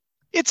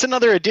It's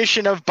another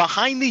edition of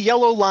Behind the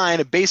Yellow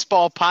Line, a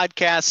baseball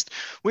podcast.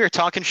 We are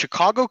talking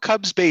Chicago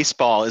Cubs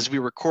baseball as we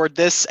record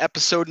this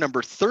episode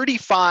number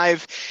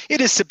 35. It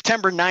is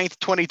September 9th,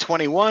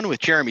 2021 with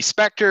Jeremy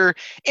Spector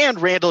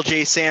and Randall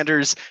J.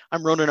 Sanders.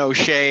 I'm Ronan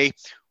O'Shea.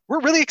 We're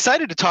really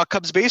excited to talk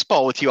Cubs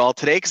baseball with you all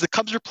today because the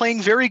Cubs are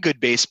playing very good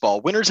baseball.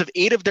 Winners of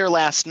 8 of their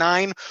last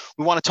 9.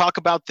 We want to talk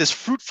about this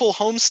fruitful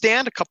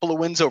homestand, a couple of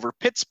wins over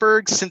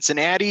Pittsburgh,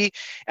 Cincinnati,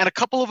 and a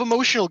couple of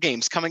emotional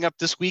games coming up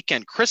this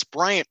weekend. Chris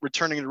Bryant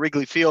returning to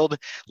Wrigley Field.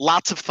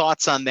 Lots of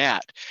thoughts on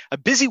that. A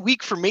busy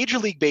week for Major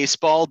League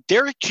Baseball.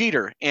 Derek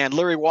Jeter and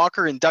Larry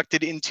Walker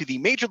inducted into the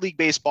Major League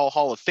Baseball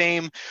Hall of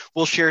Fame.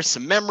 We'll share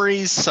some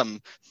memories,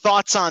 some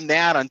thoughts on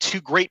that, on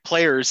two great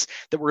players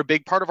that were a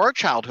big part of our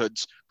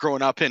childhoods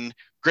growing up and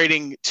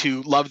grading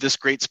to love this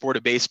great sport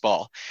of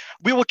baseball.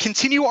 We will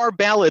continue our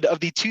ballad of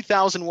the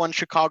 2001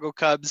 Chicago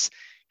Cubs.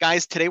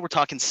 Guys, today we're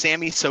talking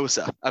Sammy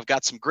Sosa. I've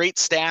got some great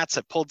stats.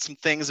 I pulled some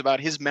things about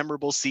his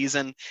memorable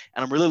season,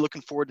 and I'm really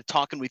looking forward to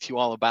talking with you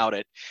all about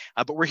it.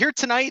 But we're here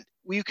tonight.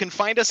 You can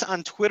find us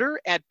on Twitter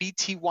at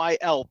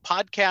BTYL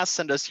Podcast.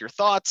 Send us your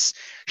thoughts,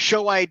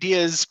 show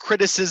ideas,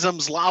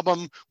 criticisms, lob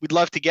them. We'd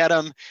love to get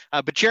them.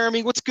 But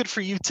Jeremy, what's good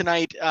for you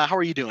tonight? How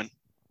are you doing?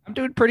 I'm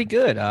doing pretty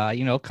good.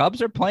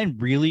 Cubs are playing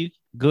really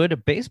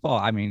good baseball.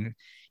 I mean,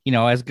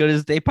 as good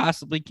as they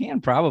possibly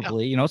can,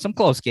 probably, some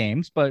close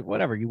games, but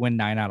whatever, you win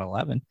 9 out of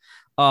 11.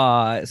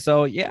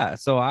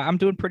 So I'm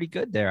doing pretty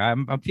good there.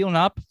 I'm feeling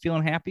up,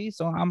 feeling happy.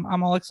 So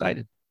I'm all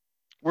excited.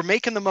 We're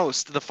making the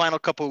most of the final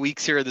couple of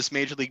weeks here of this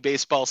Major League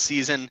Baseball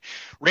season.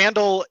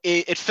 Randall,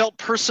 it felt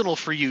personal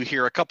for you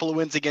here, a couple of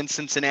wins against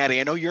Cincinnati.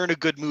 I know you're in a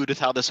good mood with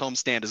how this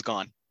homestand has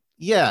gone.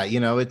 Yeah,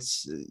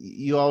 it's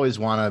you always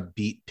want to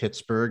beat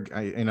Pittsburgh.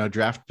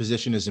 Draft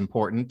position is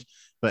important,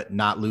 but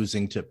not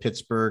losing to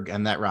Pittsburgh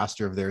and that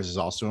roster of theirs is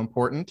also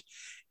important.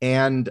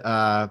 And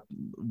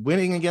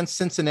winning against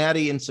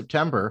Cincinnati in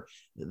September,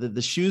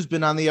 the shoe's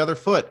been on the other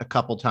foot a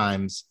couple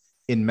times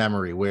in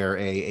memory, where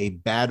a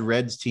bad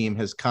Reds team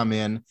has come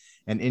in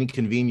and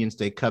inconvenienced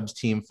a Cubs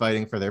team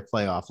fighting for their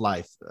playoff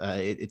life.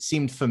 It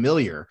seemed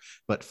familiar,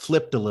 but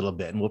flipped a little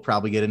bit, and we'll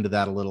probably get into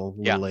that a little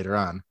later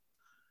on.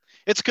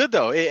 It's good,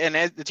 though.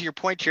 And to your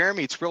point,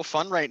 Jeremy, it's real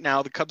fun right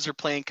now. The Cubs are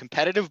playing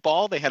competitive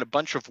ball. They had a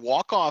bunch of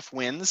walk-off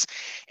wins.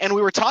 And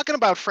we were talking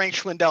about Frank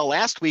Schwindel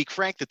last week.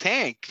 Frank the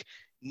Tank,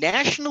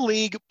 National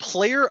League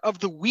Player of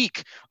the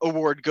Week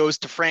award goes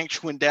to Frank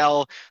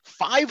Schwindel.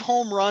 5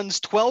 home runs,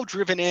 12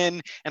 driven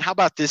in. And how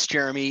about this,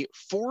 Jeremy?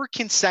 4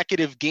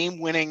 consecutive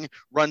game-winning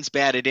runs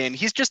batted in.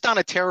 He's just on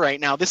a tear right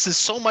now. This is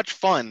so much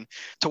fun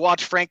to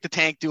watch Frank the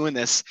Tank doing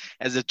this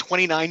as a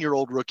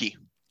 29-year-old rookie.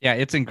 Yeah,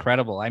 it's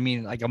incredible. I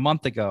mean, like a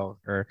month ago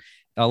or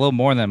a little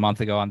more than a month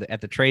ago at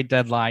the trade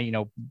deadline,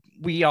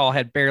 we all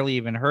had barely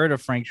even heard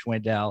of Frank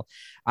Schwindel.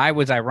 I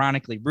was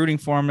ironically rooting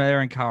for him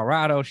there in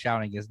Colorado,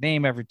 shouting his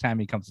name every time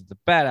he comes to the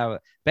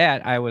bat.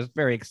 I was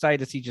very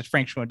excited to see just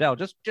Frank Schwindel,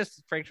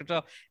 just Frank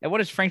Schwindel. And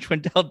what has Frank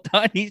Schwindel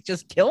done? He's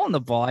just killing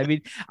the ball. I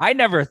mean, I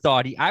never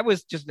thought I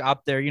was just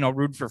up there,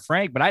 rooting for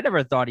Frank, but I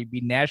never thought he'd be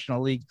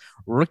National League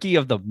Rookie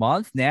of the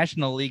Month,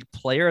 National League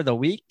Player of the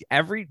Week,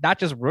 not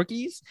just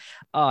rookies,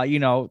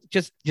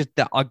 just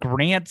a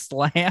grand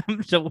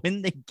slam to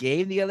win the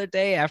game the other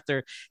day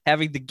after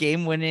having the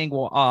game-winning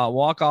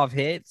walk-off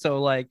hit.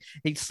 So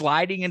he's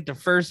sliding into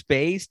first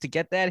base to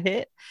get that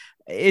hit.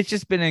 It's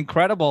just been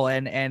incredible,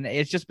 and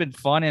it's just been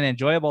fun and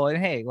enjoyable. And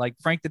hey, like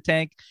Frank the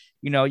Tank,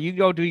 you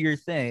go do your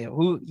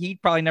thing. He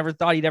probably never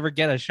thought he'd ever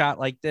get a shot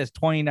like this.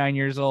 29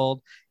 years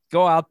old,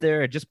 go out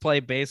there and just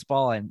play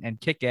baseball and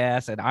kick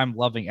ass. And I'm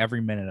loving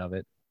every minute of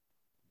it.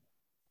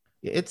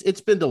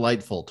 It's been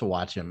delightful to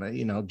watch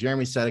him.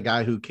 Jeremy said a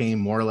guy who came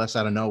more or less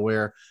out of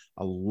nowhere,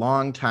 a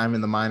long time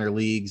in the minor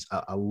leagues,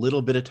 a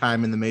little bit of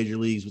time in the major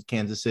leagues with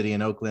Kansas City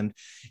and Oakland.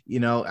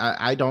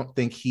 I don't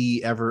think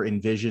he ever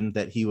envisioned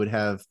that he would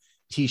have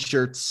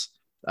T-shirts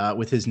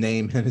with his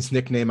name and his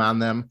nickname on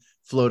them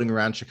floating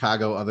around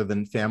Chicago other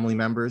than family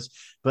members.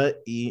 But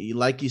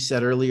like you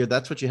said earlier,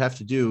 that's what you have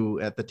to do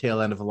at the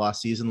tail end of a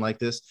lost season like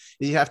this.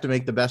 You have to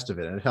make the best of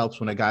it. And it helps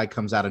when a guy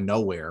comes out of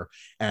nowhere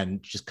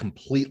and just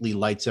completely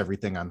lights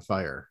everything on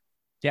fire.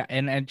 Yeah.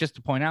 And just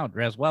to point out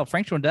as well,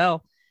 Frank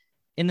Schwindel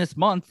in this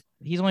month,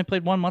 he's only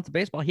played 1 month of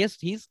baseball.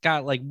 He's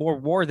got more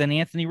WAR than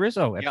Anthony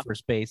Rizzo at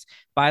first base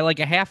by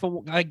a half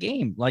a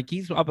game.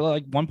 He's up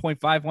 1.5,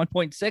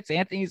 1.6.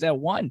 Anthony's at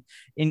 1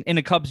 in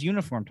a Cubs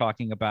uniform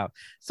talking about.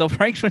 So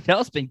Frank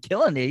Schwindel's been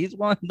killing it. He's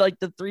one of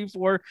the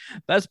 3-4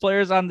 best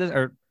players on this,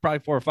 or probably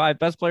 4 or 5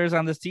 best players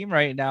on this team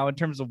right now in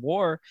terms of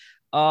WAR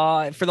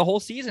for the whole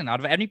season.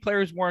 Out of any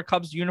players who wore a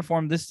Cubs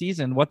uniform this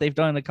season, what they've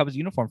done in the Cubs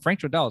uniform, Frank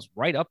Schwindel is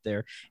right up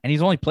there, and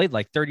he's only played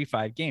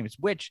 35 games,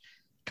 which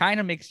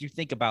kind of makes you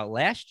think about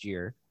last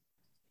year.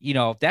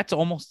 That's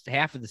almost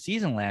half of the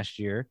season last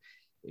year.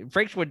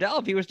 Frank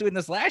Schwindel, if he was doing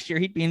this last year,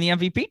 he'd be in the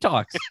MVP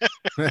talks.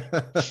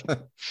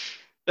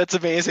 That's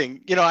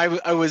amazing.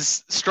 I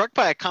was struck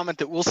by a comment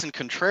that Wilson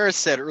Contreras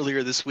said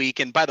earlier this week.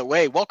 And by the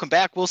way, welcome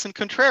back, Wilson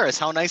Contreras.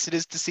 How nice it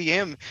is to see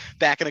him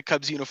back in a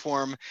Cubs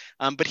uniform.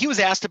 But he was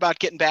asked about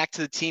getting back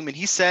to the team, and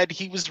he said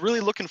he was really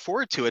looking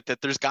forward to it, that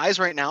there's guys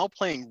right now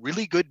playing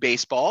really good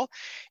baseball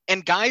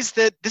and guys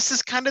that this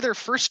is kind of their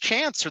first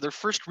chance or their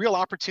first real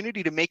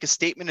opportunity to make a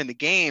statement in the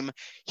game.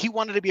 He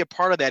wanted to be a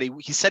part of that.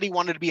 He said he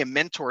wanted to be a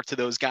mentor to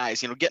those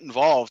guys, get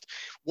involved.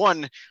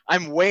 One,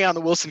 I'm way on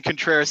the Wilson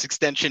Contreras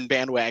extension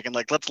bandwagon.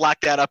 Like, let's lock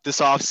that up this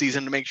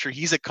offseason to make sure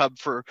he's a Cub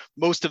for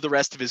most of the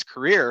rest of his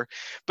career.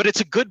 But it's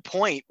a good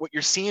point what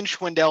you're seeing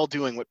Schwindel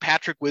doing, what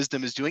Patrick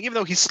Wisdom is doing, even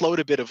though he's slowed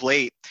a bit of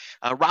late.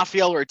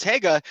 Rafael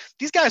Ortega,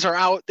 these guys are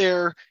out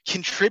there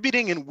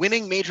contributing and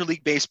winning Major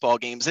League Baseball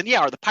games. And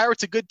yeah, are the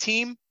Pirates a good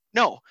team?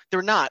 No,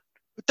 they're not.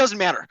 It doesn't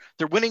matter.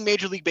 They're winning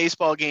Major League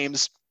Baseball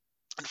games.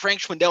 And Frank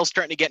Schwindel's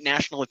starting to get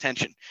national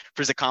attention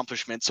for his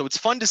accomplishments. So it's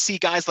fun to see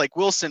guys like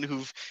Wilson,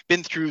 who've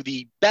been through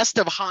the best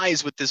of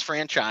highs with this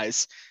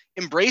franchise,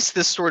 embrace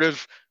this sort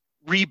of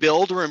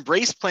rebuild or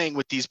embrace playing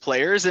with these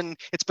players. And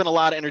it's been a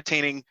lot of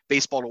entertaining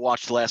baseball to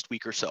watch the last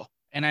week or so.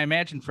 And I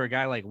imagine for a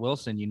guy like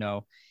Wilson,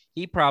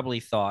 he probably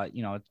thought,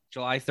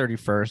 July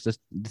 31st,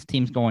 this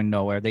team's going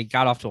nowhere. They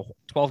got off to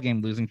a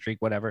 12-game losing streak,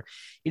 whatever.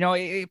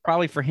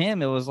 Probably for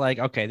him, it was like,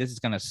 okay, this is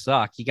going to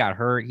suck. He got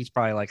hurt. He's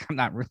probably like, I'm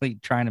not really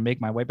trying to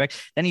make my way back.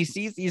 Then he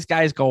sees these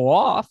guys go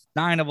off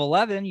 9 of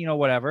 11,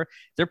 whatever.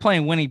 They're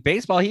playing winning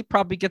baseball. He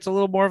probably gets a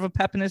little more of a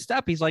pep in his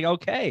step. He's like,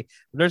 okay,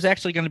 there's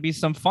actually going to be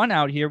some fun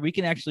out here. We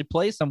can actually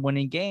play some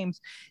winning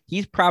games.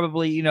 He's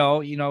probably,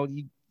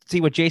 see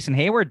what Jason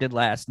Hayward did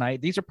last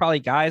night. These are probably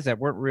guys that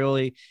weren't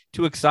really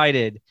too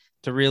excited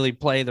to really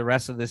play the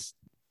rest of this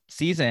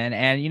season.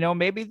 And,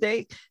 maybe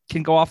they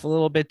can go off a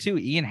little bit too.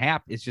 Ian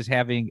Happ is just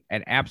having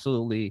an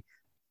absolutely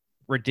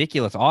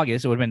ridiculous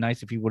August. It would have been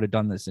nice if he would have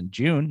done this in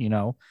June,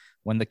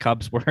 when the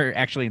Cubs were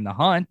actually in the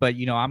hunt, but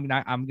I'm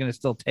going to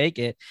still take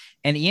it.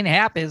 And Ian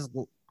Happ is,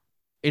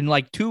 in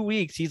like 2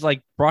 weeks, he's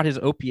like brought his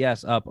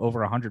OPS up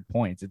over 100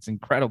 points. It's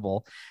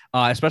incredible,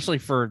 especially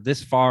for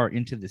this far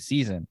into the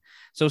season.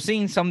 So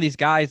seeing some of these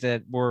guys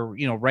that were,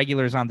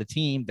 regulars on the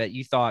team that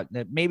you thought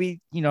that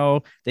maybe,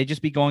 they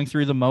just be going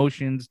through the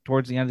motions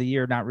towards the end of the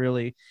year, not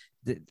really,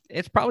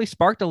 it's probably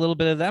sparked a little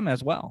bit of them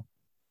as well.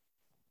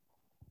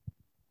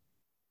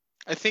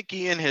 I think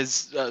Ian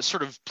has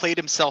sort of played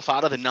himself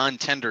out of the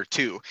non-tender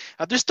too.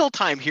 There's still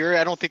time here.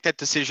 I don't think that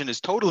decision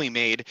is totally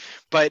made,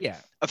 but yeah,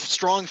 a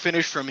strong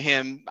finish from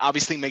him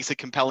obviously makes a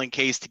compelling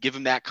case to give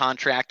him that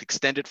contract,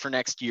 extend it for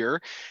next year.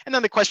 And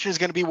then the question is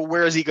going to be, well,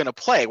 where is he going to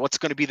play? What's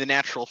going to be the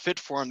natural fit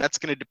for him? That's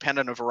going to depend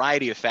on a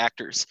variety of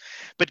factors.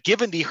 But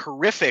given the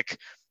horrific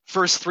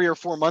first 3 or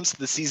 4 months of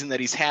the season that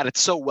he's had, it's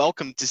so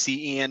welcome to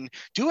see Ian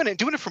doing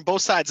it from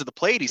both sides of the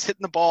plate. He's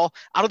hitting the ball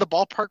out of the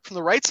ballpark from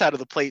the right side of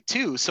the plate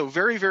too. So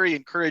very, very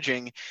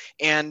encouraging.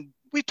 And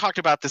we've talked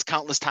about this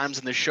countless times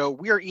in the show.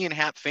 We are Ian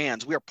Happ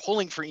fans. We are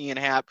pulling for Ian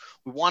Happ.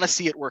 We want to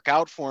see it work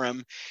out for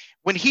him.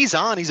 When he's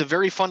on, he's a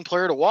very fun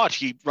player to watch.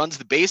 He runs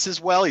the bases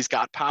well. He's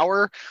got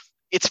power.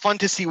 It's fun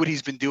to see what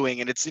he's been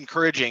doing, and it's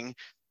encouraging.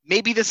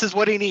 Maybe this is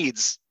what he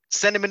needs.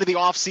 Send him into the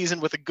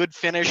offseason with a good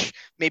finish.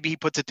 Maybe he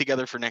puts it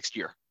together for next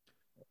year.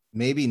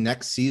 Maybe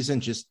next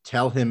season, just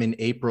tell him in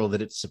April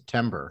that it's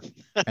September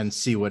and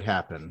see what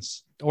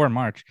happens. Or in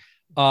March.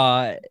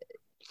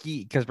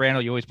 Because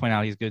Randall, you always point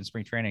out he's good in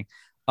spring training.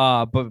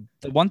 But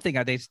the one thing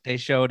they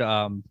showed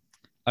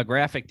a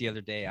graphic the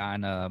other day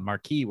on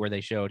Marquee where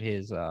they showed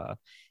his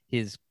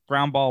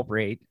ground ball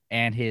rate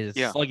and his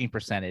slugging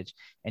percentage.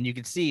 And you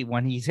can see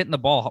when he's hitting the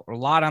ball a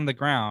lot on the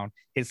ground,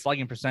 his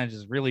slugging percentage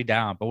is really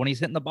down. But when he's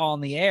hitting the ball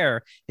in the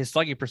air, his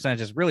slugging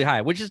percentage is really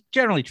high, which is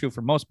generally true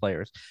for most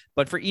players.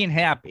 But for Ian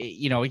Happ,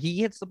 he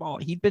hits the ball.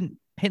 He'd been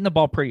hitting the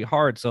ball pretty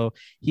hard. So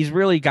he's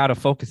really got to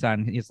focus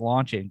on his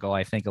launch angle,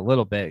 I think, a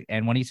little bit.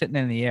 And when he's hitting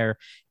in the air,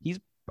 he's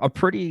a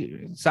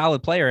pretty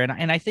solid player.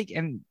 And I think,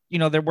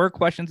 there were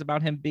questions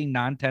about him being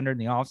non-tender in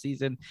the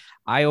offseason.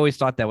 I always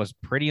thought that was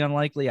pretty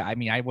unlikely. I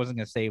mean, I wasn't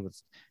going to say it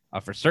was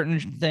for certain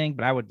thing,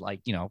 but I would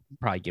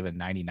probably give a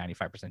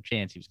 90-95%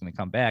 chance he was going to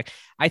come back.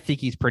 I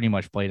think he's pretty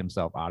much played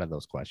himself out of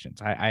those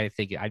questions. I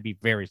think I'd be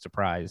very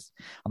surprised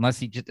unless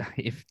he just,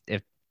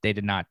 if they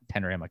did not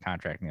tender him a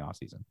contract in the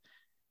offseason.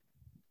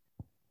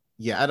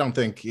 Yeah, I don't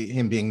think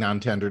him being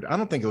non-tendered, I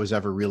don't think it was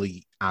ever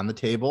really on the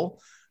table,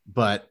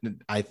 but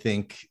I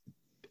think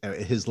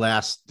his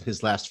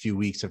last few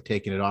weeks have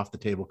taken it off the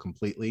table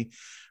completely.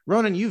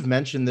 Ronan, you've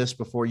mentioned this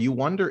before. You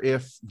wonder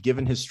if,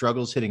 given his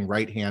struggles hitting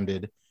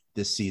right-handed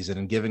this season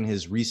and given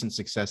his recent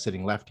success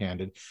hitting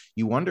left-handed,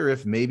 you wonder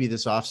if maybe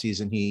this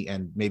offseason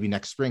and maybe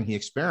next spring he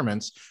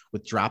experiments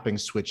with dropping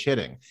switch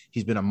hitting.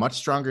 He's been a much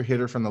stronger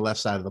hitter from the left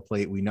side of the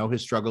plate. We know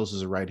his struggles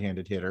as a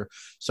right-handed hitter.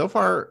 So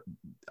far,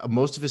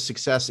 most of his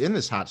success in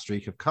this hot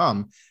streak have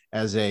come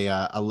as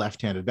a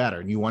left-handed batter.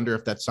 And you wonder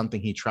if that's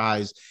something he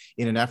tries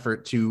in an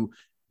effort to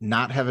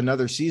not have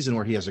another season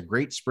where he has a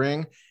great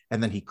spring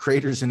and then he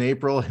craters in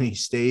April and he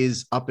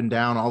stays up and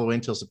down all the way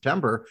until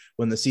September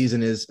when the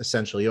season is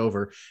essentially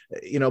over.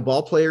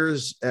 Ball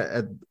players,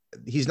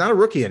 he's not a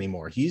rookie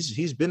anymore.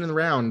 He's been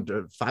around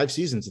 5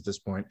 seasons at this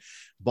point.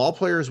 Ball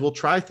players will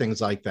try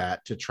things like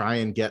that to try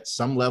and get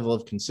some level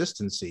of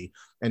consistency.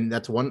 And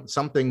that's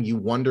something you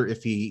wonder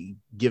if he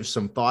gives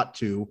some thought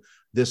to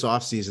this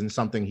offseason,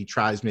 something he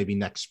tries maybe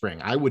next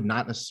spring. I would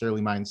not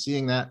necessarily mind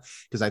seeing that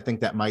because I think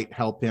that might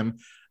help him.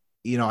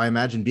 I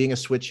imagine being a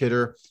switch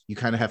hitter, you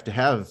kind of have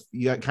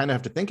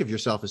to think of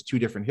yourself as 2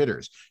 different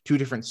hitters, 2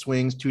 different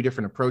swings, 2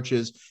 different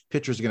approaches.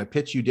 Pitchers are going to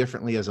pitch you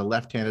differently as a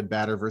left-handed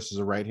batter versus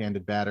a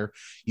right-handed batter.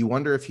 You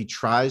wonder if he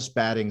tries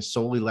batting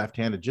solely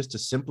left-handed just to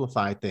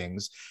simplify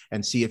things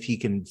and see if he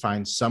can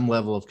find some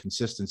level of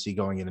consistency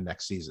going into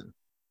next season.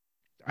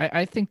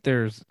 I think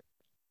there's,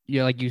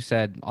 like you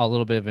said, a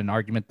little bit of an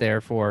argument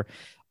there for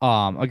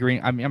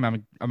agreeing. I'm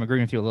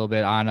agreeing with you a little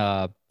bit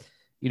on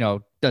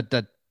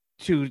the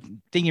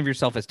thinking of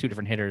yourself as 2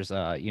 different hitters,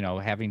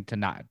 having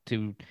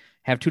to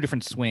have 2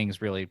 different swings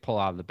really pull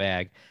out of the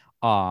bag.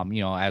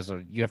 You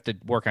have to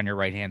work on your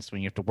right hand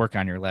swing, you have to work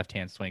on your left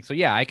hand swing. So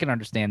yeah, I can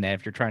understand that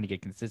if you're trying to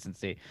get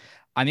consistency.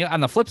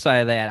 On the flip side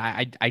of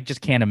that, I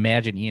just can't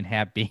imagine Ian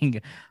Happ being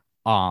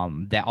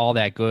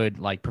that good,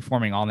 like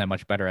performing all that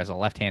much better as a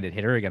left-handed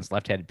hitter against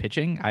left-handed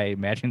pitching. I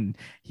imagine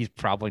he's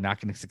probably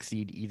not going to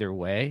succeed either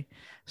way.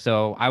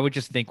 So I would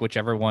just think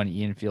whichever one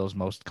Ian feels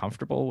most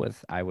comfortable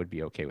with, I would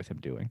be okay with him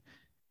doing.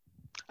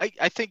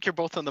 I think you're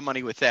both on the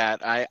money with that.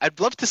 I'd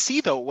love to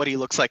see, though, what he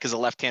looks like as a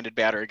left-handed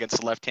batter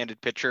against a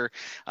left-handed pitcher.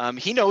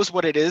 He knows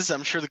what it is.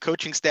 I'm sure the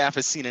coaching staff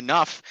has seen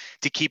enough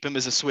to keep him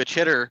as a switch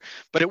hitter,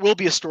 but it will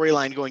be a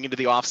storyline going into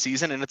the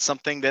offseason, and it's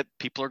something that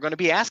people are going to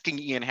be asking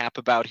Ian Happ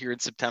about here in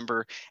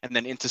September and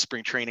then into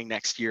spring training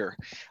next year.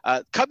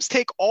 Cubs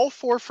take all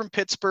 4 from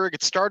Pittsburgh.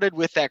 It started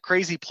with that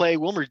crazy play,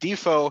 Wilmer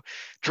Difo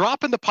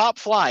dropping the pop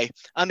fly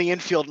on the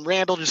infield, and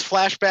Randall just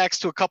flashbacks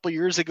to a couple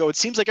years ago. It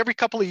seems like every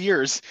couple of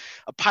years,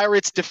 a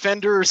Pirates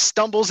defender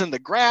stumbles in the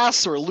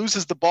grass or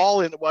loses the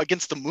ball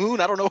against the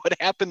moon. I don't know what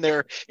happened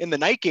there in the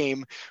night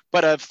game,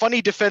 but a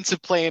funny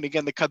defensive play. And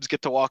again, the Cubs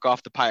get to walk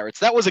off the Pirates.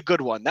 That was a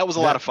good one. That was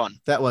a lot of fun.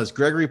 That was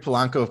Gregory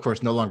Polanco, of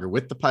course, no longer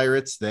with the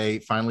Pirates. They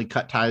finally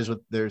cut ties with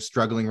their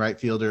struggling right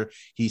fielder.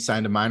 He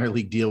signed a minor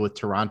league deal with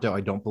Toronto.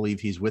 I don't believe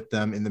he's with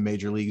them in the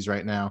major leagues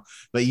right now,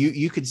 but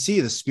you could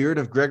see the spirit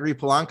of Gregory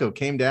Polanco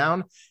came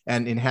down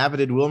and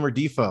inhabited Wilmer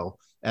Difo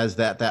as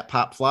that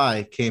pop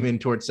fly came in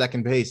towards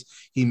second base.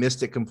 He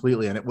missed it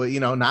completely. And it was,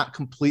 not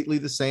completely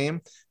the same,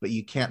 but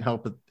you can't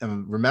help but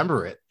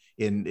remember it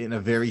in a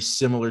very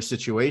similar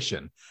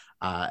situation.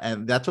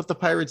 And that's what the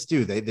Pirates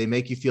do. They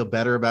make you feel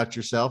better about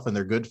yourself, and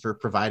they're good for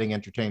providing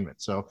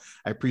entertainment. So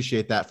I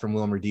appreciate that from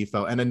Wilmer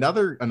Difo. And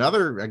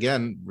another,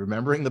 again,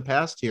 remembering the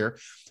past here,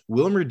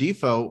 Wilmer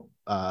Difo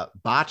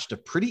botched a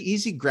pretty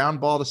easy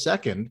ground ball to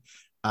second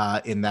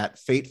in that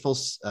fateful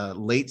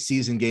late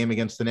season game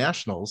against the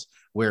Nationals,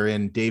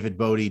 wherein David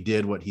Bote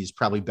did what he's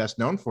probably best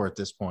known for at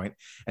this point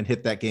and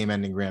hit that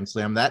game-ending grand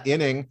slam. That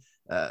inning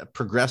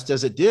progressed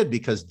as it did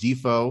because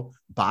Difo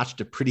botched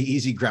a pretty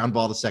easy ground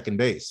ball to second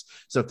base.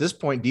 So at this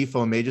point,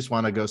 Difo may just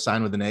want to go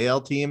sign with an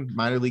AL team,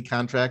 minor league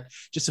contract,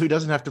 just so he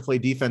doesn't have to play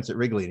defense at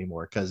Wrigley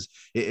anymore, because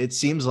it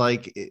seems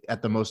like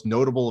at the most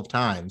notable of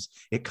times,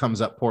 it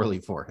comes up poorly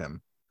for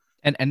him.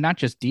 And not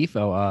just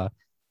Difo,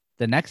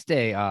 the next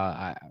day,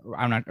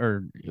 I'm not,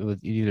 or it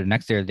was either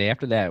next day or the day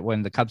after that,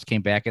 when the Cubs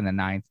came back in the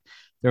 9th,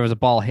 there was a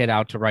ball hit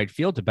out to right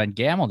field to Ben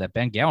Gamel that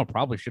Ben Gamel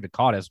probably should have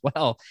caught as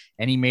well.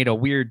 And he made a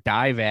weird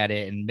dive at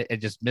it and it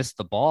just missed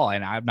the ball.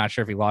 And I'm not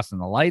sure if he lost in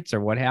the lights or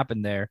what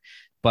happened there.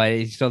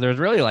 But so there's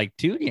really like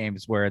 2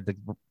 games where the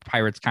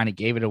Pirates kind of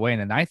gave it away in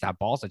the 9th on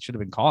balls that should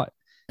have been caught.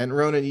 And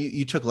Ronan,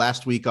 you took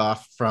last week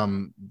off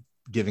from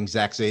giving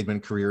Zach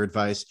Zaidman career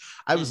advice.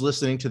 I was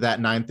listening to that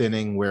 9th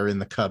inning wherein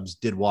the Cubs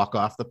did walk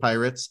off the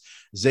Pirates.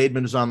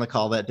 Zaidman was on the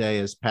call that day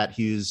as Pat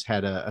Hughes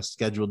had a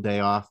scheduled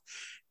day off.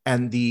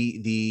 And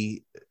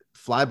the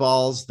fly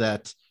balls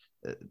that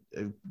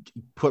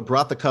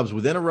brought the Cubs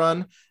within a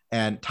run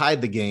and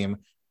tied the game,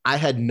 I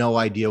had no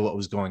idea what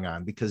was going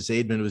on because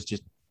Zaidman was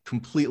just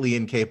completely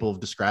incapable of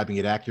describing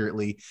it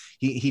accurately.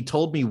 He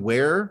told me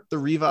where the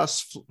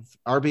Rivas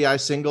RBI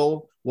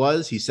single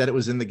was. He said it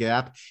was in the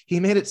gap.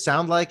 He made it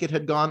sound like it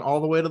had gone all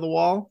the way to the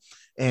wall,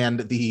 and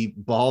the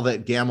ball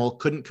that Gamel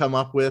couldn't come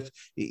up with,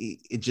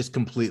 it just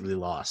completely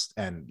lost.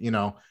 And,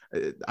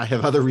 I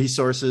have other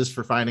resources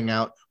for finding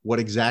out what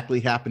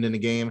exactly happened in the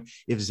game.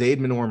 If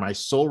Zaidman were my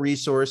sole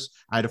resource,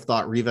 I'd have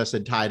thought Rivas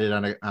had tied it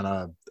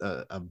on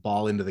a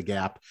ball into the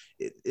gap.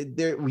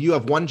 You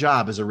have one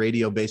job as a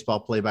radio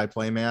baseball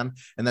play-by-play man,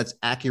 and that's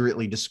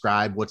accurately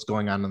describe what's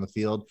going on the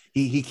field.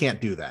 He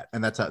can't do that.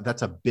 And that's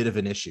a bit of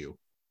an issue.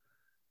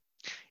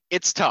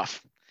 It's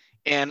tough.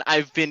 And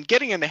I've been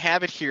getting in the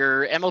habit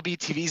here. MLB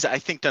TV's, I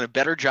think, done a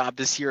better job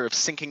this year of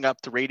syncing up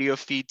the radio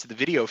feed to the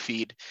video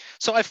feed.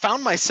 So I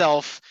found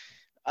myself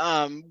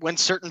when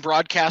certain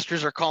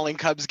broadcasters are calling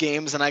Cubs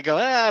games and I go,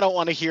 I don't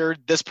want to hear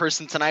this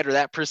person tonight or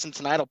that person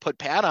tonight, I'll put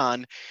Pat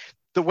on.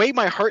 the way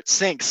my heart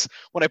sinks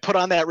when I put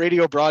on that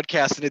radio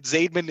broadcast and it's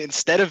Zaidman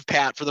instead of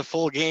Pat for the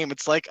full game.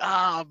 It's like,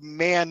 oh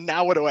man,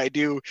 now what do I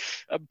do?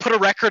 Put a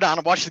record on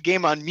and watch the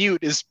game on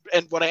mute is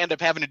and what I end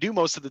up having to do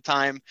most of the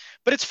time.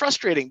 But it's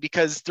frustrating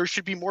because there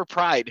should be more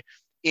pride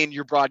in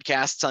your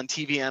broadcasts on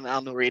TV and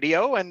on the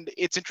radio. And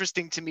it's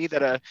interesting to me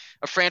that a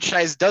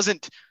franchise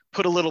doesn't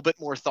put a little bit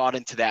more thought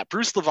into that.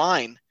 Bruce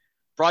Levine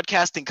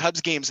broadcasting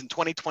Cubs games in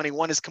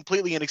 2021 is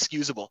completely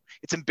inexcusable.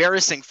 It's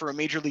embarrassing for a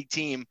major league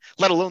team,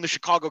 let alone the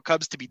Chicago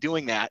Cubs, to be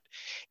doing that.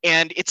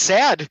 And it's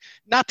sad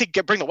not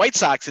to bring the White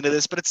Sox into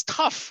this, but it's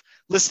tough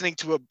listening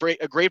to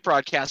a great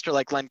broadcaster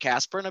like Len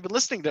Casper. And I've been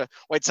listening to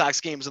White Sox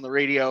games on the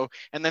radio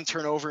and then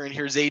turn over and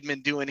hear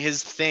Zaidman doing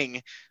his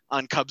thing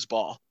on Cubs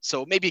ball.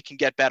 So maybe it can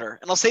get better.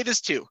 And I'll say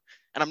this too,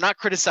 and I'm not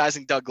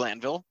criticizing Doug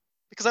Glanville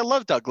because I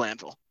love Doug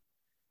Glanville.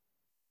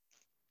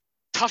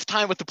 Tough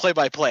time with the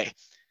play-by-play.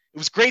 It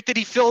was great that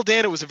he filled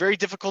in. It was a very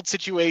difficult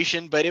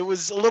situation, but it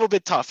was a little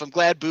bit tough. I'm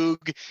glad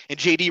Boog and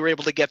JD were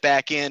able to get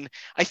back in.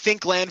 I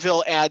think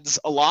Glanville adds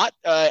a lot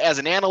as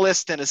an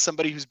analyst and as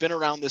somebody who's been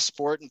around this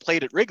sport and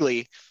played at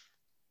Wrigley,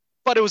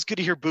 but it was good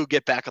to hear Boog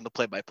get back on the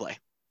play-by-play.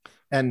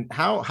 And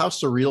how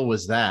surreal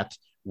was that,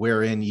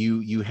 wherein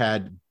you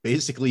had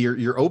basically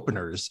your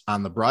openers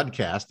on the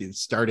broadcast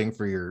starting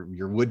for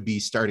your would-be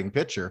starting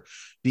pitcher,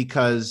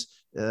 because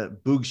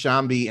Boog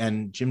Sciambi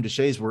and Jim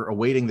Deshaies were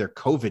awaiting their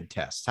COVID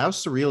tests. How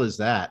surreal is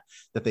that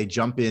they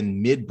jump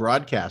in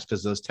mid-broadcast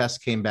because those tests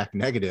came back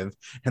negative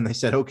and they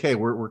said, okay,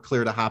 we're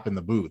clear to hop in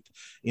the booth.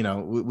 You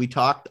know, we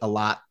talked a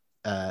lot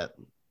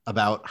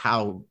about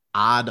how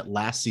odd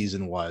last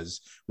season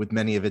was with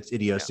many of its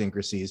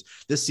idiosyncrasies.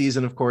 This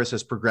season, of course,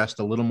 has progressed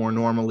a little more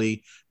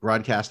normally.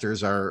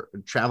 Broadcasters are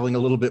traveling a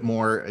little bit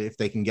more if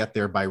they can get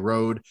there by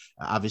road.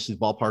 Obviously,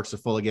 the ballparks are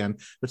full again,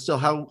 but still,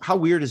 how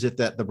weird is it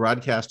that the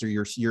broadcaster,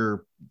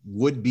 your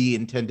would-be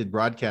intended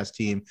broadcast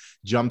team,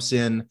 jumps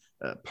in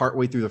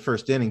partway through the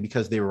first inning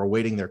because they were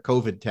awaiting their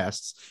COVID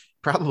tests?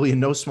 Probably in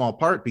no small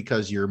part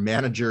because your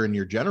manager and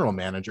your general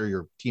manager,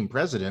 your team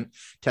president,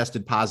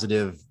 tested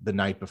positive the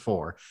night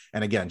before.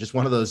 And again, just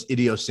one of those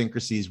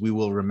idiosyncrasies we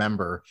will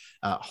remember,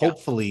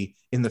 hopefully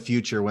in the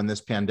future when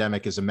this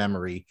pandemic is a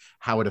memory,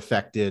 how it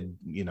affected,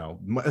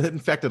 it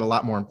affected a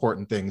lot more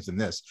important things than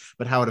this,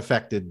 but how it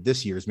affected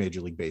this year's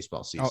Major League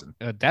Baseball season.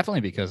 Definitely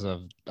because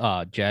of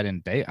Jed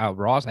and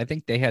Ross. I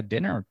think they had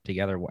dinner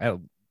together,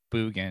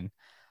 Boog and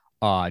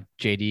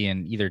JD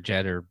and either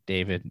Jed or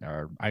David,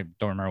 or I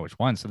don't remember which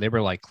one. So they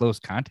were like close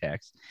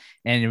contacts,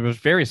 and it was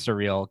very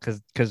surreal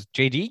because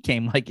JD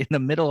came like in the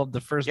middle of the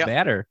first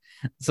batter.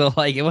 So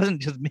like, it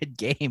wasn't just mid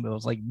game, it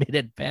was like mid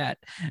at bat,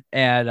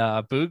 and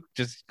Boog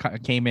just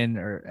came in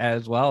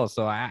as well.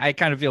 So I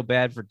kind of feel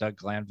bad for Doug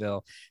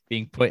Glanville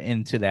being put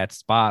into that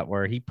spot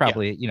where he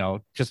probably,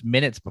 just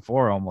minutes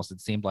before almost,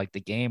 it seemed like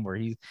the game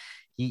where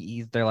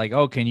they're like,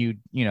 oh, can you,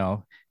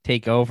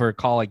 take over,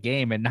 call a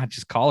game, and not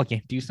just call a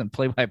game, do some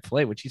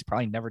play-by-play, which he's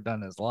probably never done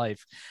in his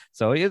life.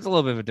 So it's a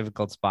little bit of a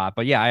difficult spot,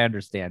 but yeah, I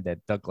understand that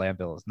Doug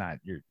Glanville is not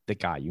the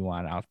guy you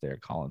want out there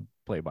calling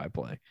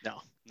play-by-play. No.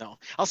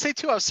 I'll say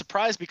too, I was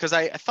surprised because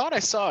I thought I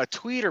saw a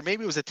tweet or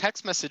maybe it was a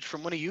text message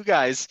from one of you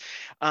guys.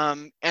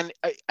 And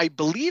I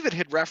believe it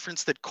had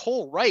referenced that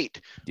Cole Wright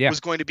was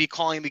going to be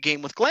calling the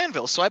game with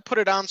Glanville. So I put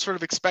it on sort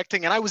of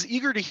expecting, and I was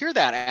eager to hear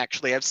that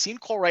actually. I've seen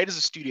Cole Wright as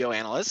a studio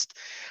analyst.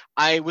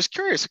 I was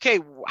curious, okay,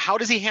 how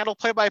does he handle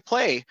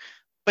play-by-play?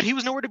 But he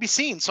was nowhere to be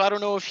seen. So I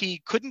don't know if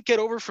he couldn't get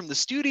over from the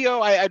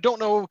studio. I don't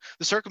know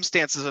the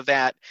circumstances of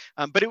that.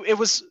 But it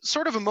was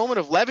sort of a moment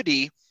of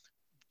levity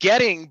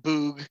getting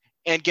Boog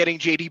and getting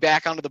JD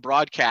back onto the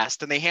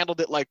broadcast, and they handled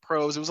it like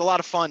pros. It was a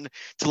lot of fun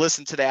to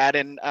listen to that.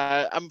 And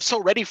I'm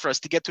so ready for us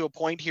to get to a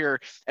point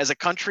here as a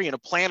country and a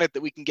planet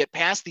that we can get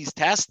past these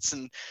tests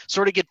and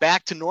sort of get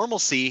back to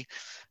normalcy.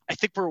 I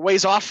think we're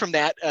ways off from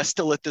that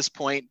still at this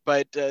point,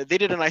 but they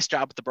did a nice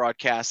job with the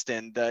broadcast,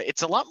 and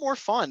it's a lot more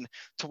fun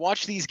to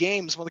watch these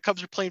games when the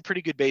Cubs are playing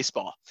pretty good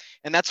baseball,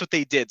 and that's what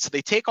they did. So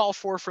they take all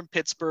four from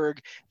Pittsburgh,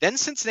 then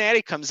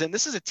Cincinnati comes in.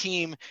 This is a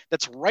team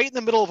that's right in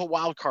the middle of a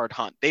wild card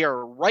hunt. They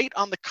are right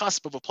on the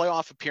cusp of a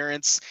playoff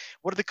appearance.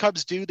 What do the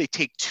Cubs do? They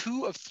take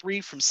 2 of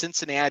 3 from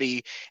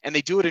Cincinnati, and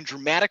they do it in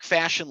dramatic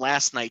fashion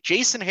last night.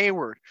 Jason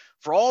Hayward,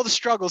 for all the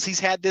struggles he's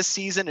had this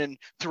season and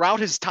throughout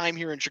his time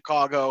here in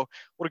Chicago,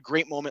 what a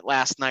great moment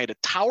last night. A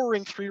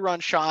towering 3-run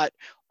shot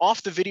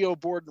off the video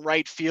board in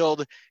right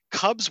field.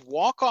 Cubs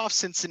walk off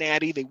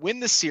Cincinnati. They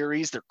win the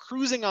series. They're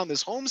cruising on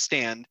this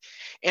homestand.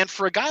 And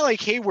for a guy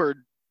like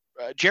Hayward,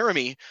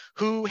 Jeremy,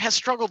 who has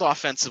struggled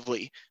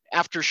offensively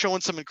after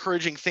showing some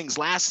encouraging things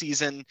last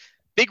season,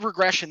 big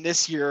regression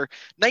this year.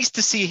 Nice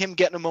to see him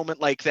get in a moment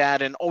like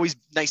that, and always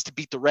nice to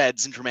beat the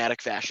Reds in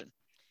dramatic fashion.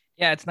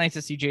 Yeah, it's nice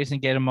to see Jason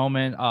get a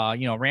moment.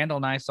 Randall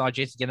and I saw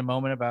Jason get a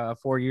moment about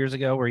 4 years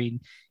ago where he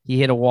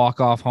hit a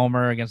walk-off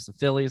homer against the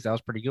Phillies. That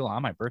was pretty cool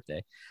on my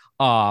birthday.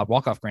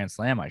 Walk-off grand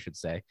slam, I should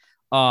say.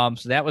 So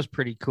that was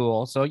pretty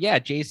cool. So yeah,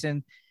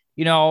 Jason,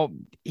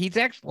 he's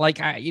actually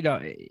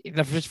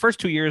his first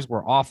 2 years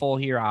were awful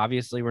here.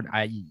 Obviously,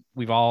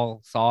 we've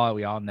all saw it.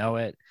 We all know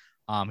it.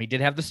 He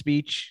did have the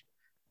speech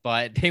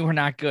but they were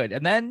not good.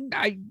 And then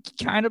I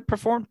kind of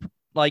performed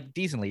like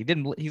decently.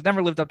 He's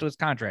never lived up to his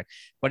contract,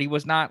 but he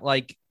was not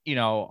like,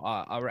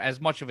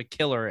 as much of a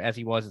killer as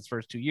he was his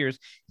first 2 years.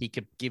 He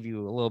could give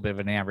you a little bit of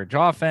an average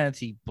offense.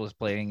 He was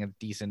playing a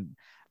decent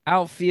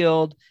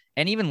outfield.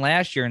 And even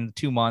last year in the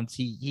 2 months,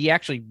 he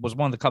actually was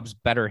one of the Cubs'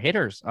 better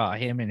hitters,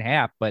 him and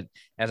Happ. But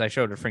as I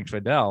showed to Frank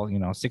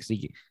Schwindel,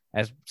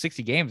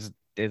 60 games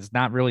is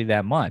not really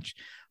that much.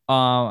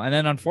 And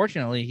then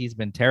unfortunately, he's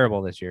been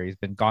terrible this year. He's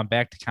been gone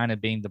back to kind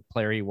of being the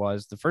player he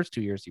was the first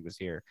 2 years he was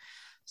here.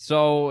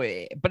 So,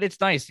 but it's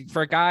nice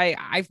for a guy.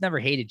 I've never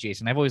hated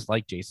Jason. I've always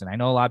liked Jason. I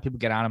know a lot of people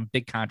get on him,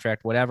 big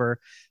contract, whatever,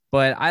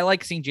 but I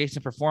like seeing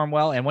Jason perform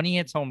well. And when he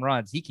hits home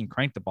runs, he can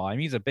crank the ball. I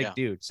mean, he's a big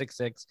dude,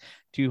 6'6",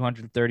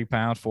 230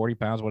 pounds, 40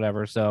 pounds,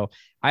 whatever. So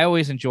I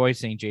always enjoy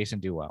seeing Jason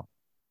do well.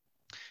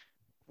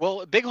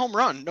 Well, a big home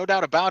run, no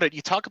doubt about it.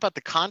 You talk about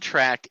the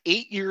contract,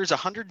 8 years,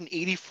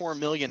 $184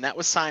 million. That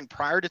was signed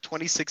prior to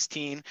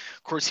 2016.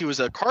 Of course, he was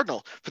a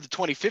Cardinal for the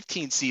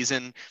 2015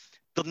 season.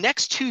 The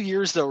next 2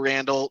 years, though,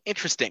 Randall,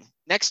 interesting.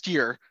 Next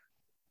year,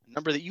 a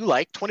number that you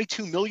like,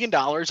 $22 million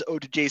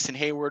owed to Jason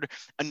Heyward,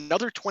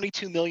 another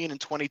 $22 million in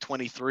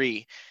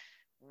 2023.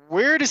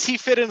 Where does he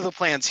fit into the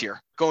plans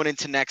here going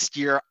into next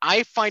year?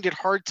 I find it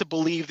hard to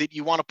believe that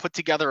you want to put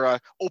together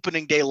a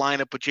opening day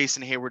lineup with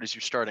Jason Heyward as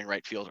your starting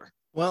right fielder.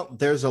 Well,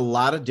 there's a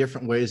lot of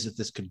different ways that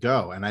this could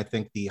go. And I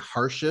think the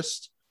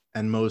harshest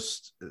and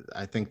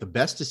the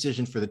best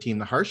decision for the team,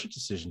 the harshest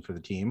decision for the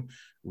team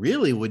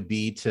really would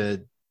be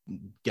to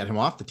get him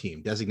off the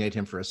team, designate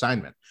him for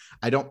assignment.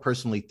 I don't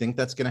personally think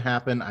that's going to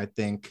happen. I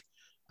think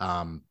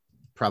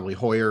probably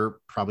Hoyer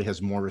probably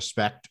has more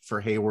respect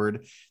for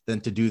Heyward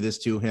than to do this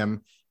to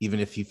him, even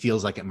if he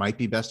feels like it might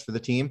be best for the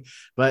team.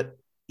 But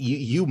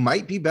you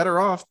might be better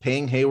off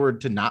paying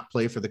Heyward to not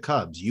play for the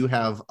Cubs. You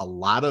have a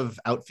lot of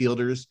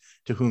outfielders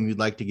to whom you'd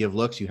like to give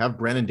looks. You have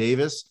Brennan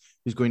Davis,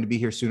 who's going to be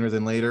here sooner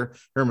than later.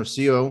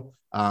 Hermosillo,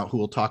 who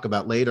we'll talk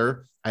about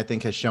later, I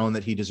think has shown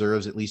that he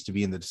deserves at least to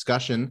be in the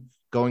discussion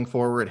going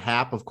forward.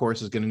 Happ, of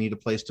course, is going to need a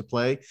place to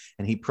play,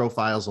 and he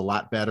profiles a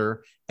lot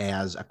better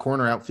as a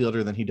corner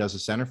outfielder than he does a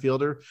center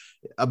fielder.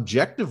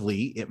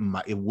 Objectively,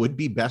 it would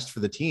be best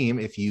for the team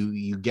if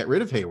you get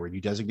rid of Heyward,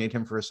 you designate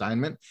him for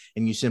assignment,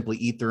 and you simply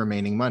eat the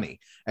remaining money.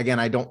 Again,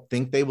 I don't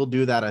think they will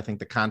do that. I think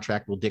the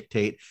contract will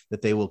dictate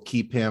that they will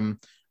keep him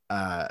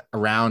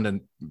around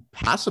and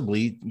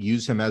possibly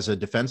use him as a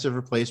defensive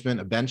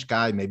replacement, a bench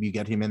guy. Maybe you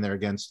get him in there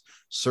against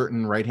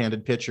certain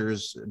right-handed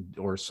pitchers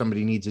or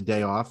somebody needs a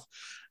day off.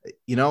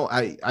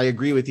 I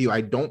agree with you.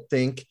 I don't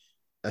think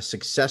a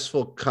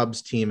successful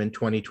Cubs team in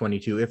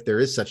 2022, if there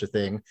is such a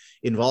thing,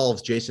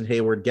 involves Jason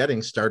Heyward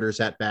getting starters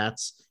at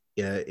bats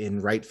in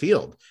right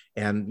field.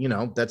 And,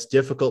 that's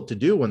difficult to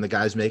do when the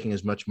guy's making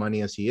as much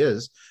money as he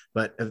is.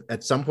 But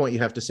at some point you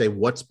have to say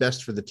what's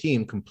best for the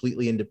team,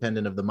 completely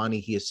independent of the money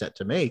he is set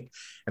to make.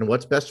 And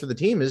what's best for the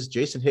team is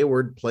Jason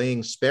Heyward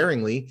playing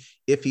sparingly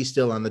if he's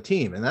still on the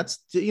team. And that's,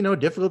 a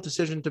difficult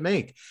decision to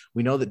make.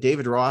 We know that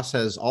David Ross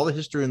has all the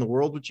history in the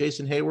world with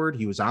Jason Heyward.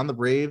 He was on the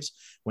Braves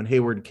when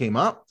Heyward came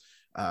up.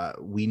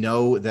 We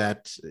know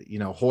that,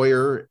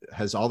 Hoyer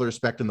has all the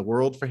respect in the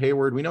world for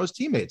Heyward. We know his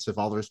teammates have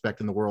all the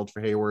respect in the world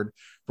for Heyward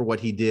for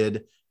what he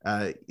did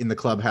in the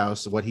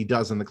clubhouse, what he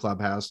does in the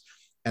clubhouse.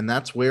 And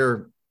that's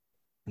where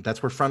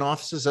front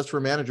offices, that's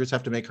where managers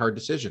have to make hard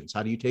decisions.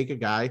 How do you take a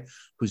guy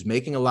who's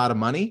making a lot of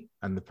money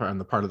on the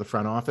part of the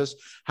front office?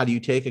 How do you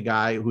take a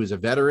guy who's a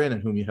veteran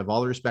and whom you have all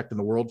the respect in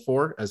the world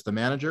for as the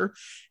manager?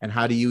 And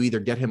how do you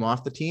either get him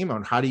off the team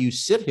or how do you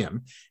sit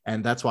him?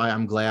 And that's why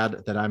I'm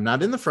glad that I'm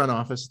not in the front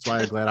office. That's why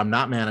I'm glad I'm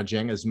not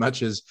managing, as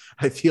much as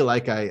I feel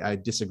like I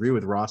disagree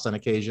with Ross on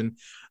occasion.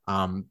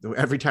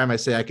 Every time I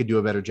say I could do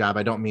a better job,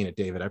 I don't mean it,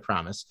 David, I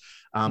promise.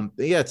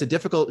 It's a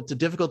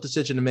difficult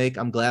decision to make.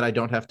 I'm glad I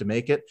don't have to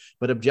make it,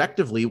 but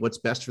objectively what's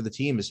best for the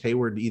team is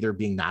Heyward either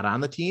being not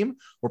on the team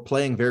or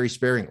playing very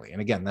sparingly.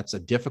 And again, that's a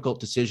difficult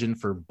decision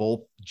for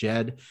both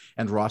Jed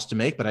and Ross to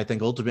make, but I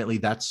think ultimately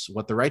that's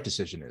what the right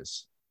decision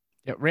is.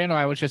 Yeah, Randall,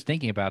 I was just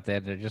thinking about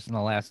that just in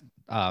the last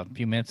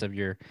few minutes of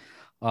your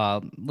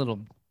little,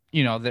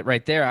 that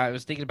right there. I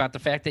was thinking about the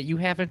fact that you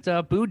haven't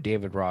booed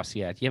David Ross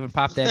yet. You haven't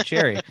popped that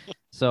cherry.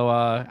 So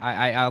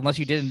I unless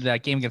you did in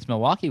that game against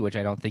Milwaukee, which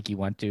I don't think you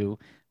went to,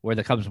 where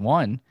the Cubs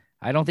won,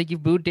 I don't think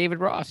you've booed David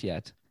Ross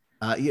yet.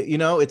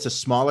 It's a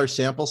smaller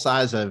sample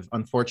size. I've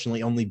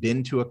unfortunately only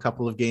been to a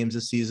couple of games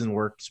this season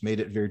where it's made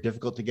it very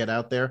difficult to get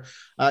out there.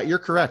 You're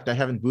correct. I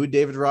haven't booed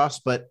David Ross,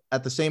 but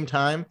at the same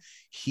time,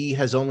 he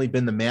has only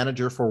been the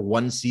manager for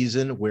one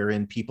season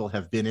wherein people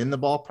have been in the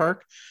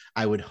ballpark.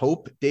 I would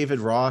hope David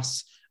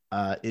Ross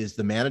is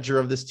the manager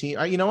of this team.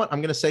 You know what?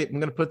 I'm going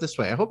to put it this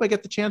way. I hope I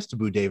get the chance to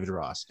boo David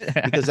Ross,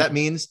 because that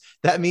means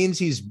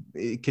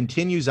he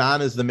continues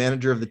on as the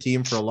manager of the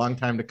team for a long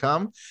time to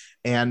come.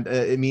 And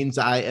it means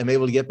I am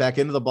able to get back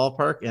into the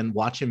ballpark and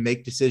watch him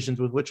make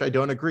decisions with which I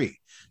don't agree.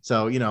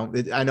 So,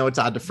 I know it's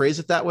odd to phrase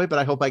it that way, but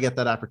I hope I get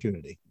that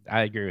opportunity.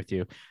 I agree with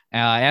you.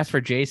 As for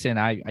Jason,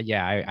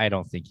 I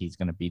don't think he's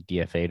going to be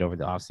DFA'd over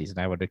the offseason.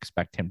 I would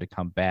expect him to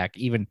come back.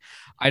 Even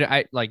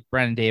I like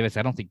Brennan Davis.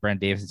 I don't think Brennan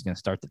Davis is going to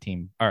start the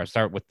team or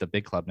start with the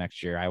big club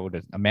next year. I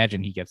would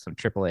imagine he gets some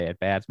AAA at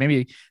bats.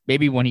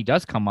 Maybe when he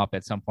does come up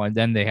at some point,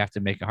 then they have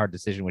to make a hard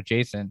decision with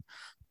Jason.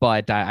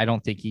 But I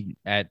don't think he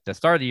at the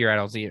start of the year. I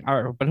don't see it.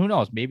 But who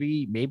knows?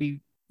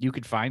 Maybe you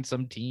could find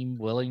some team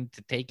willing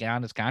to take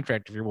on his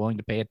contract if you're willing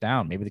to pay it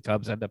down. Maybe the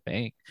Cubs end up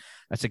paying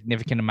a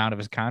significant amount of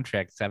his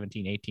contract,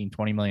 17, 18,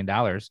 $20 million,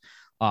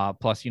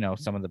 plus,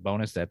 some of the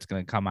bonus that's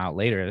going to come out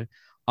later,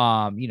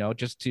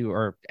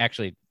 or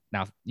actually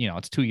now,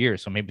 it's 2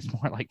 years. So maybe it's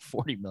more like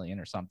 40 million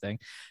or something,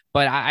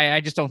 but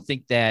I just don't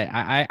think that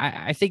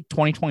I think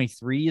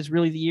 2023 is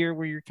really the year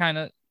where you're kind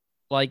of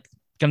like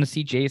going to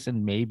see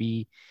Jason.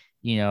 Maybe,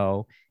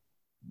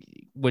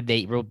 would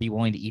they really be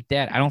willing to eat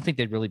that? I don't think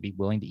they'd really be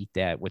willing to eat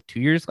that with 2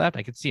 years left.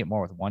 I could see it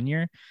more with 1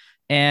 year.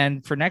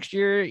 And for next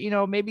year,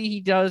 maybe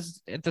he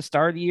does at the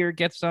start of the year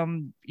get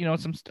some,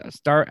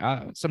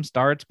 some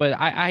starts. But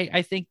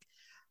I think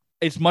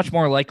it's much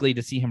more likely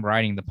to see him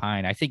riding the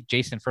pine. I think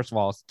Jason, first of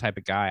all, is the type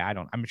of guy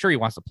I'm sure he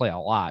wants to play a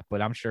lot,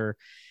 but I'm sure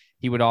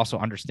he would also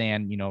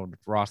understand, if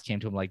Ross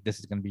came to him like, this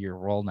is going to be your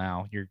role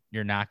now.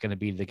 You're not going to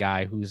be the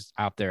guy who's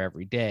out there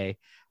every day.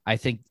 I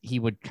think he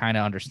would kind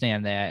of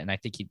understand that. And I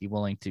think he'd be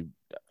willing to,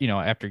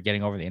 after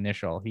getting over the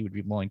initial, he would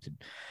be willing to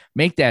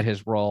make that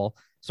his role.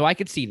 So I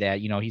could see that,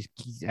 he's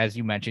as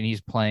you mentioned, he's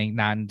playing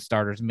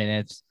non-starters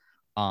minutes.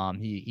 That's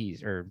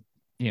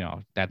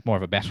more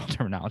of a basketball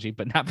terminology,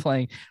 but not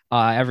playing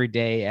every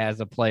day as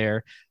a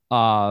player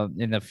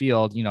in the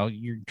field.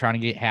 You're trying to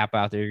get Hap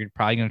out there. You're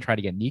probably going to try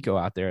to get Nico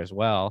out there as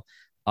well.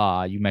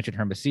 You mentioned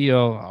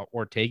Hermosillo,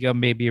 Ortega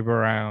maybe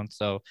around.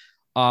 So,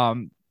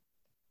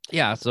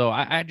 so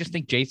I just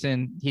think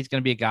Jason, he's going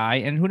to be a guy,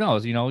 and who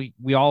knows,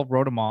 we all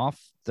wrote him off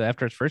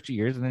after his first 2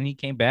 years, and then he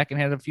came back and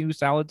had a few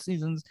solid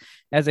seasons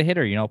as a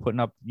hitter,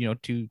 putting up,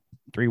 2-3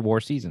 WAR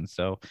seasons.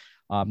 So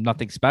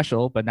nothing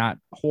special, but not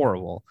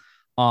horrible.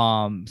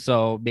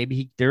 So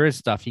maybe there is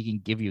stuff he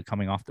can give you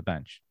coming off the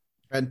bench.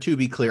 And to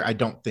be clear, I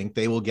don't think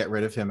they will get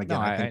rid of him again.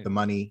 No, I think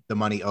the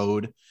money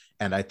owed,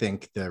 and I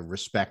think the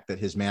respect that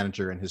his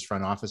manager and his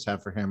front office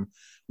have for him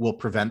will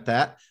prevent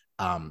that.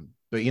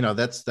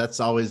 But that's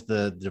always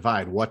the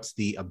divide. What's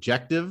the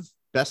objective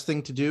best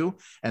thing to do,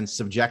 and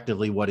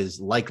subjectively what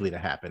is likely to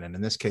happen? And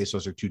in this case,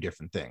 those are two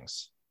different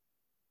things.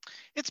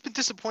 It's been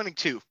disappointing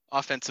too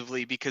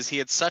offensively, because he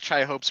had such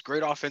high hopes,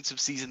 great offensive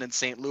season in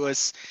St.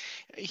 Louis.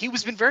 He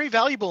was been very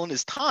valuable in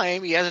his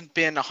time. He hasn't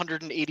been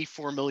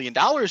 $184 million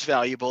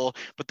valuable,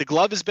 but the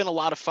glove has been a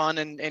lot of fun.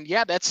 And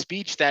yeah, that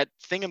speech, that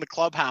thing in the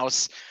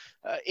clubhouse,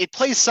 it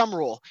plays some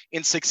role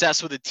in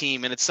success with a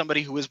team, and it's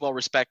somebody who is well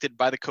respected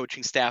by the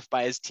coaching staff,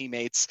 by his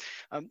teammates.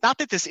 Not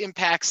that this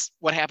impacts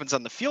what happens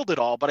on the field at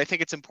all, but I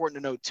think it's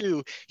important to note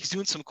too, he's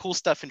doing some cool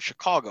stuff in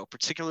Chicago,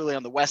 particularly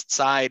on the west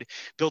side,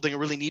 building a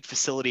really neat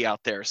facility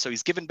out there. So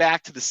he's given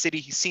back to the city.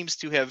 He seems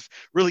to have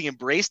really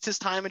embraced his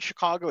time in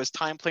Chicago, his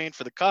time playing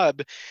for the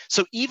Cub.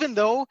 So even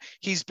though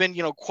he's been,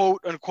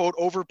 quote unquote,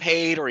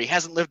 overpaid, or he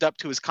hasn't lived up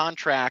to his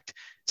contract,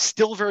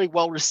 still very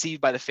well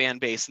received by the fan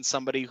base and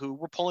somebody who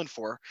we're pulling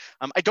for.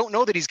 I don't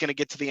know that he's going to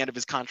get to the end of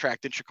his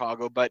contract in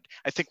Chicago, but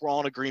I think we're all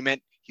in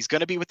agreement. He's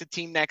going to be with the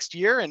team next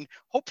year, and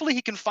hopefully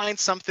he can find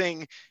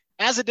something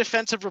as a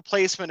defensive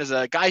replacement, as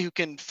a guy who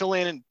can fill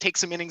in and take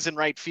some innings in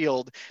right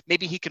field.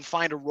 Maybe he can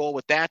find a role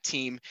with that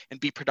team and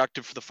be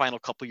productive for the final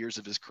couple years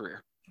of his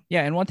career.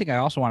 Yeah. And one thing I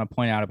also want to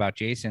point out about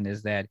Jason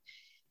is that,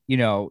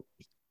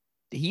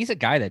 he's a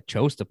guy that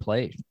chose to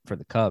play for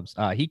the Cubs.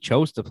 He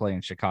chose to play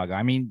in Chicago.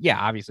 I mean, yeah,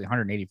 obviously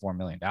 $184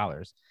 million.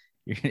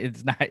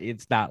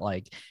 It's not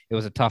like it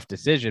was a tough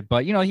decision,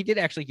 but he did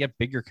actually get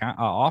bigger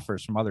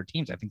offers from other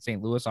teams. I think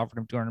St. Louis offered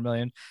him $200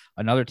 million.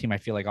 Another team I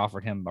feel like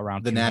offered him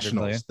around the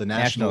Nationals. Million. The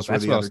Nationals were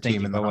the other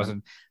team in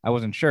the I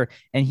wasn't sure.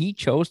 And he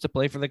chose to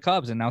play for the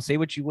Cubs. And now say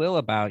what you will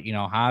about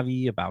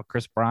Javi, about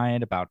Chris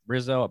Bryant, about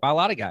Rizzo, about a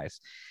lot of guys.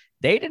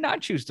 They did not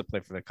choose to play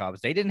for the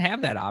Cubs. They didn't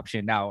have that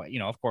option. Now,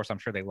 of course, I'm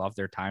sure they love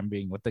their time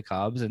being with the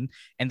Cubs, and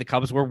the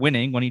Cubs were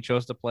winning when he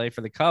chose to play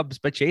for the Cubs.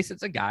 But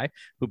Jason's a guy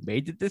who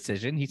made the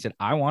decision. He said,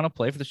 I want to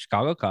play for the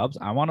Chicago Cubs.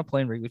 I want to play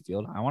in Wrigley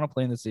Field. I want to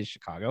play in the city of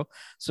Chicago.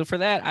 So for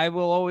that, I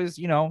will always,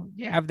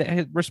 have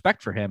that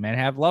respect for him and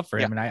have love for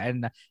him.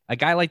 And a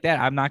guy like that,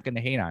 I'm not going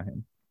to hate on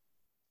him.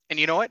 And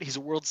you know what? He's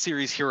a World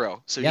Series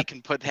hero, so he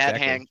can put that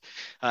hang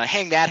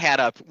that hat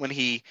up when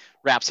he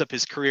wraps up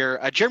his career.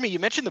 Jeremy, you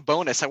mentioned the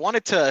bonus. I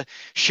wanted to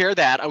share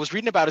that. I was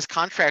reading about his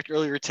contract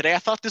earlier today. I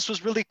thought this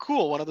was really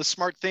cool. One of the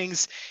smart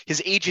things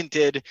his agent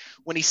did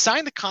when he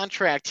signed the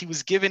contract, he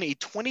was given a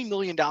 $20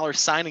 million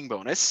signing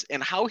bonus,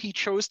 and how he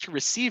chose to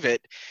receive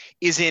it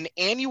is in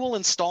annual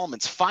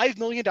installments, $5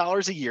 million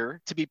a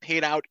year to be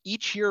paid out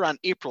each year on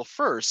April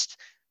 1st.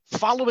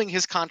 Following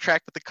his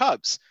contract with the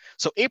Cubs.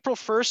 So April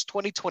 1st,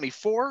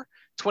 2024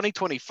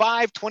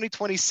 2025,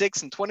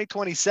 2026, and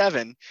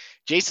 2027,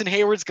 Jason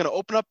Hayward's going to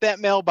open up that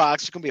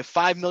mailbox. There's going to be a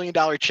 $5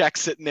 million check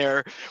sitting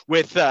there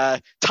with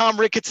Tom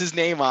Ricketts'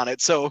 name on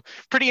it. So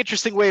pretty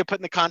interesting way of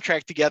putting the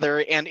contract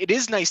together. And it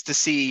is nice to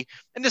see,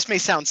 and this may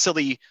sound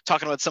silly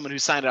talking about someone who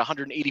signed a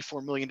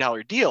 $184 million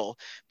deal,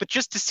 but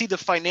just to see the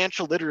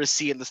financial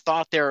literacy and the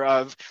thought there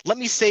of, let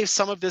me save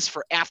some of this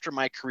for after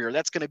my career.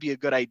 That's going to be a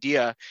good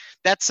idea.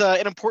 That's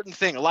an important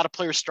thing. A lot of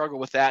players struggle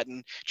with that,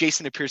 and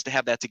Jason appears to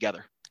have that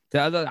together.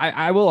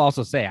 I will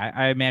also say,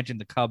 I imagine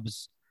the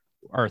Cubs,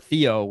 or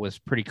Theo was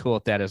pretty cool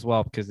at that as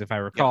well, because if I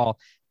recall,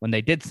 when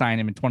they did sign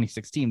him in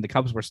 2016, the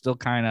Cubs were still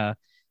kind of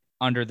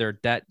under their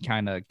debt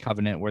kind of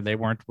covenant where they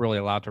weren't really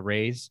allowed to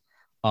raise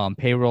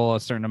payroll a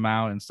certain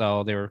amount. And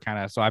so they were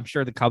so I'm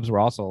sure the Cubs were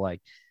also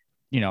like,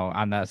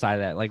 on the side of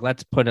that, like,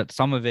 let's put it,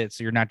 some of it,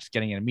 so you're not just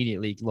getting it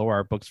immediately, lower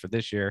our books for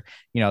this year.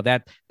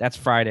 That's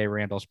Friday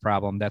Randall's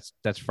problem.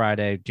 That's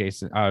Friday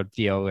Jason,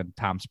 Theo, and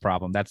Tom's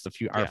problem. That's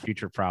our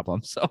future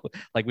problem. So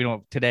like,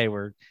 today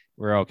we're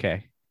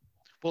okay.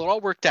 Well, it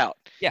all worked out.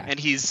 Yeah. And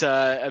he's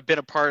been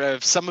a part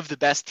of some of the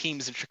best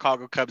teams in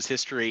Chicago Cubs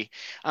history.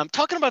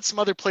 Talking about some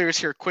other players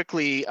here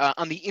quickly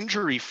on the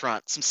injury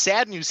front, some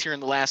sad news here in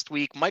the last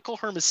week. Michael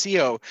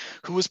Hermosillo,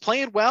 who was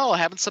playing well,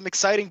 having some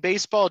exciting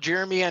baseball.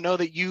 Jeremy, I know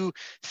that you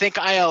think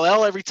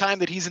ILL every time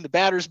that he's in the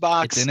batter's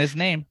box. It's in his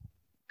name.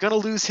 Going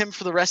to lose him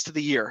for the rest of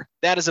the year.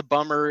 That is a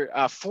bummer.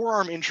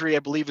 Forearm injury, I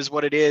believe, is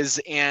what it is,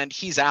 and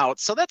he's out.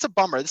 So that's a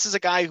bummer. This is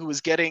a guy who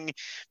was getting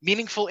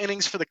meaningful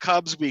innings for the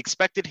Cubs. We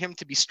expected him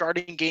to be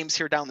starting games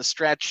here down the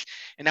stretch,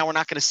 and now we're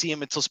not going to see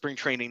him until spring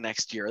training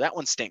next year. That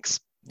one stinks.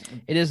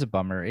 It is a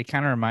bummer. It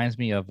kind of reminds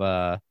me of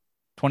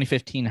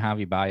 2015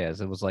 Javi Baez.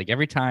 It was like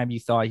every time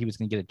you thought he was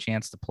going to get a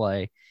chance to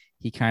play,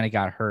 he kind of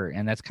got hurt.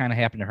 And that's kind of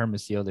happened to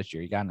Hermosillo this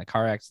year. He got in a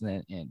car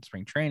accident in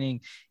spring training.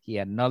 He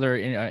had another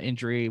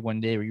injury one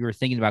day where you were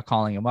thinking about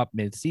calling him up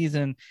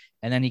mid-season.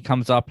 And then he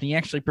comes up and he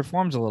actually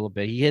performs a little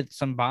bit. He hit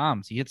some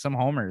bombs. He hit some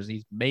homers.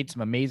 He's made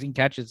some amazing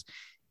catches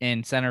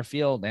in center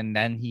field. And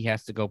then he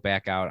has to go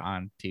back out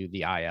onto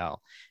the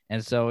IL.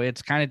 And so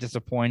it's kind of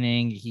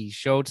disappointing. He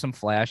showed some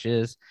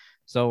flashes.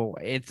 So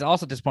it's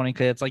also disappointing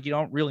because it's like you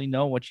don't really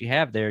know what you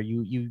have there.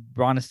 You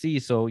want to see,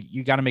 so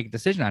you got to make a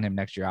decision on him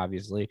next year,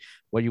 obviously,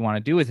 what you want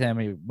to do with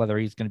him, whether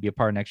he's going to be a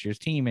part of next year's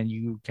team, and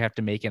you have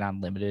to make it on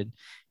limited,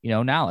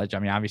 knowledge. I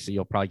mean, obviously,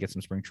 you'll probably get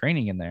some spring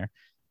training in there,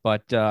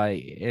 but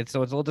it's a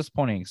little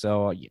disappointing.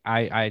 So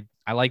I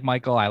like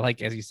Michael. I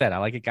like, as you said, I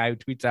like a guy who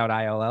tweets out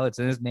ILL. It's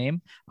in his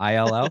name,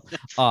 ILL,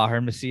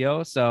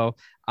 Hermosillo. So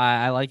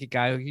I like a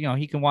guy who,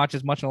 he can watch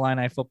as much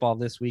Illini football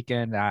this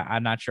weekend.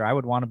 I'm not sure I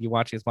would want to be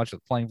watching as much as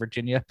playing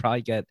Virginia.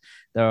 Probably get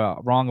the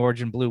wrong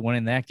Orange and Blue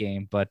winning that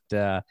game, but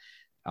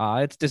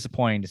it's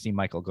disappointing to see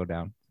Michael go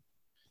down.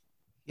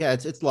 Yeah,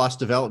 it's lost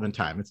development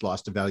time. It's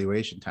lost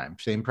evaluation time.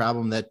 Same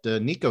problem that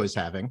Nico is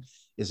having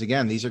is,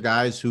 again, these are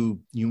guys who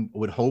you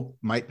would hope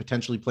might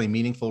potentially play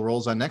meaningful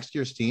roles on next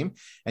year's team.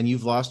 And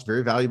you've lost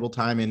very valuable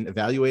time in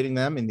evaluating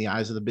them in the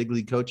eyes of the big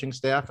league coaching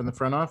staff and the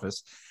front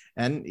office.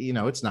 And,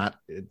 it's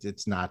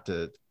not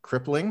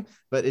crippling,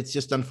 but it's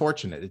just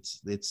unfortunate.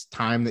 It's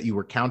time that you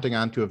were counting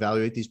on to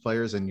evaluate these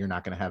players, and you're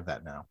not going to have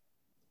that now.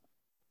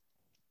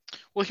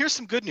 Well, here's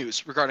some good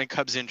news regarding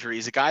Cubs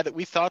injuries. A guy that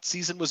we thought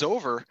season was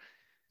over,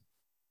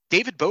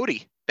 David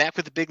Bodie, back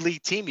with the big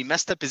league team. He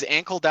messed up his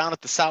ankle down at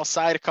the south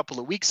side a couple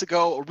of weeks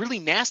ago, a really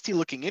nasty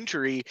looking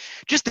injury.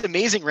 Just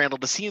amazing, Randall,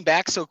 to see him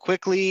back so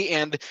quickly.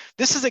 And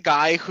this is a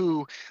guy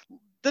who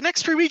the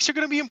next 3 weeks are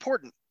going to be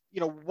important.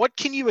 What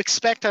can you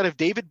expect out of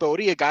David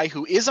Bodie, a guy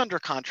who is under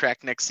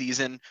contract next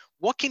season?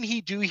 What can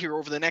he do here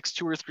over the next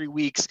 2 or 3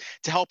 weeks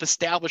to help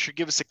establish or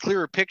give us a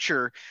clearer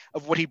picture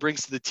of what he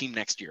brings to the team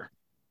next year?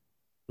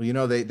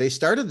 Well, they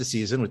started the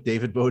season with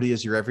David Bodie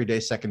as your everyday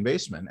second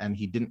baseman, and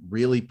he didn't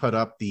really put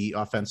up the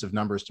offensive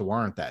numbers to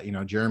warrant that.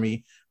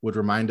 Jeremy would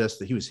remind us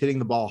that he was hitting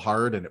the ball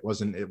hard, and it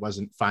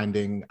wasn't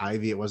finding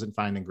ivy, it wasn't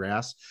finding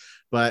grass.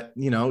 But,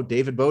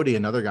 David Bodie,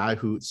 another guy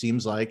who it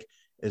seems like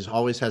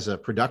always has a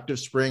productive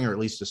spring, or at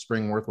least a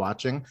spring worth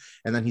watching.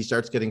 And then he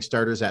starts getting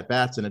starters at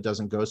bats and it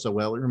doesn't go so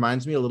well. It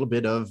reminds me a little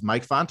bit of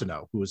Mike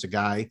Fontenot, who was a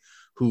guy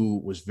who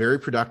was very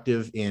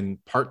productive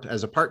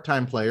as a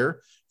part-time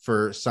player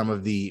for some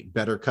of the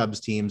better Cubs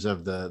teams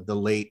of the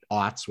late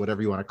aughts,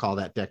 whatever you want to call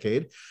that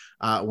decade.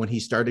 When he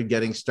started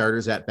getting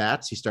starters at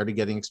bats, he started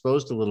getting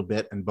exposed a little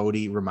bit, and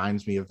Bodie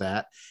reminds me of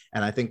that.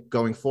 And I think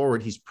going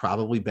forward, he's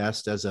probably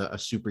best as a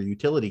super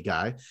utility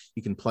guy.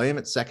 You can play him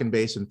at second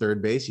base and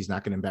third base. He's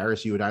not going to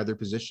embarrass you at either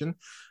position.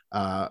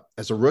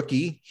 As a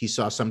rookie, he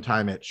saw some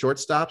time at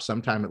shortstop,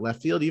 some time at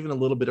left field, even a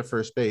little bit of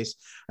first base.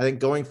 I think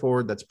going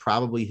forward, that's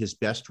probably his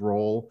best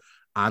role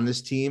on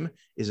this team,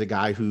 is a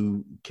guy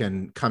who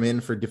can come in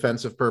for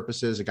defensive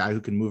purposes, a guy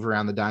who can move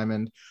around the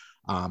diamond,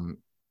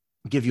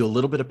 give you a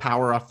little bit of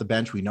power off the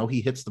bench. We know he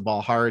hits the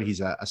ball hard.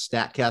 He's a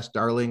StatCast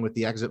darling with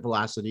the exit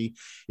velocity.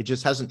 It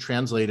just hasn't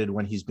translated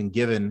when he's been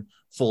given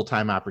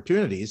full-time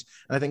opportunities.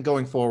 And I think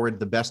going forward,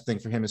 the best thing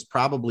for him is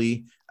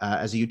probably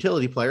as a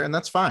utility player, and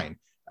that's fine.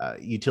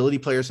 Utility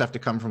players have to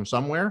come from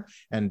somewhere,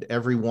 and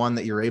every one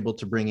that you're able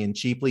to bring in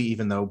cheaply,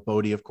 even though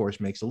Bodie, of course,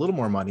 makes a little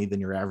more money than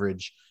your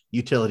average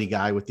utility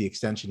guy with the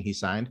extension he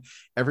signed,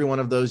 every one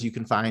of those you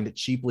can find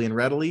cheaply and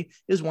readily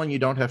is one you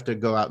don't have to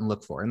go out and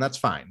look for. And that's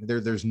fine.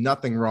 There's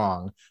nothing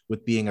wrong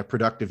with being a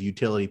productive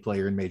utility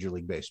player in Major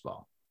League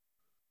Baseball.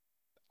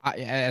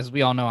 As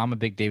we all know, I'm a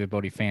big David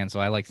Bodie fan, so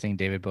I like seeing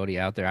David Bodie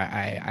out there.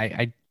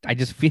 I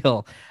just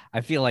feel,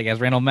 like, as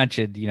Randall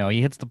mentioned,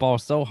 he hits the ball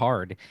so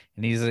hard,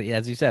 and he's,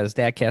 as you said, a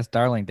Statcast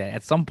darling, that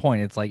at some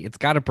point it's like, it's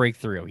got to break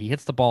through. He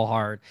hits the ball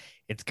hard.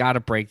 It's got to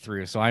break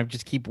through. So I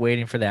just keep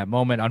waiting for that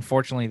moment.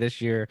 Unfortunately,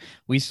 this year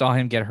we saw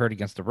him get hurt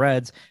against the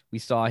Reds. We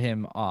saw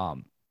him,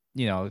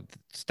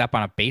 step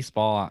on a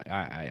baseball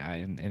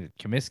in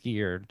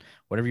Comiskey, or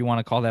whatever you want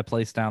to call that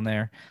place down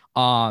there.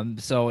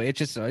 So it's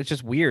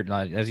just weird.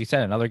 As you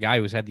said, another guy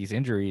who's had these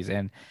injuries,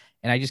 and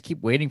I just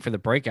keep waiting for the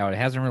breakout. It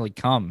hasn't really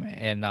come,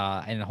 and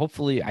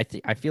hopefully,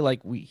 I feel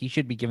like he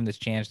should be given this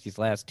chance these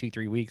last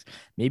 2-3 weeks.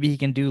 Maybe he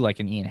can do like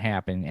an Ian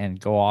Happ and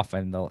go off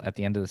at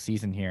the end of the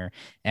season here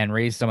and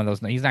raise some of those.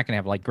 He's not going to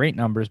have like great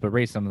numbers, but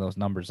raise some of those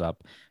numbers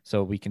up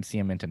so we can see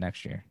him into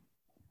next year.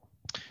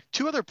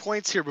 Two other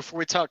points here before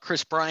we talk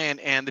Kris Bryant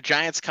and the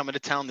Giants coming to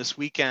town this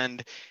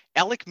weekend.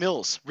 Alec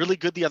Mills, really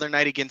good the other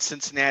night against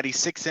Cincinnati.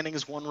 6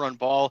 innings, 1-run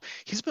ball.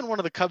 He's been one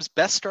of the Cubs'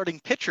 best starting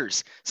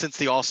pitchers since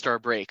the All-Star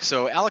break.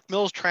 So Alec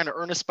Mills trying to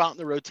earn a spot in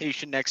the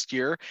rotation next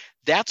year.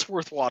 That's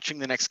worth watching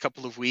the next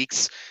couple of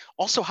weeks.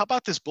 Also, how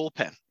about this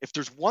bullpen? If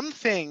there's one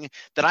thing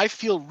that I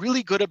feel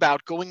really good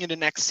about going into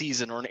next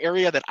season, or an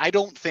area that I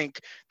don't think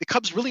the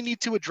Cubs really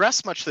need to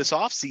address much this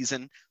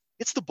offseason,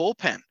 it's the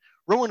bullpen.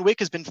 Rowan Wick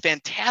has been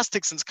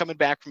fantastic since coming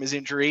back from his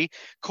injury.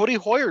 Cody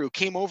Hoyer, who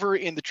came over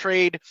in the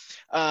trade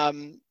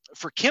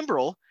for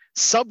Kimbrel,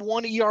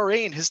 sub-1 ERA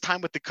in his time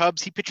with the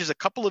Cubs. He pitches a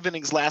couple of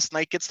innings last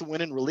night, gets the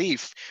win in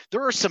relief.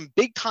 There are some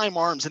big-time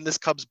arms in this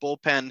Cubs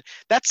bullpen.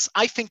 That's,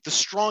 I think, the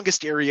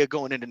strongest area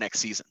going into next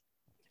season.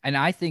 And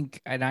I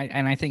think,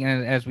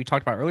 as we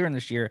talked about earlier in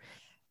this year,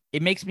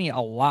 it makes me a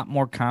lot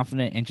more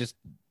confident in just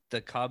the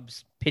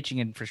Cubs pitching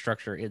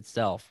infrastructure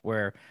itself,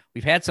 where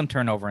we've had some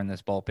turnover in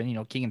this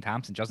bullpen. Keegan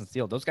Thompson, Justin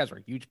Steele, those guys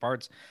were huge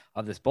parts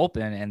of this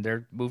bullpen, and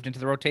they're moved into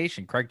the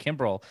rotation. Craig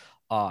Kimbrel,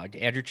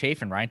 Andrew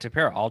Chafin, Ryan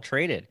Tepera, all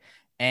traded.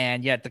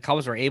 And yet the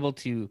Cubs were able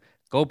to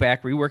go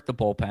back, rework the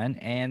bullpen,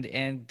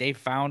 and they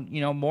found,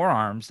 more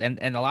arms. And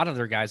a lot of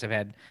their guys have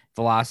had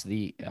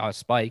velocity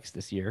spikes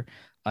this year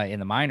in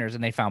the minors,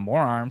 and they found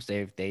more arms.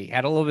 They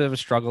had a little bit of a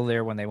struggle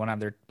there when they went on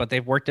there, but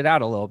they've worked it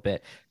out a little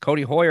bit.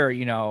 Cody Hoyer,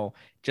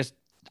 just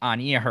on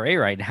ERA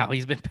right now,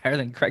 he's been better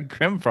than Craig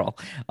Kimbrel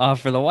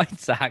for the White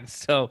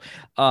Sox. So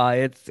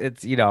it's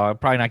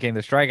probably not getting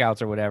the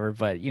strikeouts or whatever,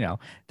 but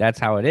that's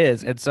how it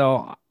is. And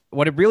so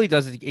what it really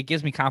does is it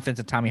gives me confidence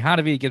in Tommy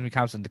Hotovy. It gives me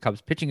confidence in the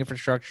Cubs pitching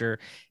infrastructure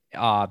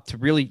to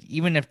really,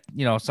 even if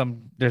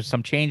there's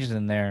some changes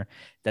in there,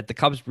 that the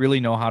Cubs really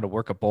know how to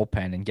work a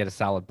bullpen and get a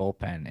solid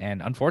bullpen.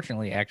 And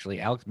unfortunately,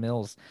 actually, Alex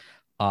Mills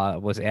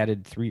was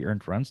added 3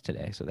 earned runs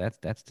today. So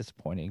that's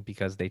disappointing,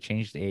 because they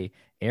changed a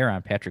error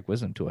on Patrick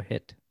Wisdom to a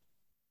hit.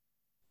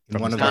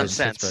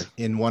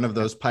 In one of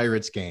those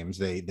Pirates games,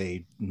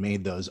 they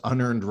made those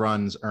unearned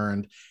runs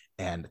earned,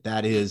 and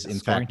that is in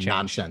fact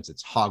nonsense.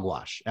 It's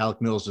hogwash.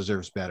 Alec Mills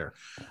deserves better.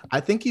 I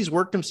think he's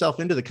worked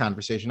himself into the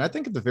conversation. I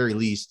think at the very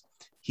least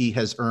he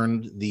has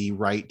earned the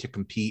right to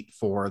compete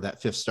for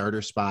that 5th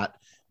starter spot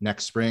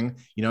next spring.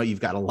 You've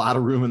got a lot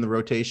of room in the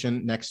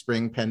rotation next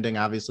spring, pending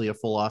obviously a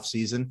full off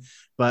season.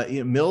 But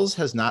Mills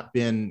has not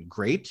been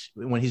great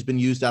when he's been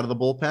used out of the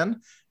bullpen.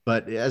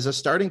 But as a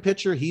starting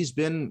pitcher, he's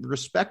been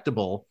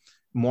respectable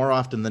more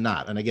often than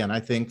not. And again,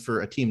 I think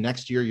for a team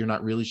next year, you're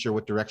not really sure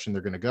what direction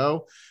they're going to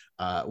go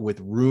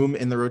with room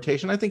in the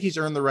rotation. I think he's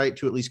earned the right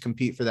to at least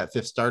compete for that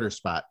 5th starter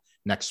spot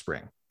next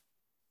spring.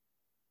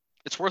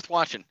 It's worth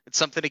watching. It's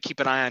something to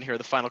keep an eye on here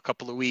the final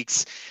couple of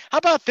weeks. How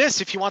about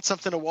this? If you want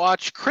something to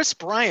watch, Kris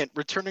Bryant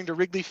returning to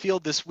Wrigley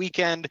Field this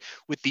weekend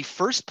with the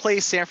first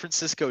place San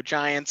Francisco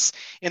Giants.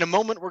 In a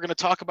moment, we're going to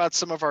talk about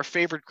some of our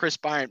favorite Kris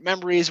Bryant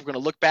memories. We're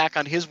going to look back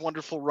on his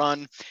wonderful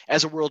run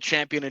as a world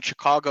champion in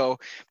Chicago.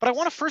 But I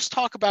want to first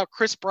talk about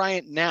Kris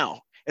Bryant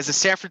now as a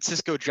San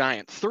Francisco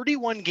Giant.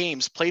 31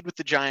 games played with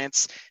the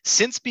Giants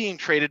since being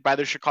traded by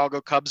the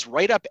Chicago Cubs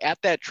right up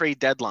at that trade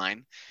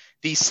deadline.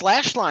 The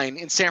slash line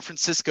in San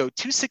Francisco,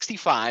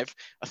 265,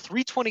 a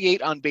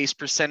 328 on base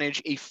percentage,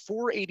 a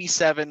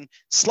 487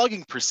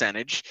 slugging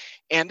percentage.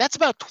 And that's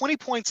about 20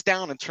 points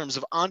down in terms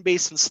of on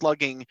base and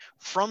slugging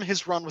from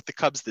his run with the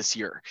Cubs this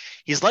year.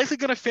 He's likely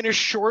going to finish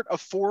short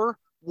of 4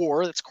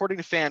 WAR. That's according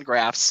to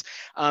Fangraphs.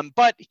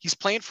 But he's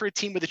playing for a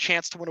team with a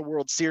chance to win a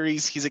World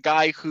Series. He's a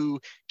guy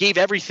who gave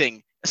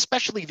everything,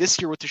 especially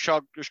this year with the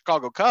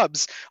Chicago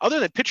Cubs.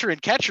 Other than pitcher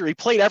and catcher, he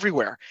played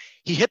everywhere.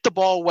 He hit the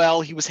ball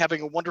well. He was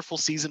having a wonderful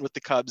season with the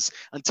Cubs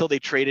until they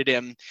traded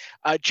him.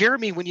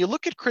 Jeremy, when you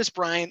look at Kris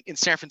Bryant in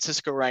San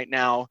Francisco right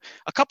now,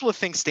 a couple of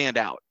things stand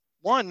out.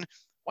 One,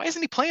 why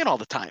isn't he playing all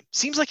the time?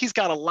 Seems like he's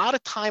got a lot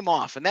of time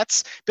off, and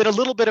that's been a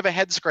little bit of a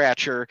head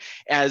scratcher,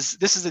 as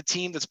this is a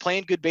team that's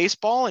playing good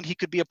baseball and he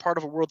could be a part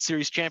of a World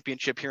Series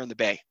championship here in the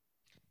Bay.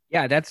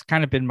 Yeah, that's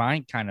kind of been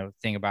my kind of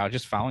thing about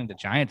just following the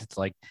Giants. It's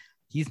like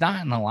he's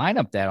not in the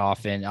lineup that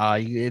often.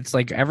 It's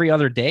like every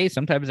other day,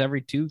 sometimes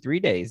every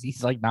 2-3 days.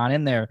 He's like not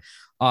in there.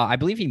 I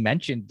believe he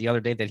mentioned the other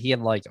day that he had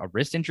like a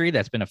wrist injury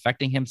that's been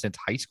affecting him since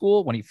high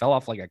school when he fell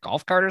off like a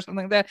golf cart or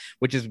something like that,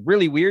 which is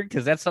really weird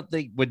because that's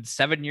something with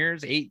 7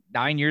 years, 8,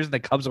 9 years in the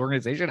Cubs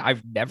organization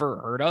I've never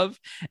heard of.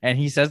 And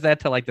he says that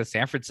to like the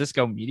San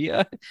Francisco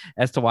media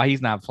as to why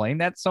he's not playing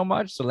that so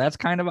much. So that's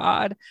kind of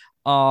odd.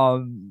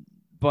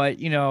 But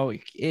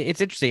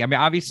it's interesting. I mean,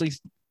 obviously,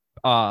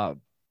 San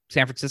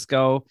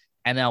Francisco,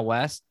 NL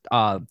West,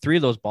 3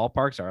 of those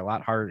ballparks are a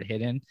lot harder to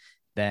hit in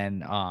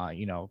than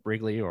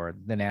Wrigley or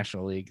the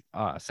National League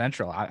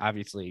Central.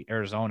 Obviously,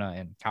 Arizona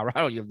and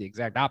Colorado, you have the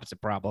exact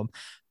opposite problem.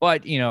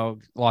 But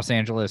Los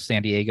Angeles,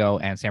 San Diego,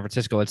 and San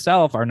Francisco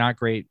itself are not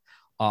great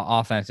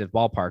offensive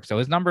ballparks. So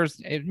his numbers,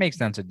 it makes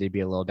sense that they'd be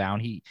a little down.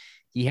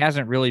 He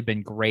hasn't really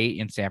been great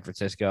in San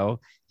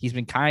Francisco. He's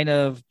been kind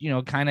of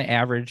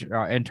average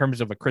in terms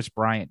of a Chris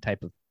Bryant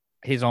type of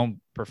his own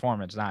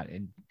performance, not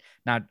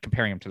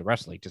comparing him to the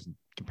rest of the league, just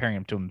comparing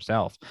him to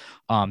himself.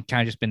 Kind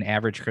of just been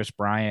average Chris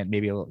Bryant,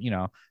 maybe a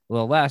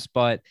little less,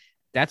 but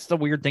that's the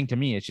weird thing to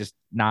me. It's just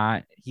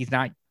he's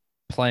not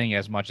playing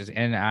as much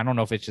and I don't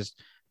know if it's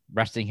just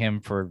resting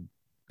him for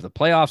the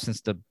playoffs,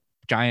 since the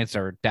Giants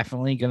are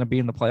definitely going to be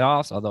in the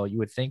playoffs, although you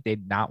would think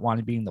they'd not want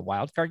to be in the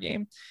wild card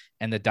game,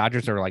 and the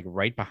Dodgers are like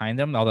right behind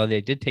them, although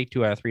they did take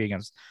 2 out of 3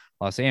 against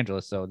Los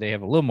Angeles, so they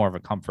have a little more of a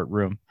comfort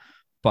room.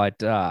 But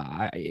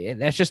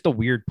that's just the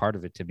weird part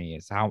of it to me,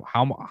 is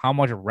how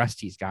much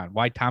rest he's got,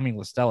 why Tommy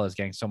La Stella is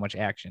getting so much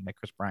action that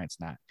Chris Bryant's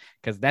not,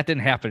 because that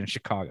didn't happen in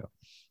Chicago.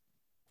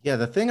 Yeah,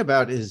 the thing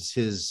about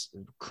his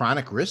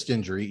chronic wrist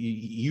injury,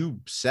 you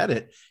said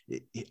it,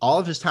 all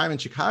of his time in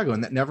Chicago,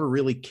 and that never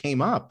really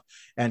came up.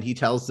 And he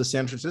tells the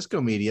San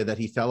Francisco media that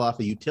he fell off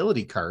a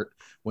utility cart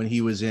when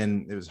he was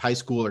it was high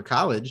school or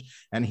college,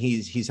 and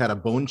he's had a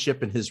bone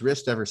chip in his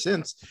wrist ever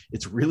since.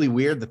 It's really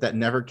weird that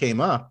never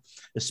came up,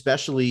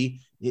 especially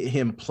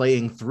him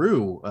playing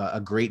through a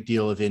great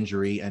deal of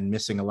injury and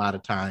missing a lot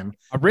of time.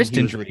 A wrist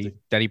injury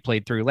that he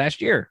played through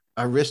last year.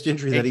 A wrist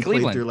injury that he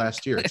played through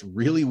last year. It's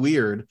really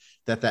weird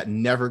that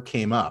never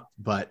came up,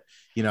 but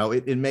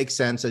it makes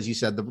sense. As you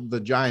said,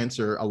 the Giants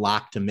are a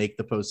lock to make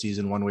the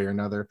postseason one way or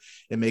another.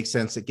 It makes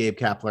sense that Gabe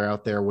Kapler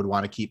out there would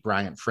want to keep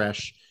Bryant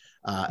fresh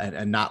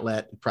and not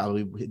let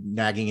probably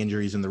nagging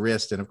injuries in the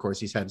wrist. And of course,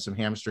 he's had some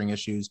hamstring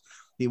issues.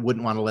 He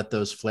wouldn't want to let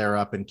those flare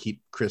up and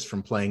keep Chris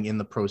from playing in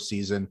the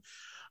postseason.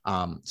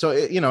 So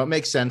it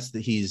makes sense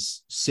that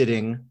he's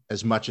sitting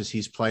as much as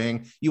he's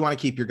playing. You want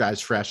to keep your guys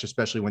fresh,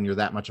 especially when you're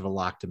that much of a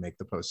lock to make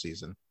the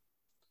postseason.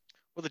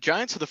 Well, the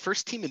Giants are the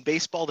first team in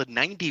baseball to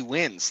 90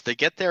 wins. They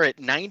get there at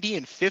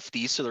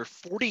 90-50, so they're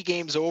 40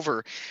 games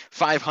over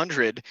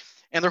 500.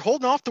 And they're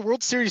holding off the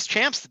World Series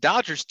champs, the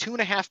Dodgers,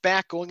 2.5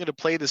 back going into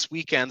play this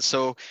weekend.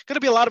 So going to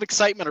be a lot of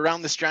excitement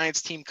around this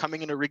Giants team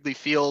coming into Wrigley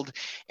Field.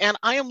 And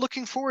I am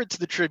looking forward to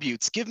the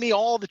tributes. Give me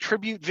all the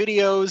tribute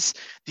videos,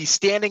 the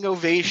standing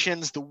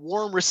ovations, the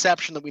warm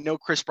reception that we know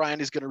Chris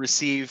Bryant is going to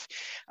receive.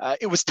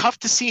 It was tough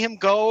to see him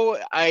go.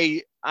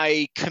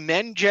 I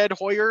commend Jed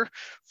Hoyer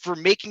for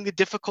making the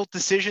difficult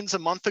decisions a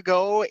month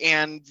ago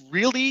and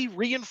really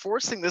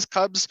reinforcing this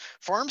Cubs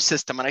farm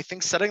system, and I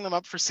think setting them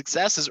up for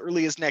success as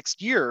early as next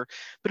year.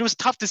 But it was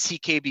tough to see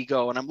KB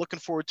go, and I'm looking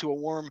forward to a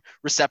warm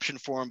reception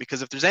for him,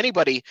 because if there's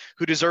anybody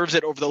who deserves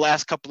it over the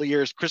last couple of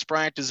years, Chris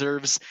Bryant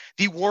deserves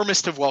the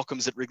warmest of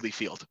welcomes at Wrigley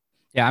Field.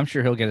 Yeah, I'm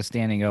sure he'll get a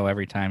standing O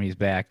every time he's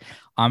back.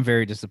 I'm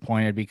very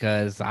disappointed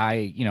because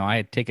I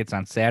had tickets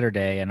on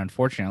Saturday, and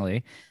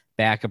unfortunately,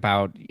 back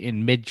about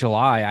in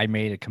mid-July, I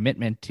made a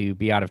commitment to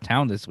be out of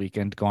town this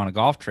weekend to go on a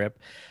golf trip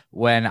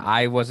when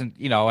I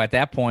wasn't, at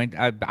that point,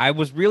 I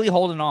was really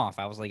holding off.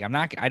 I was like,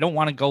 I don't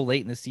want to go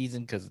late in the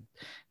season because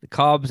the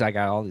Cubs, I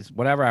got all these,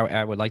 whatever,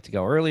 I would like to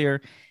go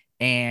earlier.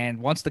 And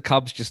once the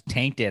Cubs just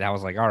tanked it, I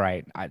was like, all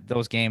right,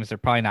 those games, they're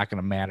probably not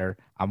going to matter.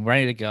 I'm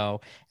ready to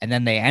go. And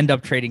then they end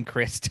up trading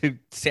Chris to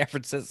San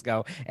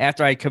Francisco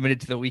after I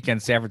committed to the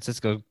weekend. San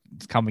Francisco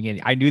is coming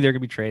in. I knew they're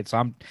going to be traded. So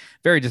I'm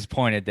very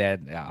disappointed that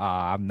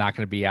I'm not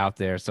going to be out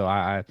there. So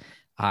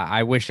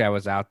I wish I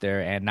was out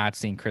there and not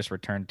seeing Chris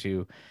return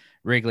to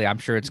Wrigley. I'm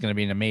sure it's going to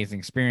be an amazing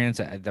experience.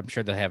 I'm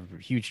sure they'll have a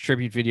huge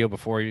tribute video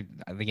before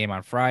the game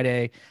on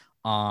Friday.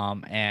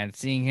 And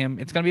seeing him,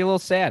 it's going to be a little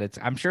sad.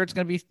 I'm sure it's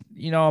going to be,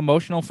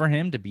 emotional for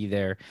him to be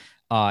there,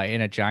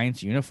 in a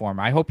Giants uniform.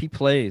 I hope he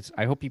plays.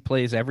 I hope he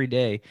plays every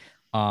day.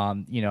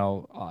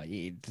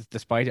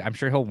 Despite, I'm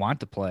sure he'll want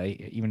to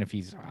play even if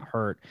he's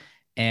hurt,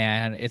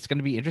 and it's going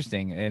to be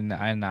interesting.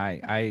 And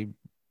I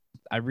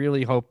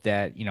really hope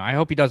that, I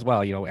hope he does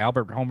well.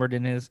 Albert homered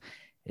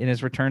in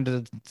his return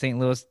to St.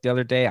 Louis the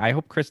other day. I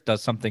hope Chris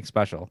does something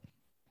special.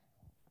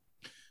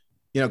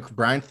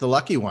 Bryant's the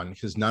lucky one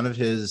because none of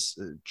his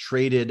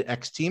traded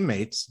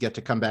ex-teammates get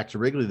to come back to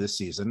Wrigley this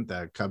season.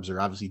 The Cubs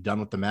are obviously done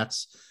with the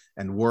Mets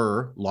and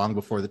were long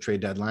before the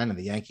trade deadline, and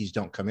the Yankees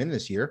don't come in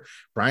this year,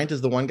 Bryant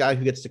is the one guy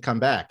who gets to come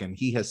back. And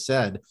he has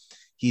said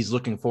he's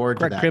looking forward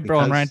to that.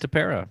 Kimbrel and Ryan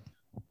Tepera.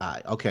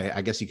 Okay,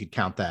 I guess you could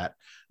count that.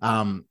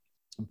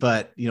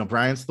 But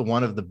Bryant's the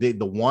one of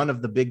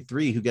the big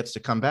three who gets to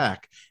come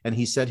back, and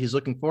he said he's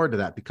looking forward to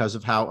that because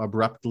of how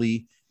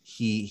abruptly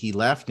he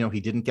left. He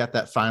didn't get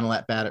that final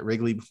at bat at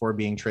Wrigley before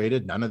being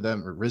traded. None of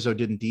them, or Rizzo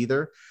didn't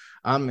either.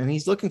 And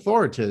he's looking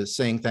forward to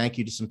saying thank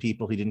you to some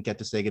people he didn't get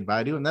to say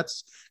goodbye to. And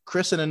that's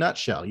Chris in a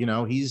nutshell.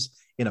 He's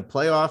in not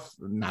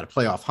a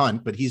playoff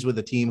hunt, but he's with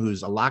a team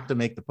who's a lock to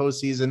make the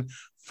postseason,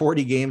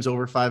 40 games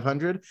over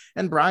 500.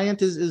 And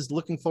Bryant is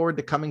looking forward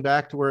to coming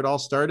back to where it all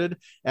started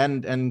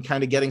and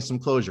kind of getting some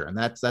closure. And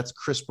that's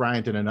Chris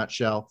Bryant in a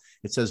nutshell.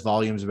 It says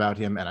volumes about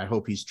him. And I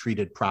hope he's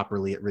treated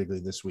properly at Wrigley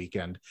this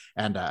weekend.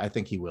 And I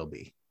think he will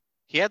be.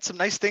 He had some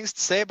nice things to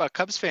say about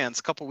Cubs fans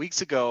a couple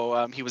weeks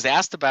ago. He was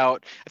asked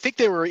about, I think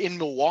they were in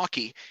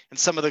Milwaukee, and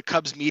some of the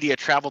Cubs media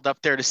traveled up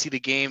there to see the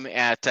game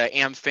at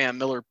AmFam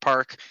Miller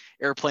Park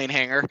airplane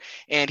hangar.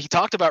 And he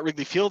talked about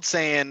Wrigley Field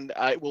saying,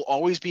 it will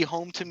always be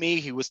home to me.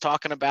 He was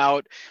talking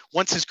about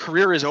once his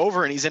career is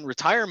over and he's in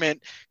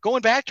retirement,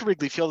 going back to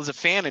Wrigley Field as a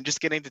fan and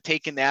just getting to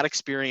take in that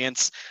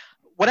experience.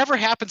 Whatever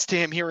happens to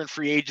him here in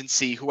free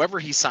agency, whoever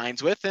he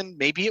signs with, and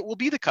maybe it will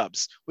be the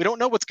Cubs. We don't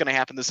know what's going to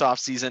happen this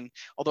offseason,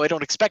 although I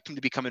don't expect him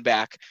to be coming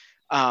back.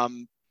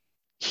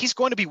 He's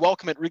going to be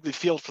welcome at Wrigley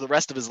Field for the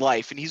rest of his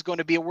life, and he's going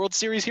to be a World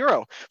Series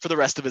hero for the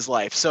rest of his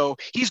life. So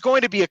he's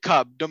going to be a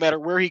Cub no matter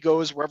where he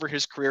goes, wherever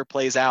his career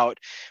plays out.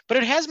 But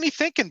it has me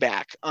thinking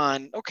back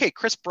on, okay,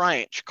 Chris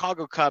Bryant,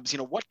 Chicago Cubs,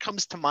 what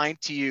comes to mind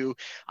to you?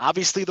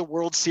 Obviously the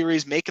World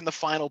Series, making the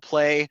final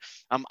play.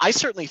 I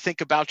certainly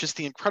think about just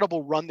the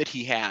incredible run that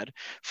he had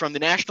from the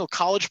National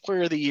College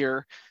Player of the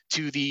Year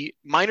to the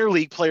Minor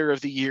League Player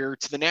of the Year,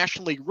 to the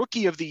National League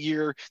Rookie of the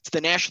Year, to the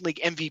National League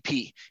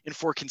MVP in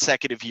 4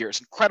 consecutive years.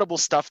 Incredible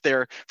stuff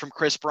there from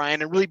Chris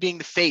Bryant, and really being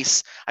the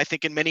face, I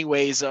think, in many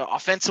ways,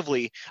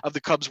 offensively, of the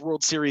Cubs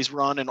World Series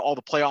run and all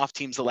the playoff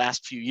teams the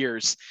last few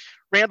years.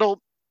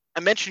 Randall,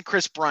 I mentioned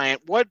Chris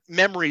Bryant. What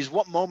memories,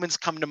 what moments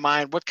come to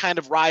mind? What kind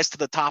of rise to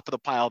the top of the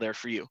pile there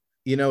for you?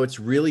 It's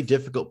really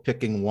difficult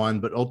picking one,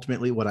 but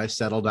ultimately what I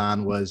settled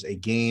on was a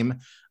game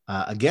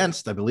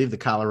against, I believe, the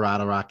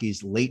Colorado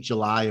Rockies, late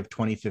July of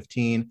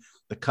 2015.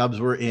 The Cubs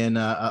were in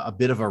a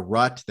bit of a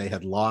rut. They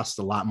had lost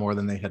a lot more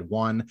than they had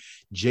won.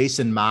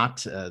 Jason Mott,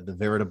 the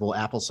veritable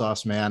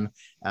applesauce man,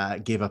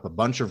 gave up a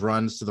bunch of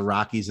runs to the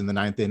Rockies in the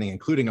 9th inning,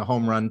 including a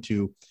home run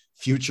to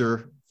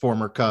future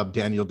former Cub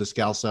Daniel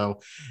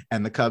Descalso,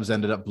 and the Cubs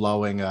ended up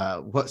blowing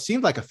what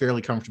seemed like a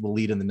fairly comfortable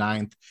lead in the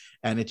 9th,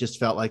 and it just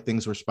felt like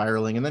things were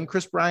spiraling. And then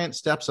Chris Bryant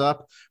steps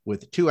up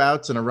with 2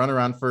 outs and a runner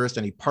on first,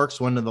 and he parks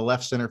one to the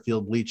left center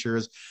field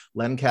bleachers.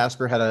 Len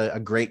Kasper had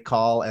a great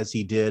call, as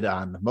he did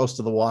on most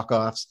of the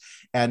walk-offs.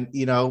 And,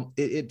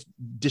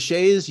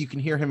 Deshaies, you can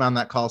hear him on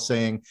that call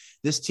saying,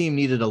 this team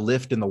needed a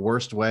lift in the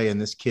worst way, and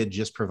this kid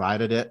just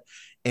provided it.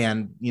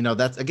 And,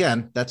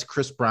 that's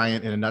Chris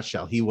Bryant in a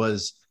nutshell. He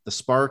was the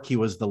spark, he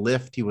was the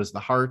lift, he was the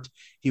heart,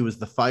 he was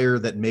the fire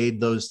that made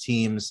those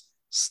teams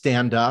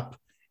stand up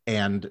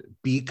and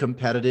be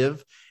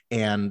competitive.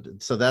 And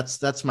so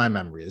that's my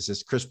memory, is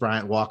this Chris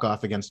Bryant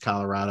walk-off against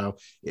Colorado.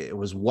 It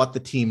was what the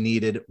team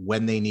needed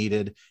when they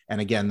needed.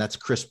 And again, that's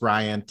Chris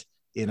Bryant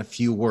in a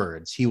few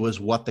words. He was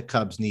what the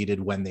Cubs needed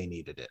when they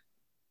needed it.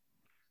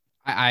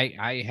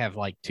 I have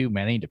like too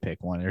many to pick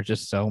one. There's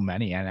just so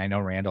many. And I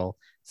know Randall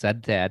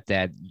said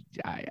that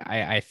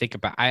I think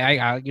about,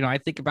 I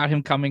think about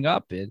him coming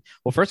up.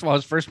 Well, first of all,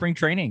 his first spring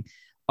training,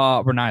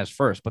 or not his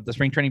first, but the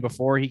spring training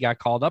before he got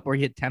called up, where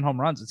he hit 10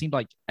 home runs. It seemed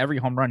like every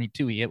home run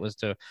he hit was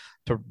to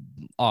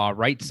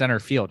right center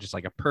field, just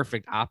like a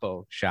perfect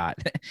oppo shot.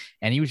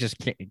 And he was just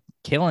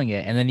killing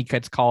it. And then he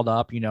gets called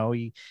up,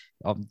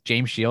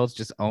 James Shields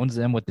just owns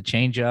him with the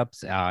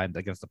changeups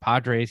against the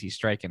Padres. He's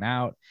striking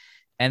out.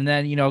 And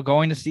then,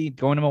 going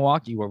to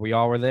Milwaukee, where we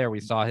all were there, we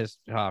saw his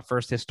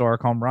first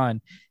historic home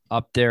run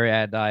up there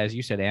at, as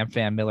you said,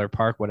 AmFam Miller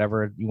Park,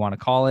 whatever you want to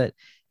call it.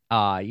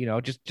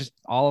 Just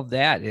all of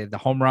that. The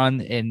home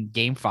run in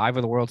Game 5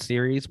 of the World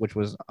Series, which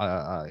was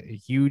a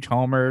huge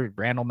homer.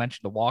 Randall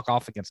mentioned the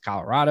walk-off against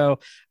Colorado.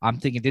 I'm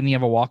thinking, didn't he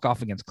have a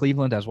walk-off against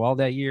Cleveland as well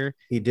that year?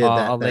 He did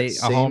a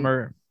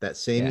homer. That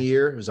same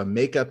year. It was a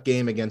makeup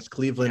game against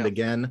Cleveland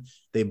again.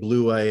 They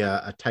blew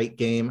a tight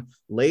game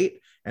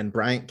late. And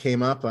Bryant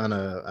came up on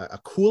a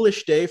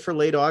coolish day for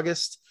late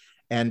August,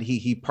 and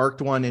he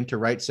parked one into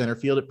right center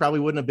field. It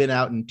probably wouldn't have been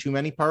out in too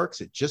many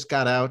parks. It just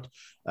got out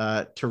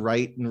to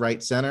right and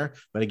right center.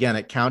 But again,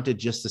 it counted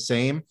just the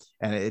same,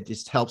 and it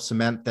just helped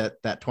cement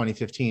that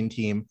 2015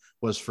 team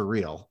was for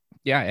real.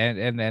 Yeah,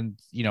 and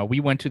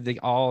we went to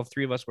all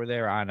 3 of us were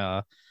there on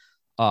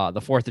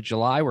the 4th of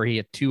July, where he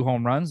had 2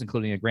 home runs,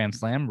 including a grand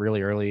slam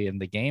really early in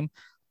the game.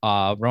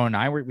 Rowan and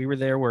I we were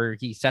there where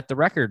he set the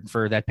record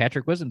for that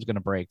Patrick Wisdom's going to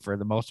break for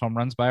the most home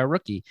runs by a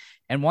rookie.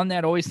 And one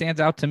that always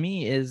stands out to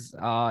me is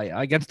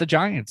against the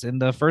Giants in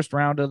the first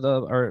round of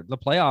the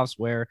playoffs,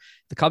 where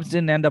the Cubs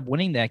didn't end up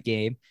winning that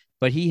game,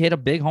 but he hit a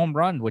big home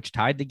run, which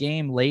tied the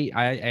game late.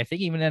 I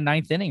think even in the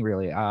 9th inning,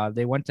 really.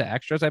 They went to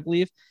extras, I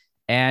believe,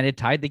 and it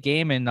tied the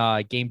game in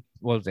what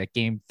was that,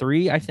 game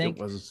 3, I think.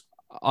 It was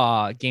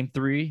game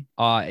 3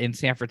 in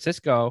San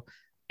Francisco.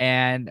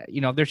 And,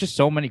 there's just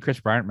so many Kris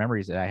Bryant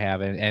memories that I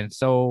have. And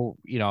so,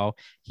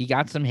 he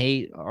got some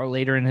hate or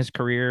later in his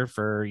career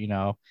for,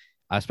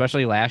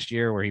 especially last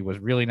year where he was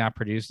really not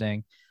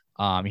producing.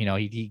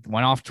 He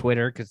went off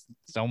Twitter because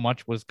so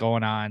much was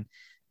going on.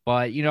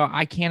 But,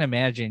 I can't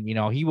imagine,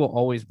 he will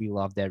always be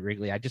loved at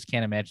Wrigley. I just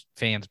can't imagine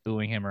fans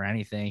booing him or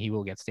anything. He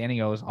will get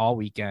standing O's all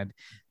weekend.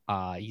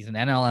 He's an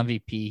NL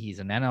MVP. He's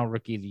an NL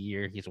Rookie of the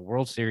Year. He's a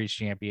World Series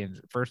champion,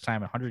 first time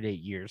in 108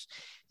 years.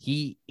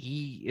 He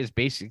is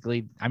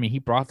basically, he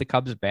brought the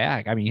Cubs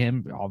back.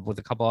 Him with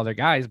a couple other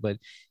guys, but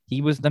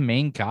he was the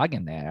main cog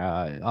in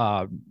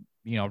that.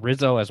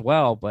 Rizzo as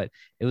well, but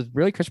it was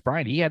really Kris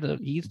Bryant.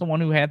 He's the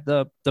one who had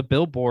the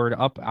billboard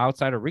up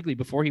outside of Wrigley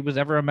before he was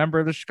ever a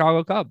member of the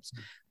Chicago Cubs.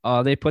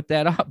 They put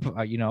that up,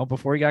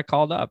 before he got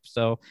called up.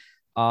 So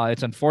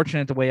it's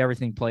unfortunate the way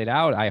everything played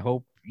out. I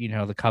hope,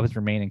 the Cubs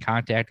remain in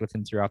contact with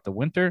him throughout the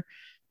winter,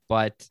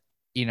 but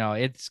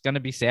it's going to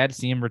be sad to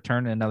see him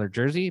return in another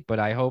jersey, but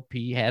I hope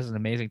he has an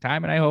amazing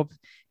time. And I hope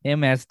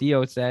him, as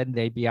Theo said,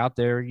 they'd be out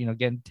there,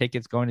 getting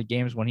tickets, going to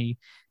games when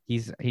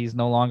he's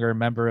no longer a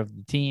member of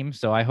the team.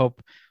 So I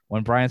hope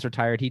when Bryant's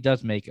retired, he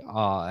does make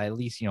at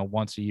least,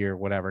 once a year,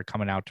 whatever,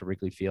 coming out to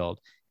Wrigley Field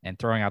and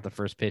throwing out the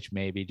first pitch,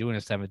 maybe doing a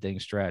 7th inning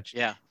stretch,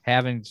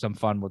 having some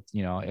fun with,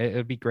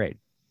 it'd be great.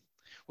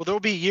 Well, there'll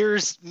be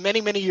years,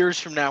 many, many years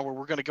from now where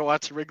we're going to go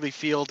out to Wrigley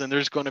Field and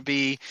there's going to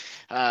be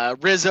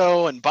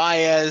Rizzo and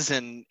Baez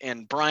and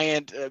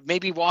Bryant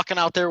maybe walking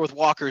out there with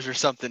walkers or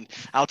something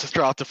out to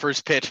throw out the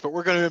first pitch, but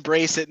we're going to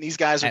embrace it. And these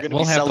guys are going to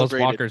be celebrated. We'll have those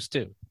walkers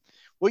too.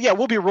 Well, yeah,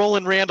 we'll be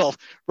rolling Randall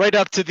right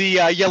up to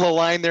the yellow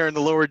line there in the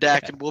lower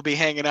deck, and we'll be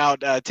hanging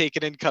out,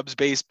 taking in Cubs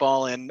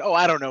baseball in,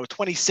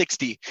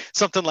 2060,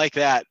 something like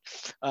that.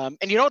 And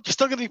they're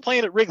still going to be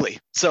playing at Wrigley.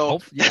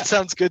 So that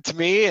sounds good to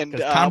me. And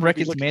Tom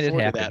Ricketts made it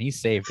happen. He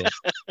saved it.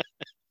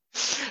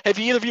 Have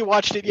either of you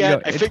watched it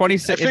yet? I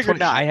figured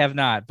not. I have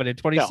not, but in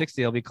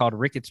 2060, it'll be called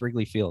Ricketts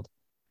Wrigley Field.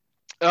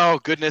 Oh,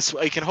 goodness.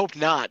 I can hope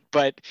not,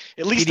 but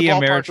at least the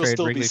ballpark will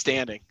still be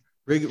standing.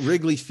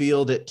 Wrigley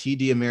Field at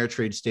TD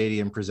Ameritrade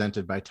Stadium,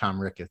 presented by Tom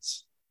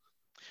Ricketts.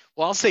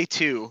 Well, I'll say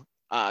too,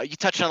 you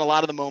touched on a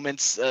lot of the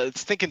moments.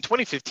 Thinking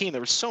 2015,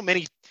 there were so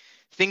many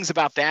things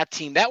about that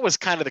team. That was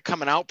kind of the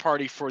coming out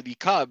party for the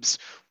Cubs.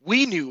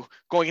 We knew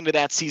going into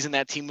that season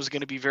that team was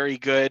going to be very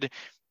good.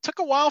 Took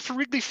a while for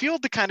Wrigley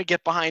Field to kind of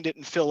get behind it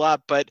and fill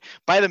up, but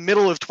by the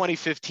middle of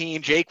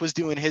 2015, Jake was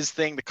doing his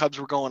thing. The Cubs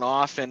were going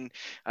off, and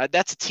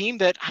that's a team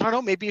that, I don't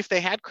know, maybe if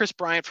they had Kris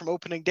Bryant from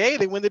opening day,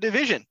 they win the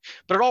division,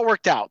 but it all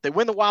worked out. They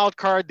win the wild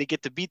card. They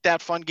get to beat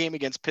that fun game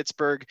against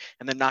Pittsburgh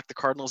and then knock the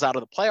Cardinals out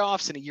of the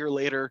playoffs. And a year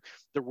later,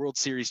 the World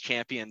Series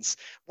champions.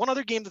 One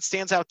other game that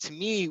stands out to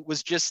me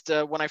was just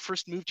when I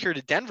first moved here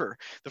to Denver,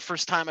 the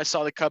first time I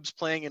saw the Cubs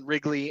playing in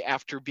Wrigley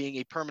after being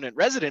a permanent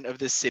resident of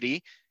this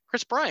city.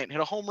 Kris Bryant hit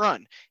a home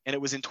run, and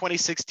it was in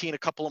 2016, a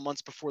couple of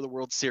months before the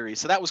World Series.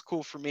 So that was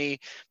cool for me.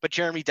 But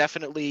Jeremy,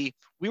 definitely,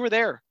 we were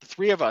there, the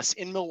three of us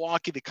in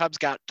Milwaukee. The Cubs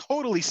got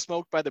totally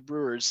smoked by the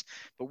Brewers,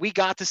 but we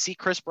got to see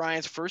Kris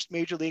Bryant's first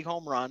major league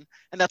home run,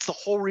 and that's the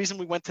whole reason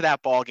we went to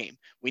that ball game.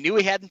 We knew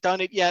he hadn't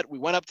done it yet. We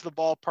went up to the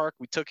ballpark,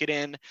 we took it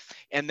in,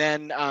 and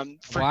then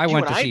I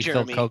went to see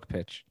Phil Koch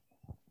pitch.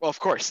 Well, of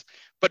course.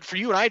 But for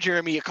you and I,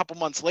 Jeremy, a couple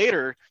months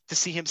later, to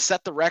see him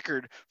set the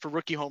record for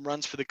rookie home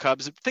runs for the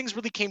Cubs, things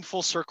really came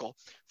full circle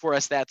for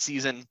us that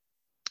season.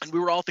 And we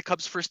were all at the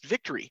Cubs' first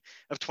victory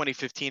of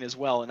 2015 as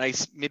well, a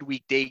nice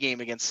midweek day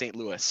game against St.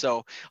 Louis.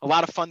 So a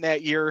lot of fun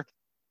that year.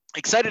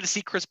 Excited to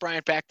see Kris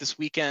Bryant back this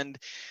weekend.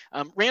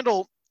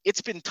 Randall,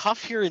 it's been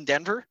tough here in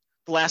Denver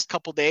the last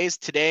couple days.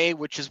 Today,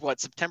 which is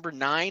September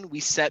 9, we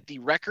set the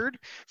record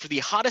for the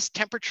hottest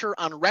temperature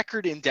on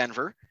record in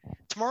Denver.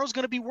 Tomorrow's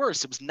going to be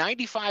worse. It was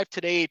 95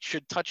 today. It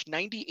should touch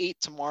 98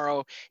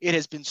 tomorrow. It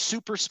has been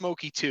super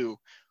smoky too.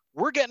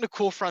 We're getting a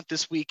cool front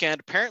this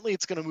weekend. Apparently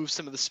it's going to move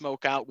some of the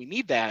smoke out. We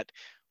need that.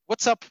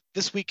 What's up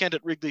this weekend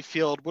at Wrigley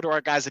Field? What do our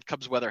guys at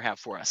Cubs Weather have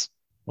for us?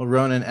 Well,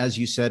 Ronan, as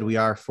you said, we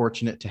are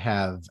fortunate to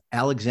have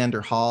Alexander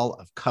Hall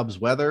of Cubs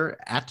Weather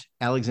at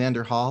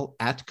Alexander Hall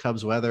at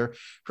Cubs Weather,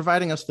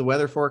 providing us the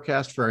weather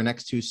forecast for our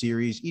next two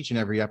series, each and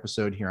every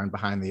episode here on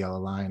Behind the Yellow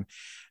Line.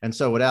 And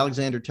so what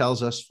Alexander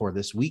tells us for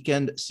this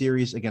weekend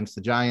series against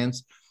the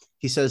Giants,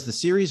 he says the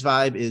series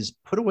vibe is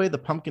put away the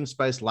pumpkin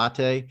spice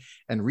latte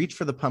and reach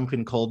for the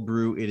pumpkin cold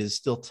brew. It is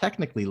still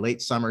technically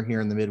late summer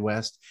here in the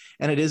Midwest,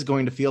 and it is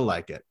going to feel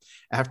like it.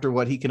 After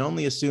what he can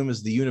only assume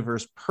is the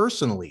universe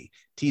personally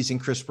teasing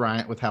Kris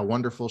Bryant with how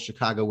wonderful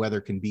Chicago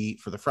weather can be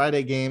for the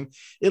Friday game,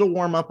 it'll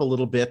warm up a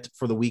little bit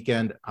for the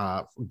weekend.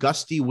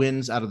 Gusty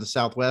winds out of the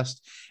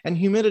southwest, and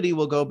humidity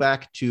will go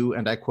back to,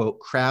 and I quote,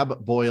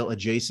 crab boil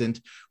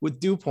adjacent, with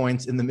dew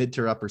points in the mid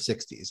to upper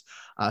 60s.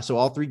 So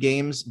all three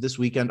games this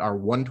weekend are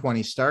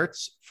 1:20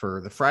 starts. For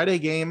the Friday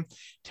game,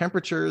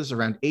 temperatures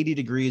around 80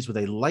 degrees with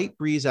a light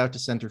breeze out to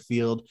center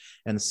field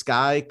and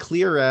sky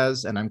clear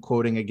as, and I'm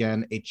quoting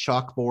again, a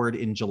chalkboard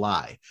in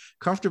July.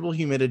 Comfortable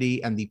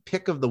humidity and the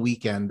pick of the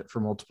weekend for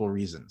multiple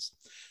reasons.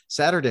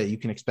 Saturday, you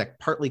can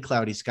expect partly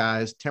cloudy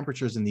skies,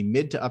 temperatures in the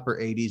mid to upper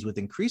 80s with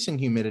increasing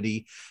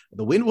humidity.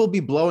 The wind will be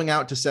blowing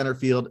out to center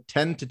field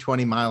 10 to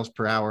 20 miles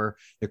per hour.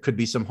 There could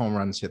be some home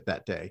runs hit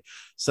that day.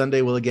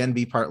 Sunday will again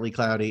be partly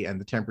cloudy,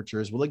 and the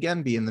temperatures will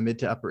again be in the mid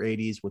to upper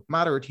 80s with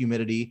moderate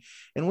humidity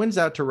and winds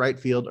out to right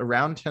field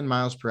around 10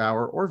 miles per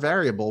hour or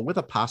variable with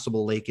a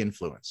possible lake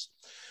influence.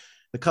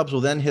 The Cubs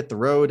will then hit the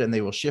road and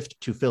they will shift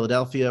to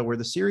Philadelphia, where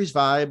the series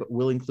vibe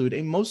will include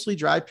a mostly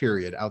dry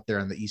period out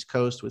there on the East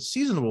Coast with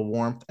seasonable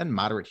warmth and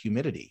moderate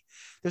humidity.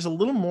 There's a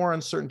little more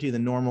uncertainty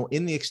than normal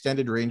in the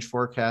extended range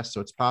forecast,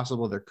 so it's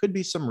possible there could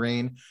be some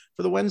rain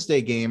for the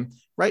Wednesday game.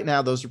 Right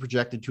now, those are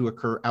projected to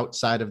occur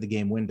outside of the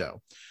game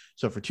window.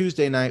 So for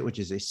Tuesday night, which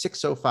is a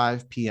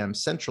 6:05 p.m.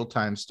 Central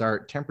Time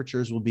start,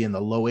 temperatures will be in the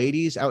low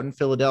 80s out in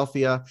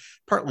Philadelphia,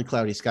 partly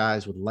cloudy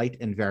skies with light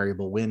and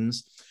variable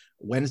winds.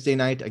 Wednesday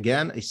night,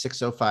 again, a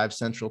 6:05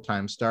 Central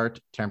Time start.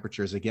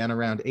 Temperatures again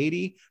around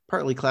 80,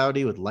 partly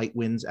cloudy with light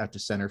winds out to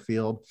center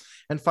field.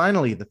 And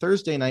finally, the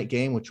Thursday night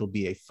game, which will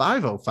be a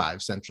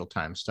 5:05 Central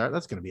Time start.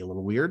 That's going to be a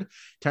little weird.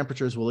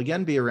 Temperatures will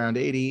again be around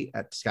 80.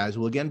 Skies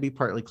will again be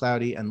partly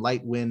cloudy, and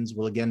light winds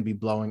will again be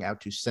blowing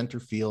out to center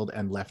field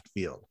and left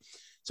field.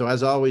 So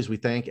as always, we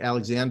thank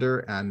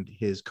Alexander and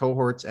his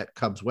cohorts at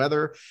Cubs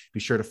Weather.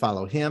 Be sure to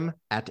follow him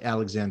at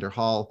Alexander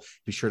Hall.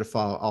 Be sure to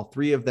follow all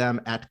three of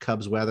them at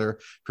Cubs Weather,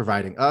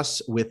 providing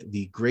us with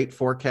the great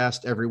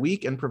forecast every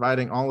week and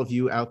providing all of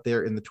you out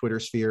there in the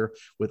Twitter sphere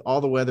with all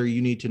the weather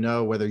you need to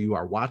know, whether you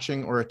are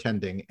watching or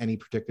attending any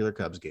particular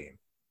Cubs game.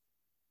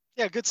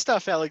 Yeah, good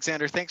stuff,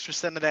 Alexander. Thanks for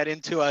sending that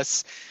in to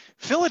us.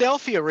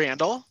 Philadelphia,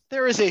 Randall,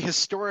 there is a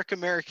historic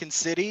American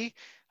city,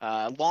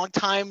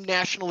 longtime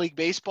National League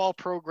Baseball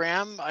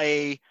program,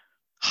 a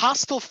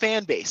hostile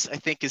fan base, I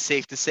think is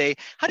safe to say.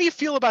 How do you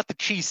feel about the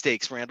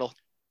cheesesteaks, Randall?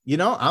 You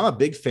know, I'm a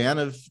big fan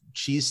of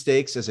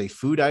cheesesteaks as a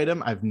food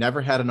item. I've never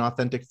had an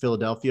authentic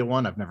Philadelphia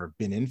one. I've never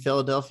been in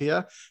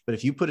Philadelphia, but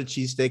if you put a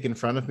cheesesteak in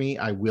front of me,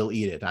 I will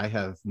eat it. I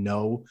have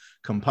no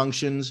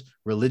compunctions,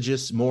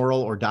 religious,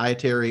 moral, or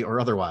dietary or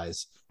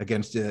otherwise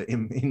against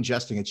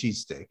ingesting a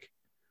cheesesteak.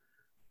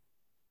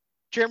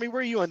 Jeremy, where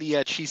are you on the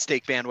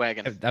cheesesteak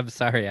bandwagon? I'm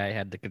sorry, I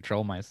had to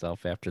control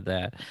myself after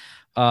that.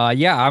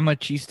 Yeah, I'm a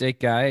cheesesteak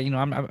guy. You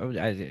know,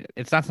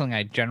 it's not something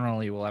I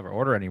generally will ever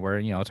order anywhere.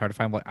 You know, it's hard to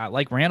find.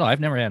 Like Randall, I've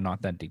never had an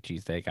authentic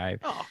cheesesteak.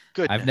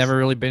 I've never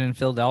really been in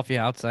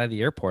Philadelphia outside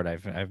the airport.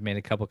 I've made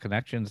a couple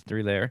connections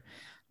through there.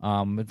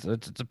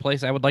 It's a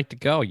place I would like to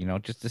go, you know,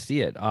 just to see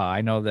it.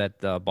 I know that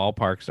the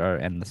ballparks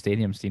and the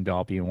stadiums seem to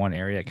all be in one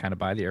area, kind of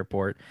by the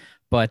airport,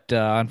 but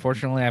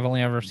unfortunately, I've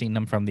only ever seen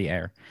them from the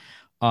air.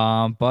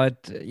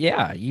 But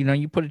yeah, you know,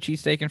 you put a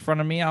cheesesteak in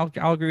front of me, I'll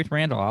agree with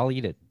Randall. I'll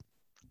eat it.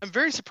 I'm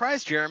very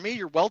surprised, Jeremy.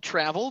 You're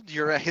well-traveled.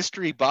 You're a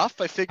history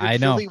buff. I figured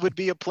Philly would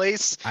be a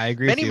place I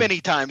agree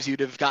many times you'd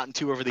have gotten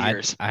to over the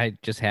years. I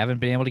just haven't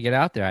been able to get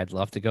out there. I'd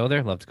love to go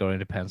there. Love to go to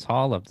Independence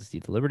Hall. Love to see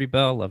the Liberty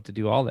Bell. Love to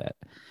do all that.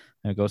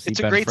 And go see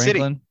Ben Franklin.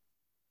 City.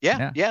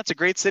 Yeah, it's a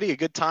great city, a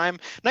good time.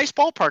 Nice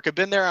ballpark. I've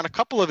been there on a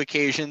couple of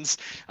occasions,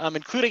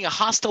 including a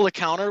hostile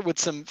encounter with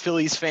some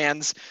Phillies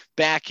fans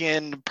back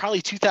in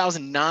probably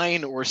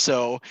 2009 or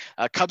so.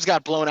 Cubs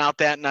got blown out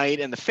that night,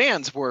 and the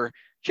fans were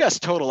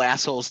just total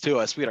assholes to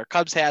us. We had our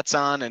Cubs hats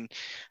on, and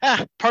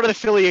part of the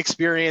Philly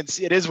experience.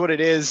 It is what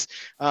it is.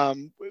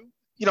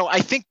 You know,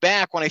 I think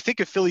back when I think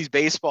of Phillies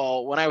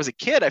baseball, when I was a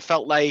kid, I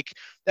felt like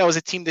that was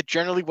a team that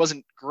generally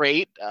wasn't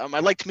great.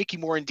 I liked Mickey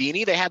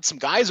Morandini. They had some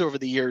guys over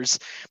the years,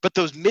 but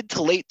those mid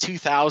to late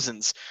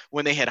 2000s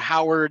when they had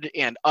Howard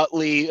and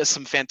Utley,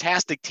 some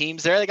fantastic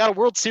teams there, they got a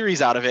World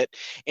Series out of it.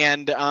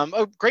 And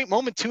a great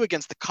moment too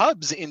against the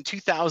Cubs in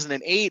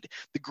 2008,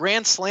 the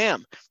grand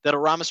slam that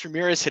Aramis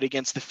Ramirez hit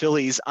against the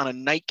Phillies on a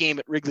night game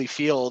at Wrigley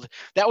Field.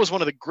 That was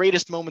one of the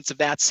greatest moments of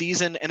that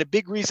season. And a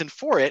big reason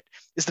for it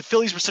is the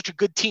Phillies were such a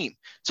good team.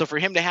 So for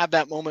him to have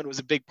that moment was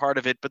a big part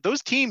of it. But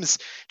those teams,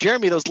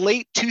 Jeremy, those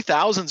late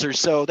 2000s or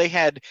so, they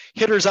had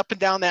hitters up and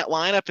down that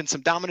lineup and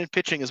some dominant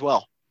pitching as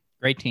well.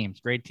 Great teams.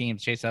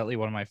 Chase Utley,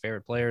 one of my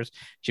favorite players.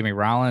 Jimmy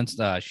Rollins,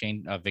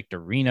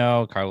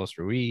 Victorino, Carlos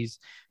Ruiz.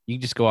 You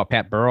can just go up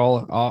Pat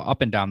Burrell,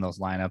 up and down those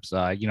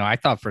lineups. You know, I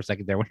thought for a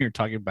second there when you were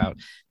talking about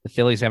the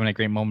Phillies having a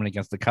great moment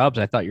against the Cubs,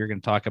 I thought you were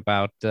going to talk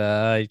about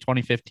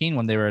 2015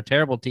 when they were a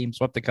terrible team,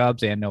 swept the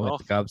Cubs and hit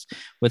the Cubs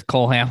with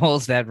Cole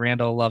Hamels that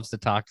Randall loves to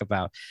talk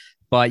about.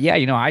 But yeah,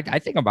 you know, I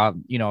think about,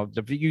 you know,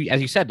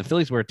 as you said, the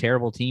Phillies were a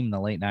terrible team in the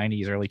late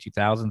 90s, early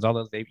 2000s.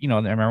 Although they, you know,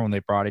 I remember when they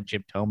brought in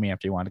Jim Thome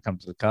after he wanted to come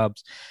to the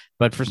Cubs.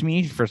 But for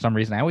me, for some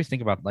reason, I always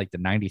think about like the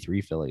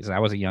 93 Phillies. I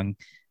was a young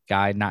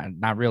guy,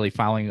 not really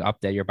following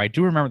up that year, but I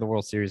do remember the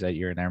World Series that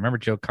year. And I remember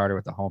Joe Carter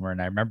with the homer. And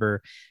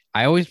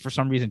I always, for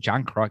some reason,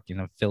 John Kruk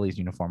in a Phillies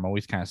uniform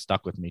always kind of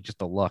stuck with me, just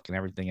the look and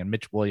everything. And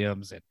Mitch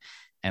Williams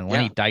and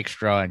Lenny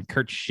Dykstra and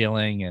Curt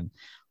Schilling and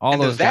All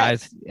And the those vet,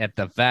 guys at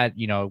the vet,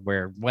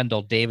 where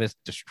Wendell Davis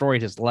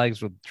destroyed his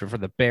legs for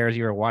the Bears.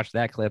 You ever watch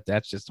that clip?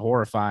 That's just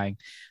horrifying.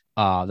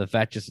 The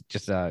vet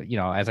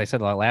as I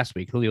said last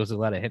week, Julio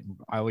Zuleta hit.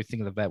 I always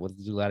think of the vet with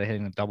Zuleta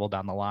hitting a double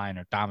down the line,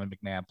 or Donovan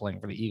McNabb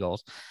playing for the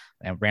Eagles,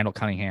 and Randall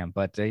Cunningham.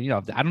 But I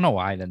don't know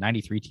why the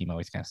 '93 team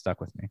always kind of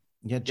stuck with me.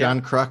 Yeah, John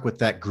Kruk with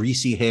that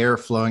greasy hair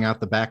flowing out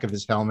the back of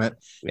his helmet.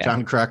 Yeah.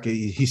 John Kruk,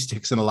 he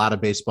sticks in a lot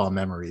of baseball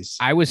memories.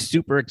 I was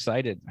super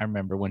excited. I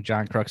remember when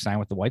John Kruk signed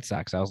with the White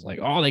Sox. I was like,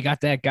 oh, they got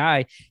that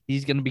guy.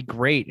 He's going to be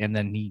great. And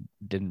then he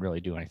didn't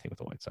really do anything with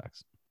the White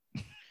Sox.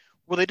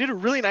 Well, they did a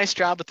really nice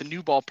job at the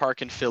new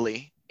ballpark in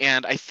Philly.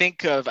 And I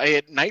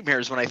had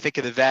nightmares when I think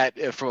of the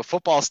vet from a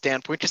football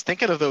standpoint, just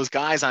thinking of those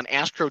guys on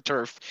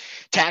AstroTurf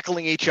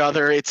tackling each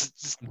other.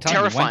 It's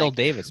terrifying. Wendell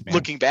Davis, man.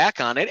 Looking back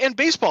on it, and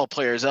baseball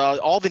players,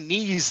 all the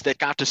knees that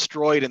got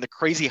destroyed and the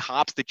crazy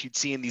hops that you'd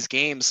see in these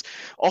games.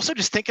 Also,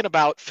 just thinking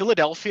about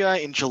Philadelphia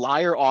in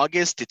July or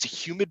August, it's a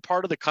humid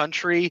part of the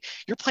country.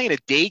 You're playing a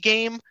day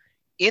game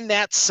in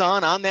that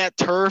sun on that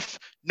turf.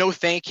 No,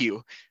 thank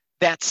you.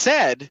 That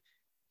said,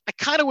 I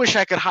kind of wish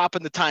I could hop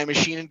in the time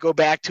machine and go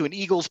back to an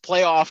Eagles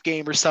playoff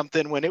game or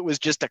something when it was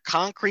just a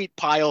concrete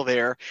pile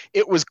there.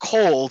 It was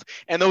cold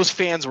and those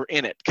fans were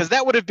in it, because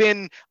that would have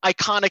been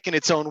iconic in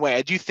its own way.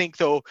 I do think,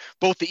 though,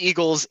 both the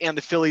Eagles and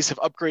the Phillies have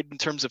upgraded in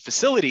terms of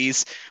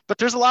facilities, but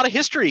there's a lot of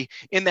history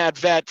in that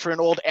vet for an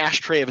old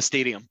ashtray of a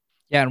stadium.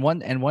 Yeah, and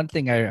one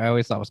thing I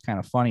always thought was kind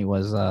of funny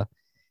was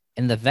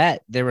in the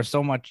vet, there were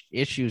so much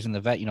issues in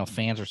the vet.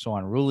 Fans are so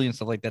unruly and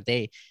stuff like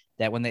that.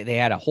 That when they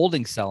had a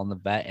holding cell in the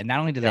vet, and not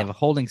only did they have a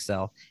holding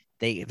cell,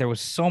 there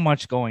was so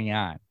much going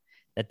on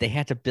that they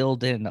had to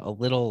build in a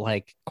little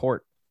like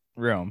court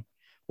room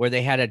where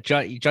they had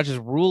judges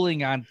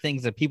ruling on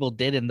things that people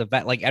did in the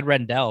vet, like Ed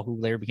Rendell, who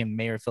later became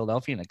mayor of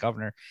Philadelphia and the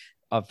governor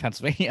of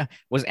Pennsylvania,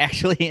 was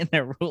actually in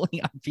there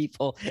ruling on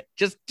people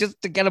just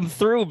to get them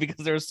through,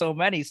 because there were so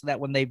many. So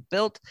that when they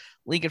built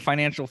Lincoln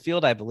Financial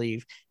Field, I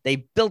believe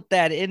they built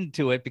that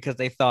into it because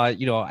they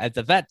thought, at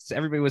the vets,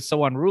 everybody was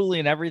so unruly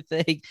and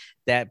everything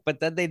but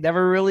then they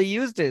never really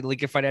used it,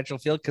 Lincoln Financial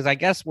Field, because I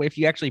guess if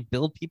you actually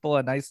build people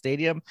a nice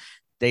stadium,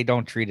 they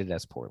don't treat it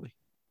as poorly.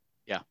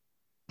 Yeah.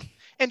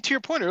 And to your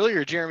point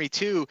earlier, Jeremy,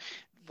 too,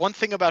 one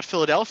thing about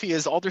Philadelphia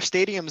is all their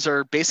stadiums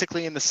are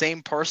basically in the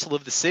same parcel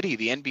of the city.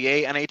 The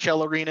NBA,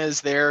 NHL arena is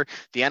there,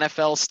 the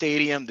NFL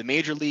stadium, the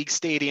Major League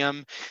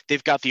stadium.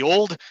 They've got the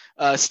old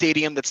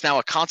stadium that's now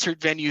a concert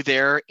venue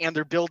there, and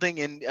they're building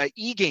an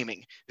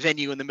e-gaming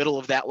venue in the middle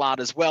of that lot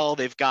as well.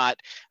 They've got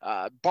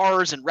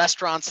bars and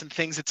restaurants and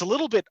things. It's a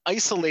little bit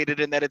isolated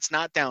in that it's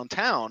not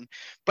downtown,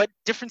 but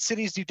different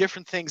cities do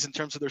different things in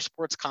terms of their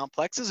sports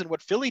complexes. And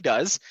what Philly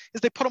does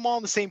is they put them all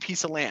on the same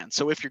piece of land.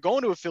 So if you're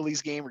going to a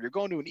Phillies game or you're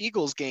going to an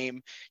Eagles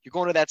game, you're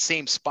going to that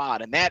same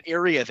spot, and that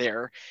area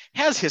there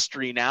has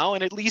history now.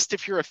 And at least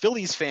if you're a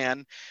Phillies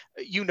fan,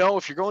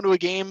 if you're going to a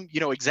game, you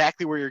know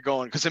exactly where you're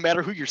going, because no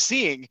matter who you're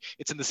seeing,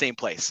 it's in the same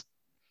place.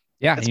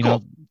 Yeah, That's cool.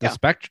 cool.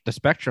 The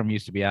Spectrum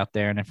used to be out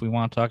there, and if we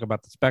want to talk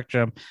about the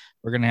Spectrum,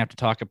 we're going to have to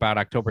talk about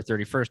October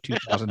 31st,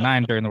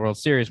 2009 during the World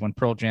Series, when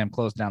Pearl Jam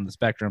closed down the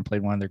Spectrum and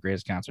played one of their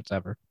greatest concerts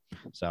ever.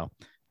 So,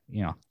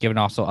 giving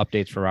also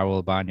updates for Raul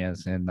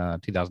Ibanez in the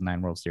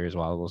 2009 World Series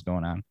while it was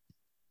going on.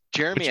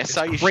 Jeremy, I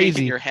saw you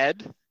shaking your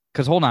head.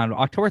 Because hold on,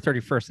 October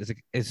 31st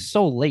is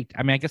so late.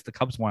 I mean, I guess the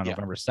Cubs won on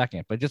November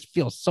 2nd, but it just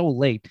feels so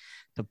late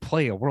to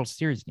play a World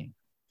Series game.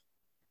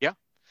 Yeah.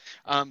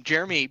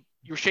 Jeremy,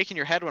 you were shaking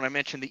your head when I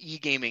mentioned the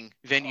e-gaming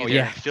venue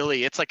in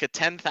Philly. It's like a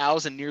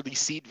 10,000 nearly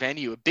seat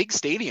venue, a big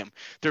stadium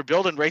they're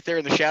building right there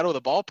in the shadow of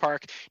the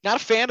ballpark. Not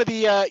a fan of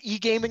the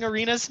e-gaming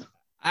arenas?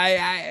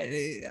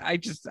 I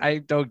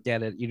don't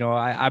get it.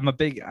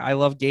 I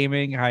love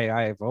gaming.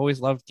 I've always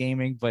loved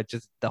gaming, but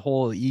just the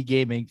whole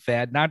e-gaming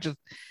fad,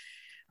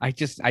 I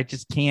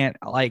just can't,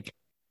 like,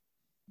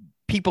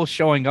 people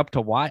showing up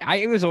to watch.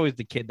 I was always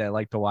the kid that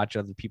liked to watch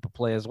other people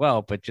play as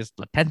well, but just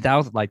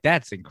 10,000, like,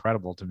 that's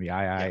incredible to me.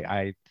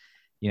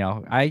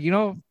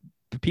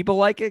 People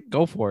like it,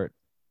 go for it.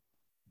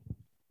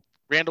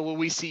 Randall, will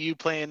we see you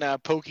playing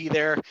pokey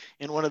there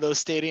in one of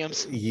those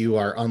stadiums? You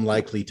are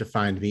unlikely to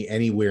find me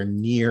anywhere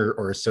near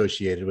or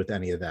associated with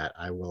any of that.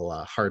 I will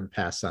hard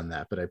pass on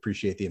that, but I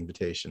appreciate the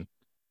invitation.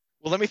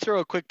 Well, let me throw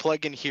a quick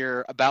plug in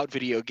here about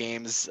video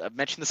games. I've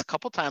mentioned this a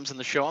couple times on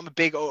the show. I'm a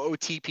big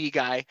OOTP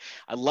guy.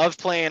 I love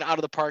playing out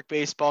of the park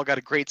baseball. Got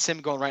a great sim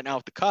going right now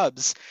with the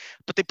Cubs.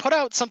 But they put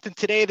out something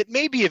today that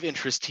may be of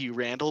interest to you,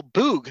 Randall.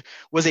 Boog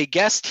was a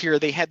guest here.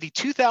 They had the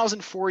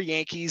 2004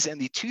 Yankees and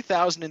the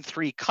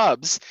 2003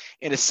 Cubs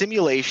in a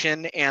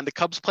simulation, and the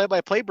Cubs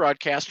play-by-play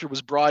broadcaster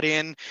was brought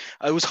in.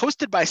 It was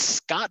hosted by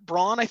Scott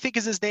Braun, I think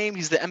is his name.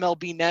 He's the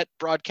MLB Net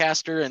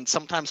broadcaster and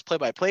sometimes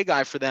play-by-play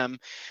guy for them.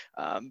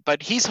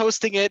 But he's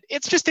hosting it.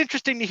 It's just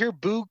interesting to hear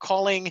Boog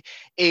calling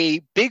a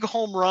big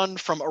home run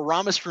from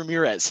Aramis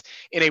Ramirez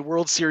in a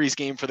World Series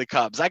game for the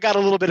Cubs. I got a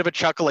little bit of a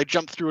chuckle. I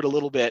jumped through it a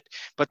little bit,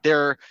 but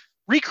they're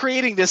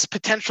recreating this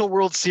potential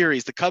World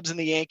Series, the Cubs and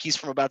the Yankees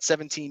from about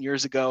 17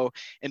 years ago,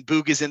 and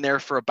Boog is in there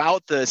for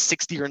about the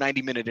 60 or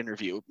 90 minute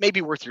interview.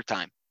 Maybe worth your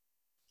time.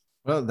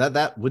 Well,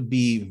 that would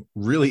be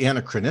really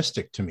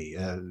anachronistic to me.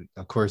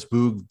 Of course,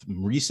 Boog,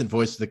 recent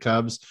voice of the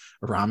Cubs,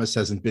 Ramos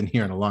hasn't been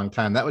here in a long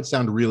time. That would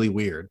sound really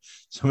weird.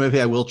 So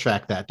maybe I will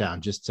track that down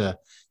just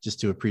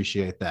to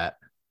appreciate that.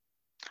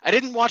 I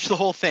didn't watch the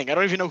whole thing. I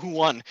don't even know who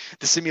won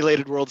the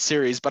simulated World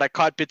Series, but I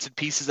caught bits and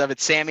pieces of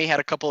it. Sammy had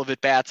a couple of at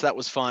bats. That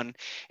was fun.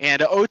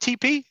 And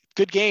OTP,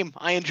 good game.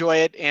 I enjoy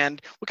it. And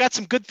we got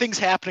some good things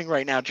happening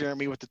right now,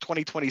 Jeremy, with the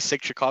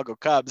 2026 Chicago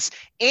Cubs.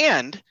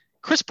 And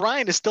Chris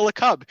Bryant is still a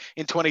Cub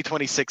in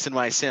 2026 in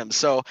my sim.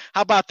 So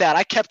how about that?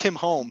 I kept him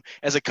home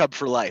as a Cub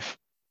for life.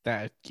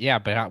 Yeah,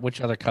 but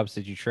which other Cubs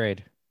did you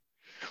trade?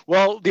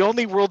 Well, the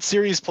only World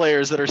Series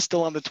players that are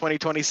still on the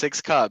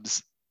 2026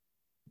 Cubs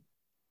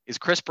is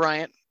Chris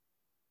Bryant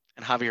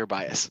and Javier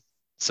Baez.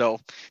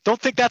 So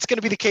don't think that's going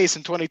to be the case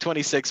in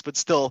 2026, but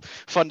still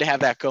fun to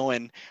have that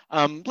going.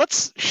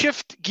 Let's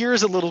shift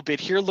gears a little bit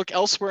here. Look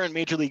elsewhere in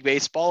Major League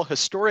Baseball.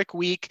 Historic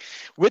week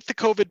with the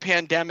COVID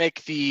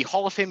pandemic. The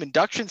Hall of Fame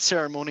induction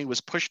ceremony was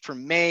pushed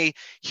from May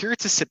here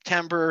to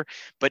September,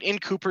 but in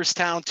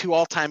Cooperstown, two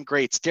all-time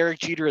greats, Derek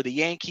Jeter of the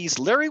Yankees,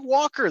 Larry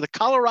Walker, the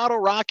Colorado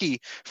Rocky,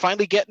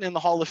 finally getting in the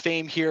Hall of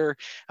Fame here.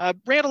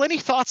 Randall, any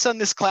thoughts on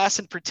this class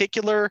in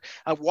particular?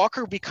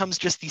 Walker becomes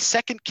just the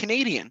second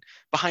Canadian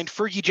behind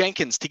Fergie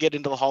Jenkins to get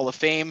into the Hall of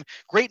Fame.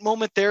 Great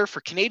moment there for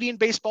Canadian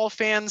baseball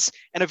fans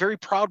and a very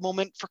proud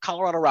moment for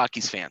Colorado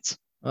Rockies fans.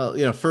 Well,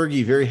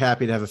 Fergie, very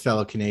happy to have a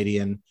fellow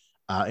Canadian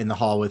in the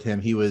Hall with him.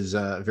 He was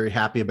very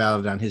happy about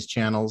it on his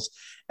channels.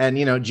 And,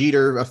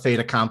 Jeter, a fait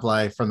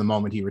accompli from the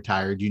moment he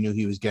retired. You knew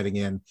he was getting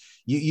in.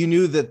 You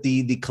knew that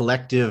the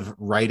collective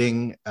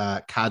writing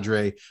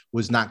cadre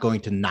was not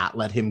going to not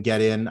let him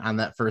get in on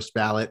that first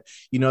ballot.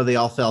 They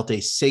all felt a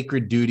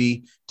sacred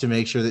duty to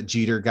make sure that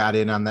Jeter got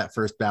in on that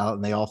first ballot,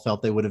 and they all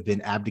felt they would have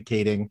been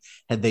abdicating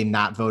had they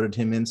not voted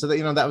him in. So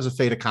that, that was a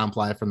fait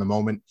accompli from the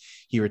moment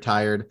he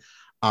retired.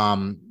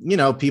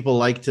 People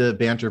like to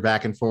banter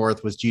back and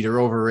forth. Was Jeter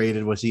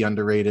overrated? Was he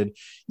underrated?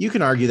 You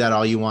can argue that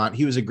all you want.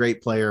 He was a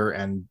great player,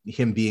 and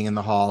him being in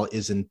the Hall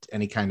isn't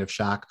any kind of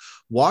shock.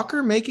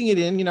 Walker making it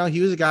in,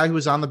 he was a guy who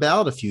was on the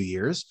ballot a few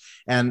years,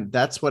 and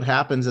that's what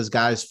happens as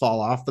guys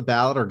fall off the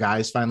ballot or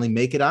guys finally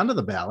make it onto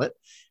the ballot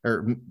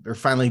or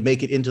finally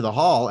make it into the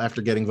Hall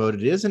after getting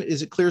voted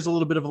it clears a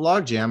little bit of a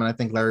logjam. And I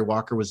think Larry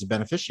Walker was the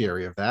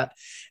beneficiary of that.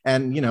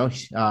 And,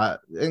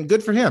 and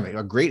good for him,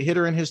 a great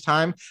hitter in his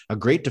time, a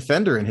great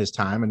defender in his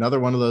time, another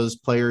one of those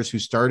players who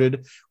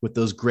started with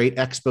those great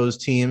Expos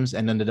teams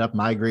and ended up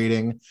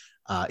migrating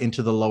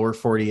into the lower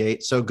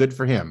 48. So good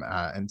for him.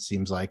 And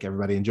seems like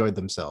everybody enjoyed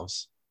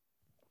themselves.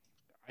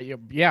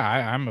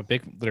 Yeah, I'm a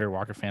big Larry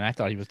Walker fan. I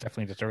thought he was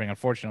definitely deserving.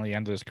 Unfortunately, he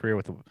ended his career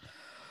with the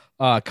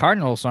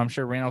Cardinals, so I'm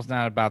sure Randall's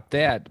not about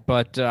that.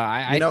 But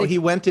I think he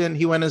went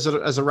as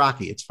a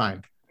Rocky. It's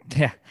fine.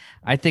 Yeah,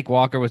 I think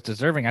Walker was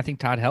deserving. I think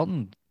Todd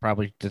Helton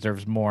probably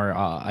deserves more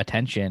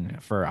attention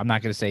for. I'm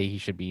not going to say he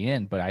should be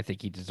in, but I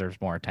think he deserves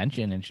more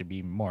attention and should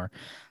be more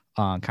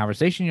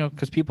conversation.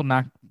 Because people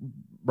knock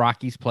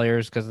Rockies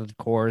players because of the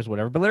cores,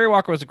 whatever. But Larry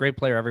Walker was a great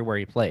player everywhere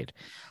he played.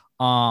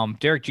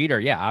 Derek Jeter,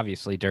 yeah,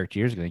 obviously Derek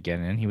Jeter's going to get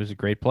in. He was a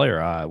great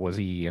player. Was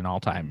he an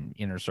all-time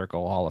inner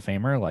circle Hall of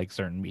Famer like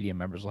certain media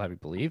members will have you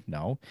believe?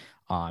 No.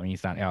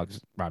 He's not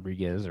Alex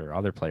Rodriguez or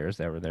other players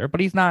that were there,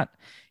 but he's not.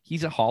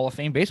 He's a Hall of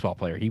Fame baseball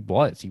player. He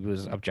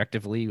was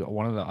objectively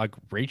one of a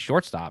great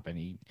shortstop, and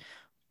he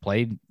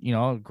played,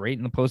 great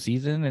in the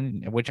postseason,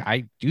 and which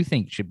I do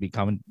think should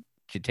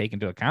take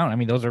into account. I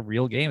mean, those are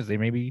real games. They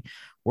may be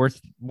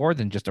worth more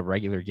than just a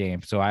regular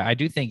game. So I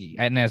do think,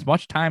 and as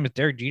much time as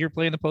Derek Jeter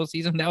played in the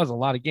postseason, that was a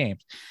lot of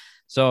games.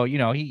 So,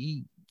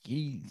 he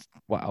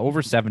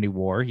over 70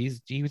 WAR.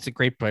 He was a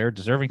great player,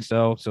 deserving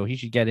so he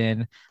should get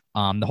in.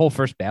 The whole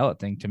first ballot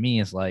thing to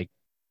me is like,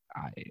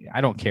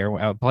 I don't care.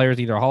 A player's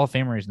either a Hall of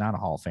Famer or he's not a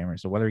Hall of Famer.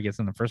 So whether he gets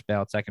in the first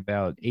ballot, second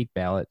ballot, eighth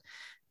ballot,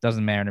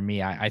 doesn't matter to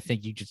me. I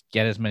think you just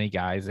get as many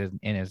guys in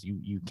as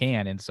you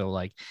can. And so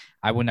like,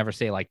 I would never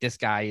say like this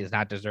guy is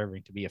not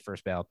deserving to be a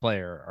first ballot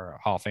player or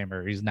a Hall of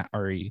Famer. He's not,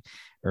 or he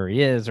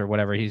is, or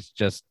whatever. He's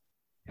just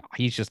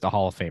a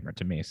Hall of Famer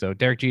to me. So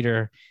Derek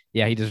Jeter,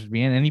 yeah, he deserves to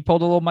be in, and he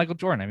pulled a little Michael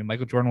Jordan. I mean,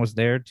 Michael Jordan was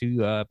there too.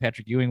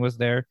 Patrick Ewing was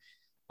there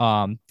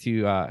not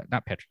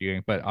Patrick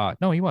Ewing, but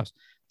no, he was.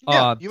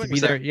 Yeah, to be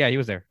there. Yeah, he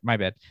was there. My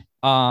bad.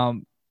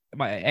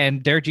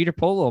 And Derek Jeter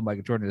pulled a little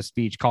Michael Jordan in his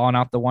speech, calling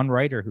out the one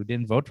writer who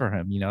didn't vote for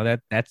him.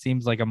 That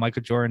seems like a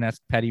Michael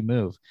Jordan-esque petty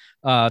move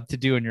to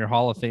do in your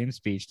Hall of Fame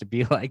speech, to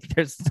be like,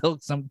 there's still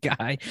some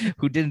guy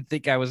who didn't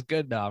think I was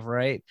good enough,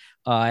 right?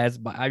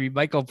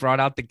 Michael brought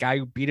out the guy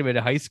who beat him in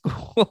high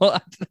school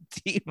on the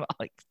team.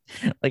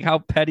 Like how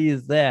petty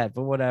is that?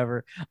 But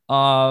whatever.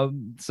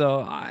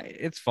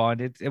 It's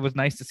fun. It was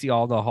nice to see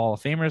all the Hall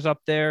of Famers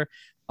up there.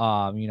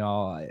 A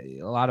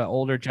lot of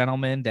older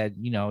gentlemen that,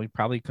 he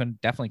definitely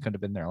couldn't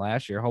have been there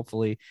last year.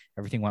 Hopefully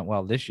everything went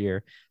well this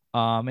year.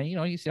 And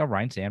you see how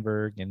Ryan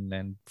Sandberg and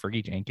then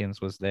Fergie Jenkins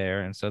was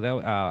there. And so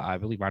that, I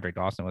believe Andre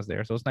Dawson was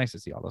there. So it's nice to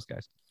see all those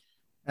guys.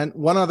 And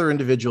one other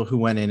individual who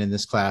went in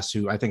this class,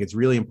 who I think it's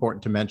really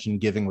important to mention,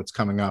 given what's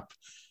coming up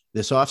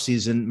this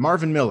offseason,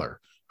 Marvin Miller,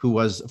 who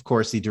was, of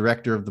course, the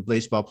director of the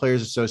Baseball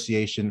Players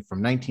Association from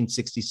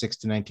 1966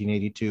 to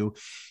 1982.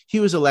 He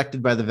was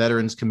elected by the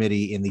Veterans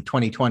Committee in the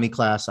 2020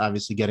 class,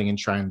 obviously getting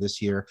enshrined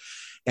this year.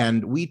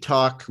 And we've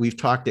talked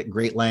at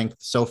great length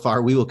so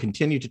far. We will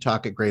continue to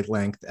talk at great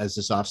length as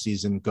this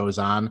offseason goes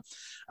on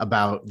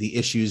about the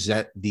issues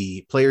that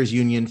the Players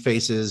Union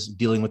faces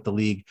dealing with the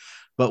league.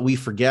 But we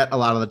forget a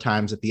lot of the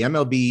times that the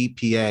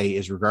MLBPA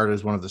is regarded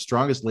as one of the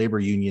strongest labor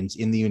unions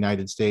in the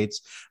United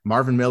States.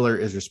 Marvin Miller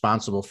is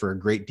responsible for a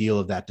great deal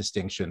of that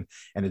distinction.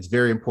 And it's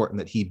very important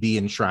that he be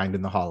enshrined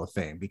in the Hall of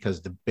Fame,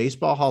 because the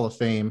Baseball Hall of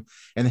Fame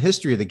and the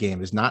history of the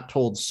game is not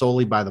told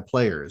solely by the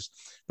players,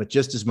 but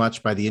just as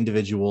much by the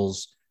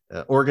individuals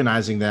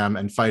organizing them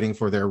and fighting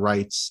for their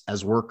rights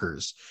as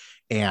workers.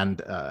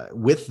 And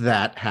with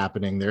that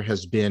happening, there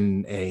has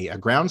been a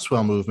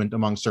groundswell movement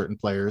among certain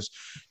players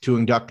to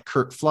induct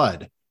Curt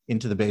Flood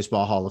into the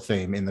Baseball Hall of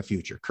Fame in the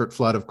future. Curt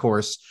Flood, of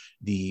course,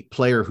 the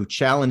player who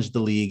challenged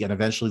the league and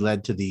eventually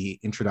led to the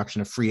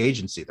introduction of free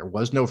agency. There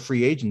was no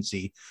free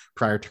agency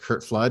prior to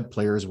Curt Flood.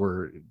 Players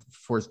were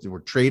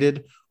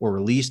traded or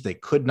released. They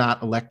could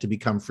not elect to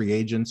become free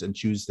agents and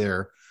choose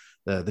the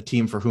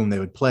team for whom they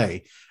would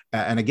play.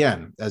 And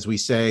again, as we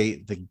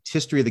say, the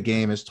history of the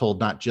game is told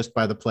not just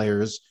by the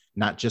players,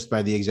 not just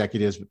by the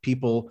executives, but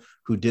people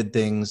who did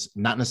things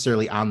not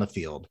necessarily on the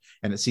field.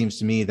 And it seems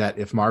to me that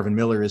if Marvin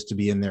Miller is to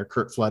be in there,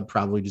 Curt Flood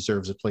probably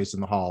deserves a place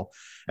in the Hall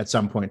at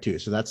some point too.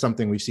 So that's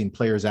something we've seen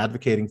players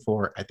advocating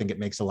for. I think it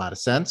makes a lot of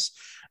sense.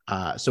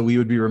 So we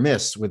would be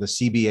remiss with a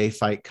CBA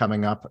fight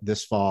coming up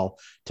this fall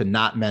to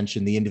not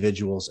mention the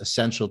individuals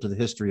essential to the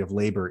history of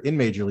labor in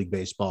Major League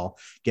Baseball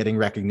getting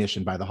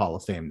recognition by the Hall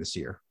of Fame this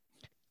year.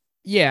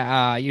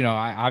 Yeah,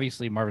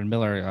 obviously Marvin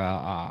Miller,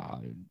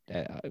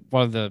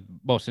 one of the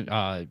most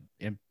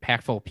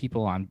impactful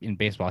people in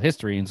baseball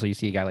history, and so you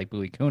see a guy like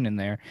Bowie Kuhn in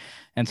there,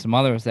 and some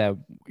others that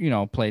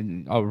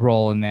played a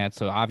role in that.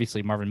 So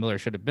obviously Marvin Miller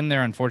should have been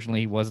there. Unfortunately,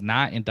 he was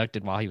not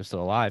inducted while he was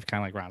still alive,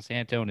 kind of like Ron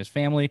Santo and his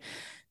family.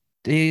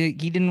 He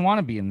didn't want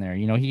to be in there.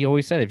 He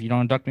always said, if you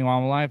don't induct me while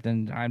I'm alive,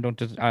 then I don't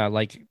just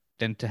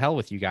then to hell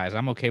with you guys.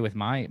 I'm okay with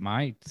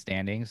my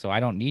standing, so I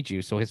don't need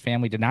you. So his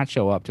family did not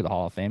show up to the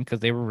Hall of Fame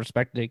because they were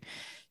respecting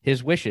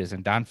his wishes.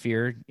 And Don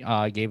Fehr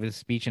gave his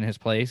speech in his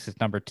place, his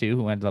number 2,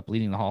 who ended up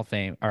leading the Hall of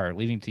Fame, or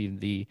leading to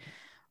the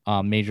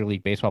Major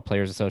League Baseball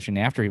Players Association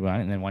after he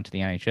went, and then went to the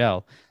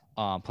NHL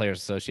Players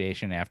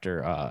Association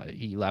after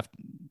he left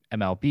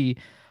MLB.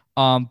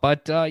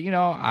 But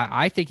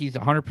I think he's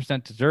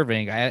 100%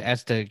 deserving.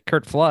 As to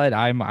Curt Flood,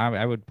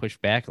 I would push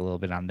back a little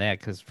bit on that,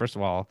 because first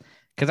of all,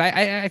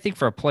 I think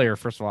for a player,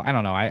 first of all, I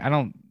don't know. I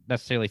don't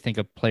necessarily think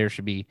a player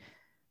should be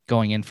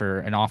going in for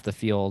an off the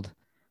field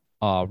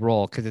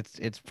role, because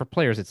it's for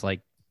players. It's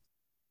like,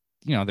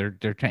 they're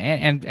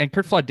and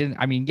Curt Flood didn't.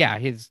 I mean, yeah,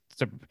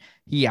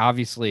 he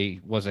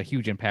obviously was a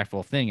huge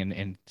impactful thing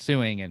in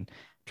suing and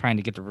trying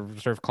to get the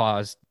reserve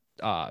clause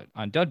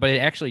undone, but it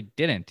actually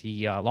didn't.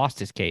 He lost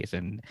his case,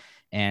 and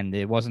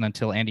it wasn't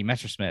until Andy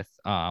Messersmith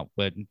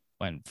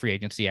when free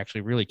agency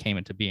actually really came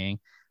into being.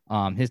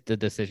 The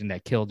decision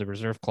that killed the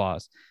reserve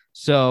clause.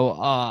 So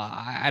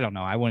I don't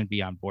know. I wouldn't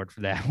be on board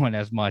for that one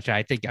as much.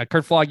 I think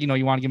Curt Flood, you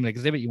want to give him an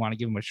exhibit, you want to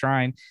give him a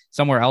shrine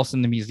somewhere else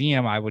in the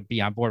museum, I would be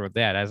on board with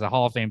that. As a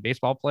Hall of Fame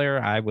baseball player,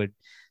 I would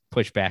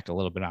push back a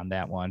little bit on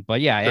that one.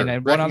 But yeah, sure.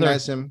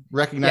 And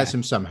recognize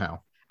him somehow.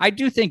 I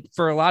do think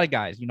for a lot of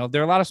guys,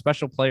 there are a lot of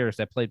special players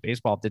that played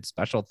baseball, did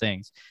special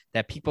things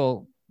that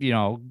people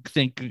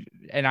think,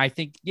 and I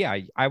think, yeah,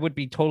 I would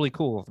be totally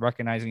cool with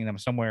recognizing them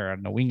somewhere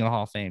in the wing of the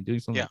Hall of Fame,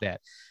 doing something like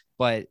that.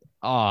 But,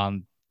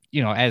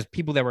 as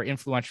people that were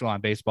influential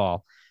on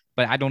baseball,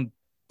 but I don't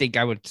think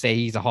I would say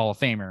he's a Hall of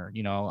Famer,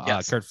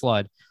 yes. Curt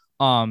Flood.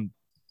 And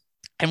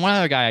one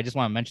other guy I just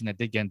want to mention that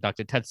did get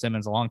inducted, Ted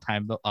Simmons, a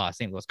longtime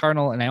St. Louis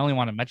Cardinal. And I only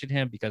want to mention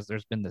him because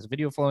there's been this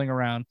video floating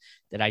around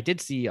that I did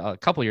see a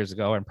couple years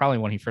ago, and probably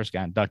when he first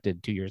got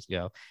inducted 2 years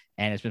ago.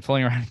 And it's been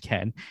floating around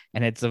again.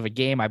 And it's of a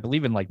game, I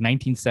believe, in like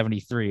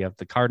 1973 of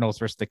the Cardinals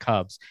versus the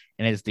Cubs.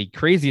 And it's the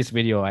craziest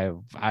video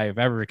I've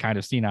ever kind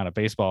of seen on a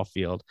baseball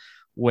field,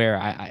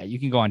 where you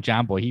can go on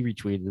John Boy, he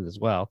retweeted it as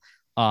well,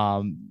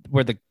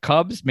 where the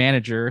Cubs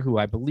manager, who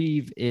I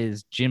believe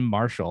is Jim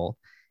Marshall,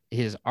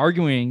 is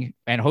arguing,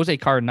 and Jose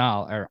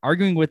Cardinal are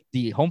arguing with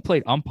the home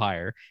plate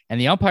umpire,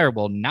 and the umpire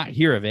will not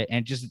hear of it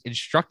and just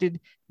instructed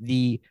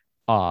the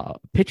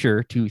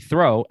pitcher to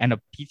throw, and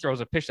he throws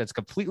a pitch that's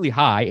completely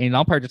high, and the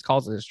umpire just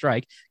calls it a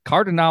strike.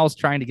 Cardinal's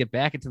trying to get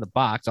back into the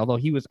box, although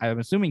I'm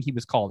assuming he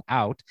was called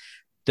out.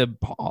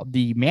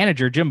 The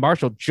manager, Jim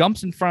Marshall,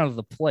 jumps in front of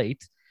the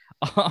plate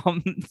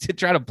to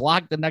try to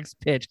block the next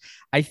pitch.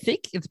 I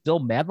think it's Bill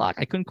Madlock.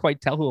 I couldn't quite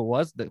tell who it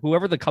was.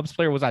 Whoever the Cubs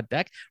player was on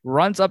deck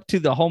runs up to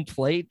the home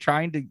plate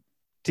trying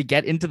to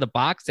get into the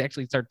box to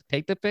actually start to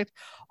take the pitch.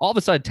 All of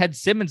a sudden, Ted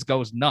Simmons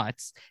goes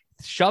nuts,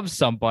 shoves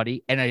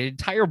somebody, and an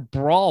entire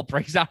brawl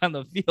breaks out on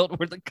the field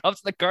where the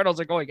Cubs and the Cardinals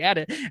are going at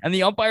it, and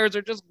the umpires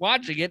are just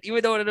watching it,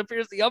 even though it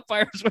appears the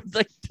umpires were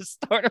like the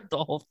start of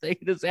the whole thing.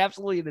 It is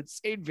absolutely an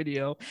insane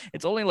video.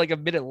 It's only like a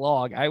minute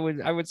long. I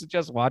would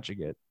suggest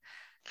watching it.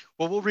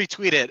 Well, we'll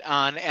retweet it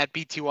on at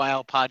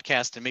BTYL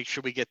podcast and make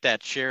sure we get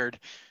that shared.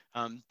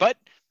 But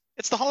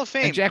it's the Hall of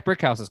And Fame. Jack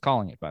Brickhouse is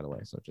calling it, by the way.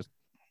 So just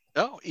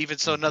Oh, even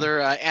so,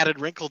 another added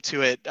wrinkle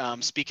to it.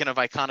 Speaking of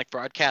iconic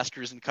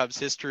broadcasters in Cubs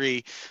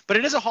history, but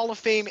it is a Hall of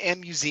Fame and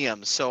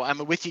museum. So I'm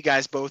with you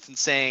guys both in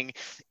saying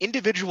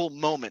individual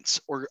moments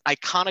or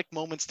iconic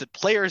moments that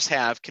players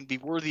have can be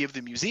worthy of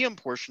the museum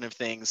portion of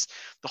things.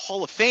 The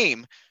Hall of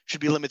Fame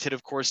should be limited,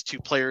 of course, to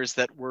players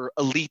that were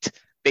elite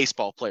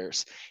baseball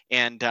players.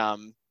 And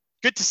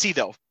good to see,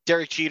 though.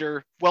 Derek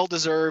Jeter, well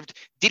deserved.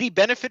 Did he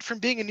benefit from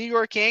being a New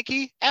York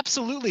Yankee?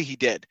 Absolutely, he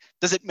did.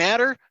 Does it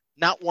matter?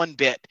 Not one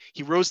bit.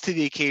 He rose to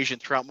the occasion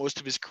throughout most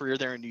of his career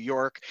there in New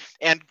York,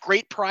 and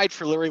great pride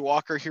for Larry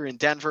Walker here in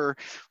Denver.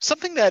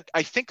 Something that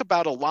I think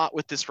about a lot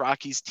with this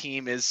Rockies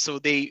team is so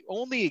they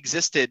only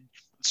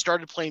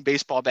started playing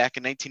baseball back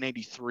in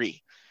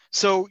 1993.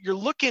 So you're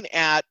looking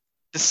at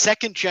the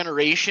second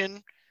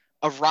generation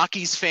of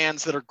Rockies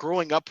fans that are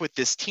growing up with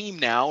this team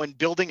now and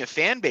building a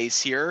fan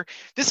base here.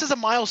 This is a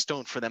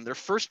milestone for them. Their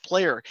first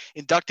player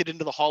inducted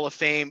into the Hall of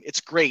Fame. It's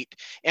great.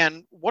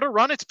 And what a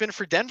run it's been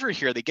for Denver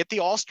here. They get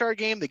the All-Star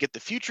game, they get the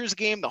Futures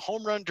game, the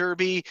Home Run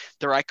Derby,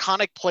 their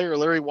iconic player,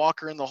 Larry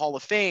Walker, in the Hall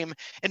of Fame.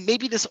 And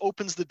maybe this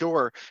opens the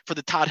door for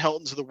the Todd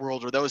Heltons of the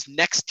world or those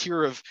next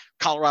tier of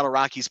Colorado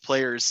Rockies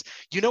players.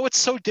 You know, it's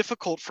so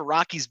difficult for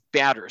Rockies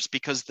batters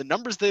because the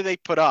numbers that they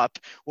put up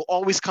will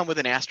always come with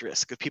an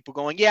asterisk of people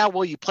going, yeah,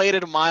 well, you played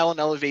at a mile in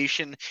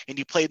elevation and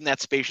you played in that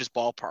spacious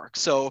ballpark.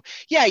 So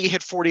yeah, you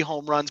hit 40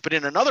 home runs, but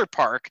in another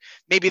park,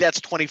 maybe that's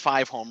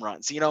 25 home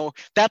runs. You know,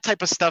 that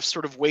type of stuff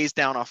sort of weighs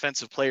down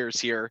offensive players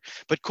here,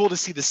 but cool to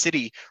see the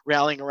city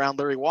rallying around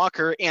Larry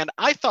Walker. And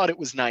I thought it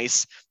was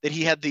nice that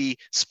he had the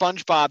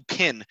SpongeBob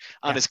pin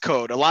on his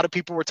coat. A lot of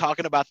people were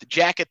talking about the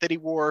jacket that he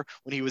wore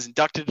when he was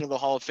inducted into the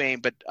Hall of Fame,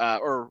 but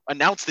or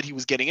announced that he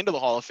was getting into the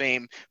Hall of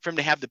Fame. For him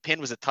to have the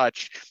pin was a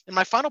touch. And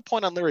my final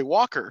point on Larry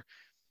Walker,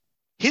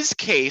 his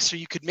case, or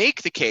you could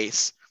make the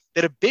case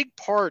that a big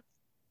part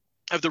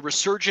of the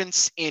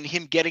resurgence in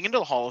him getting into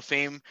the Hall of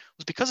Fame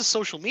was because of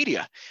social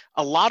media.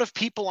 A lot of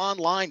people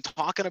online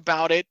talking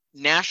about it.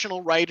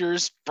 National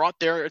writers brought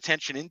their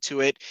attention into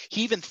it.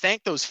 He even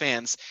thanked those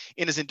fans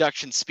in his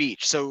induction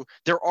speech. So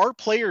there are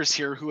players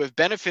here who have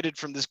benefited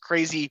from this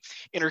crazy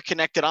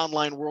interconnected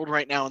online world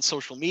right now in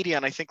social media.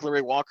 And I think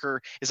Larry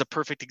Walker is a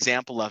perfect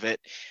example of it.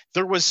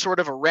 There was sort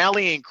of a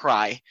rallying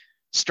cry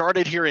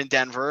started here in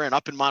Denver and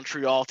up in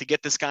Montreal to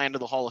get this guy into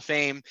the Hall of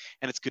Fame,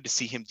 and it's good to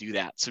see him do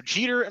that. So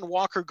Jeter and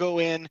Walker go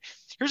in.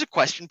 Here's a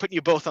question, putting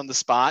you both on the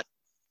spot.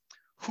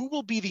 Who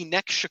will be the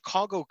next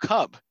Chicago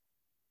Cub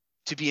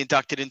to be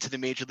inducted into the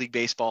Major League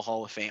Baseball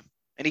Hall of Fame?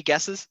 Any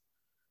guesses?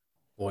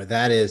 Boy,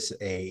 that is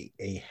a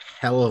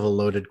hell of a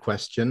loaded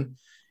question.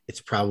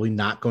 It's probably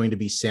not going to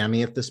be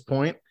Sammy at this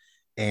point.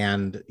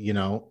 And, you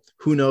know,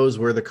 who knows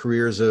where the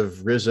careers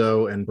of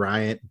Rizzo and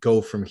Bryant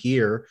go from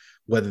here,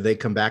 whether they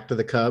come back to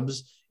the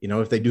Cubs. You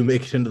know, if they do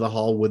make it into the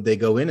Hall, would they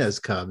go in as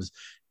Cubs?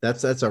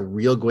 That's a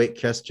real great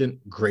question.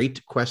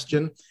 Great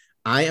question.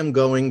 I am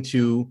going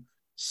to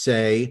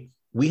say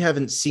we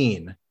haven't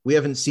seen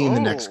the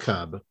next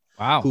Cub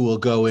who will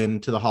go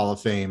into the Hall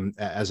of Fame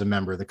as a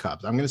member of the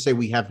Cubs. I'm going to say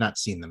we have not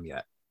seen them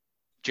yet.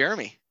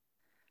 Jeremy?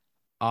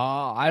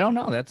 I don't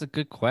know. That's a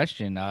good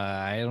question.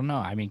 I don't know.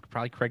 I mean,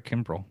 probably Craig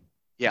Kimbrell.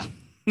 Yeah.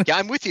 Yeah,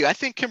 I'm with you. I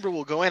think Kimbrell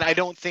will go in. I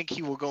don't think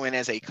he will go in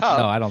as a Cub.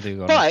 No, I don't think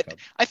he'll go in as a Cub.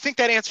 I think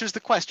that answers the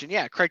question.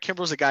 Yeah, Craig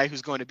Kimbrell's a guy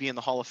who's going to be in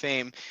the Hall of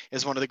Fame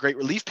as one of the great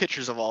relief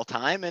pitchers of all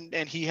time,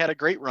 and he had a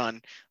great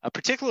run,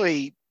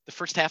 particularly the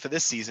first half of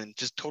this season,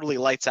 just totally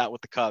lights out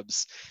with the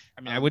Cubs.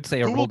 I mean, I would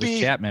say Aroldis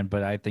Chapman,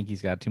 but I think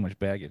he's got too much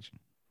baggage.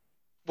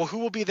 Well, who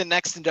will be the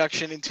next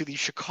induction into the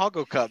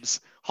Chicago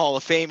Cubs Hall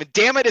of Fame? And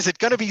damn it, is it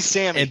going to be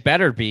Sammy? It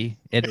better be.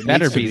 It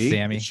better be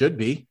Sammy. It should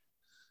be.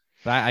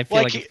 I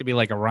feel like it could be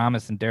like a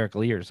Ramos and Derek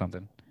Lee or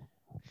something.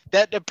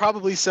 That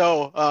probably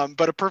so,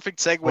 but a perfect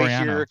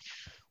segue here.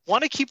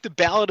 Want to keep the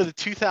ballad of the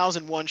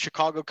 2001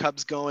 Chicago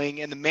Cubs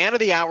going, and the man of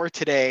the hour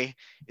today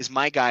is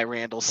my guy,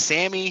 Randall,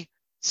 Sammy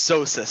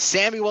Sosa,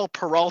 Samuel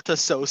Peralta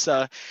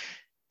Sosa.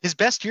 His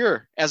best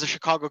year as a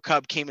Chicago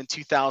Cub came in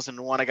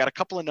 2001. I got a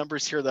couple of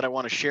numbers here that I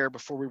want to share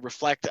before we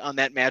reflect on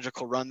that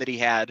magical run that he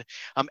had.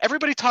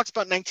 Everybody talks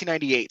about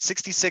 1998,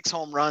 66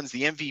 home runs,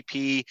 the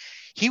MVP.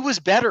 He was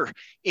better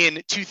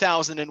in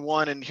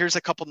 2001, and here's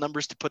a couple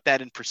numbers to put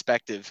that in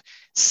perspective.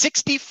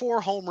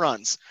 64 home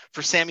runs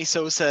for Sammy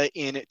Sosa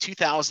in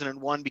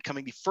 2001,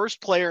 becoming the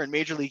first player in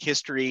Major League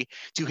history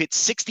to hit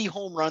 60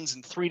 home runs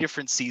in 3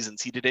 different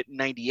seasons. He did it in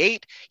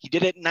 98, he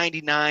did it in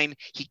 99,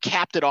 he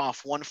capped it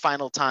off one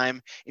final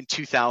time in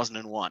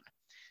 2001.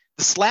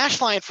 The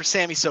slash line for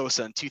Sammy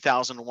Sosa in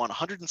 2001,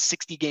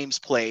 160 games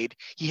played.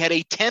 He had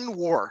a 10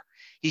 WAR.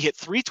 He hit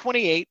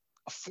 328,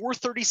 a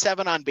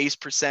 437 on base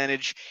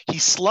percentage. He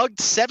slugged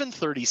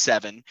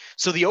 737.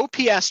 So the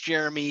OPS,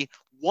 Jeremy,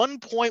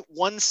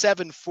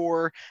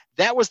 1.174.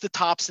 That was the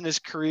tops in his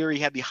career. He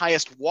had the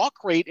highest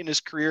walk rate in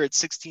his career at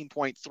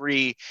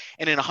 16.3.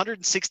 And in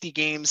 160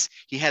 games,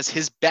 he has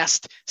his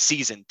best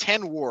season,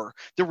 10 WAR.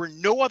 There were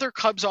no other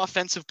Cubs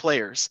offensive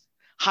players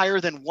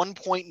higher than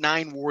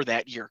 1.9 WAR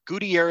that year.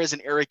 Gutierrez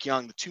and Eric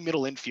Young, the two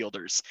middle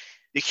infielders.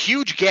 The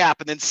huge gap,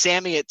 and then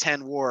Sammy at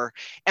 10 WAR.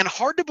 And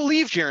hard to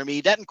believe,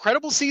 Jeremy, that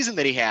incredible season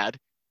that he had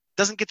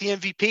doesn't get the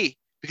MVP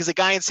because a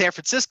guy in San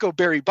Francisco,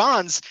 Barry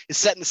Bonds, is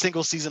setting the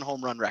single season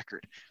home run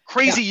record.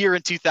 Crazy year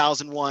in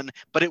 2001,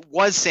 but it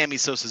was Sammy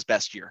Sosa's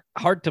best year.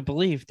 Hard to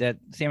believe that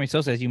Sammy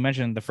Sosa, as you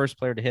mentioned, the first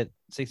player to hit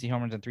 60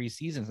 homers in 3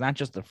 seasons, not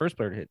just the first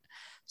player to hit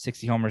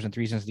 60 homers in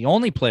 3 seasons, the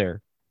only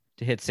player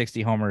to hit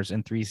 60 homers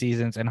in 3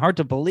 seasons. And hard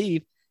to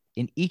believe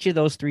in each of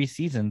those 3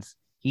 seasons,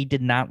 he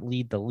did not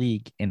lead the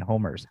league in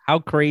homers. How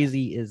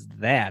crazy is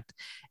that?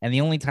 And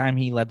the only time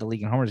he led the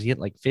league in homers, he hit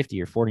like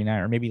 50 or 49,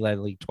 or maybe led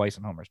the league twice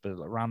in homers, but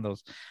around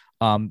those.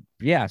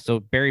 So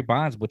Barry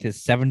Bonds with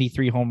his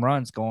 73 home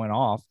runs going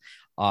off.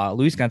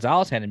 Luis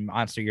Gonzalez had a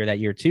monster year that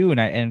year too.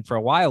 And for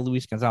a while,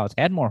 Luis Gonzalez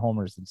had more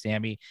homers than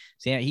Sammy.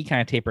 He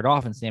kind of tapered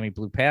off and Sammy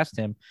blew past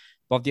him.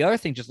 But the other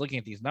thing, just looking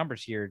at these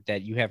numbers here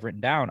that you have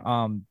written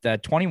down, the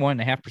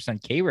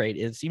 21.5% K rate,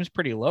 it seems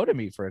pretty low to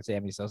me for a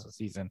Sammy Sosa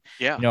season.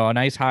 Yeah. A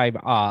nice high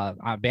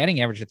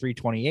batting average of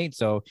 328.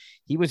 So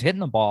he was hitting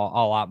the ball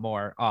a lot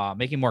more,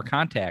 making more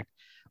contact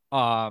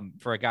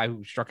for a guy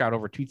who struck out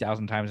over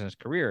 2,000 times in his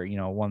career,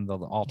 one of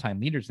the all-time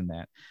leaders in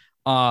that.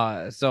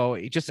 So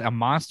just a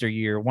monster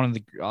year, one of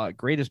the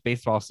greatest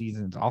baseball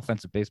seasons,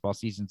 offensive baseball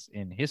seasons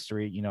in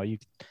history. You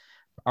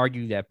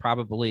argue that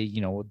probably,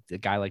 a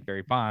guy like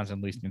Barry Bonds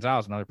and Luis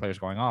Gonzalez and other players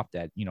going off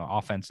that,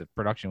 offensive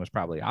production was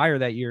probably higher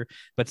that year,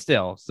 but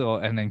still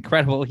an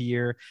incredible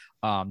year,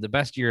 the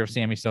best year of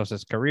Sammy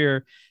Sosa's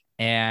career.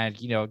 And,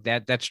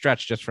 that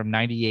stretch just from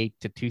 98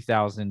 to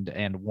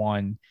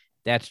 2001,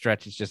 that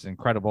stretch is just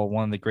incredible.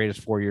 One of the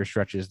greatest 4-year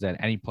stretches that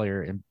any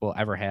player will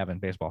ever have in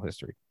baseball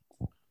history.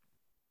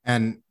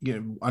 And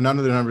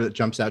another number that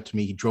jumps out to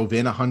me, he drove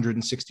in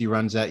 160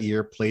 runs that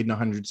year, played in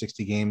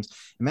 160 games.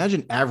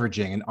 Imagine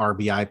averaging an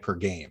RBI per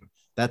game.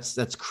 That's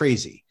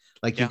crazy.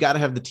 Like you've got to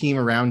have the team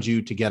around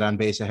you to get on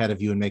base ahead of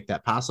you and make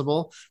that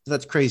possible. So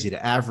that's crazy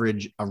to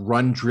average a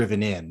run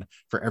driven in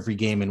for every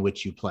game in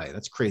which you play.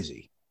 That's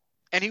crazy.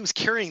 And he was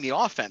carrying the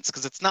offense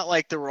because it's not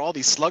like there were all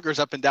these sluggers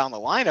up and down the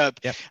lineup.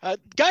 Yep.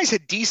 Guys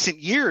had decent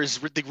years,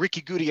 the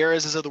Ricky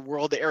Gutierrez's of the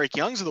world, the Eric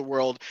Youngs of the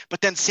world, but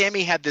then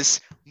Sammy had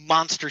this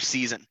monster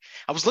season.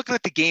 I was looking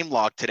at the game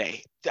log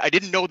today. I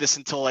didn't know this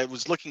until I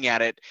was looking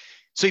at it.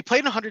 So he played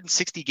in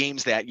 160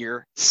 games that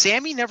year.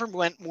 Sammy never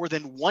went more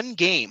than 1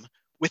 game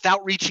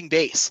without reaching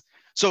base.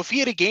 So if he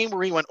had a game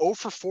where he went 0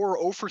 for 4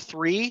 or 0 for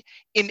 3,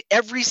 in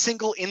every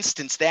single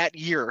instance that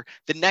year,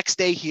 the next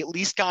day he at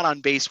least got on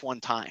base 1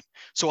 time.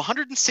 So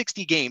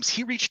 160 games,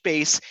 he reached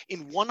base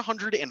in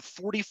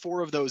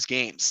 144 of those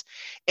games.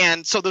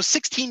 And so those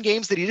 16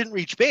 games that he didn't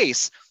reach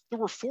base, there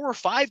were 4 or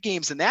 5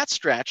 games in that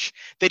stretch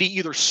that he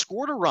either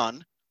scored a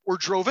run or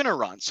drove in a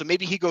run. So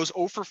maybe he goes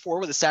 0 for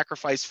 4 with a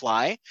sacrifice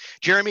fly.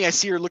 Jeremy, I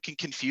see you're looking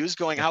confused,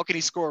 going, how can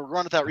he score a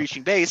run without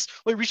reaching base?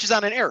 Well, he reaches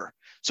on an error.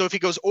 So if he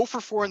goes 0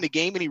 for 4 in the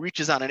game and he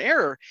reaches on an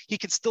error, he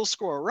can still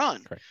score a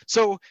run. Correct.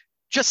 So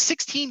just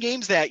 16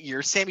 games that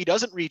year, Sammy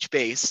doesn't reach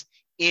base.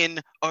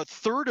 In a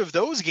third of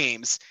those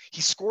games,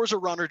 he scores a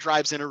run or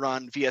drives in a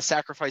run via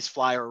sacrifice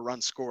fly or a run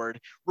scored.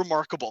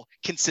 Remarkable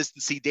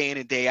consistency day in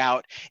and day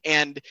out.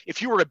 And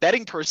if you were a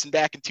betting person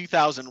back in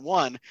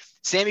 2001,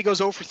 Sammy goes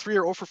 0 for 3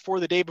 or 0 for 4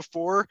 the day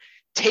before,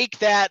 take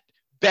that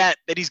bet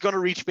that he's going to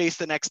reach base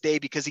the next day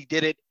because he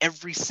did it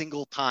every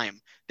single time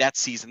that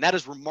season. That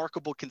is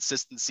remarkable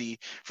consistency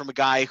from a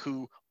guy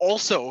who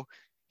also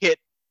hit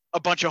a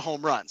bunch of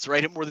home runs,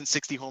 right? Hit more than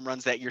 60 home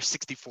runs that year,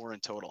 64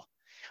 in total.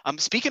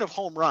 Speaking of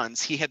home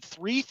runs, he had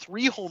three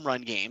home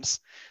run games.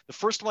 The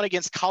first one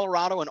against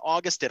Colorado in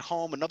August at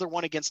home, another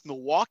one against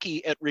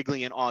Milwaukee at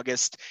Wrigley in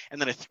August, and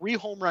then a 3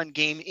 home run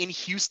game in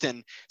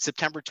Houston,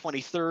 September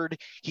 23rd.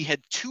 He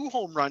had 2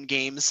 home run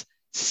games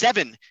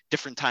 7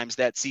 different times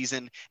that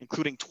season,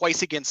 including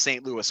twice against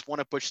St. Louis,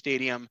 one at Busch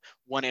Stadium,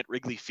 one at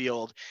Wrigley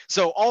Field.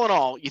 So all in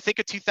all, you think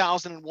of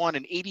 2001,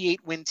 an 88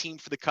 win team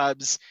for the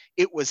Cubs.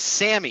 It was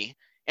Sammy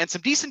and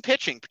some decent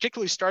pitching,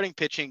 particularly starting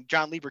pitching,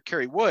 John Lieber,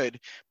 Kerry Wood,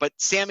 but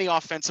Sammy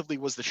offensively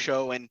was the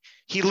show, and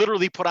he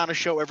literally put on a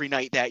show every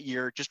night that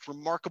year. Just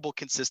remarkable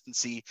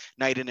consistency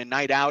night in and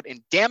night out.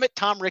 And damn it,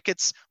 Tom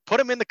Ricketts,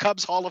 put him in the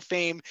Cubs Hall of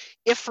Fame,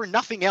 if for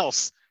nothing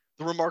else,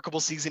 the remarkable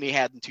season he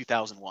had in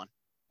 2001.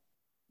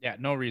 Yeah,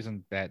 no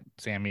reason that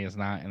Sammy is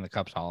not in the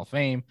Cubs Hall of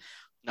Fame.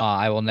 No.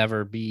 I will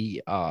never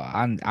be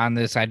on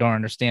this. I don't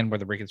understand where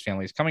the Ricketts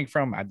family is coming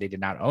from. They did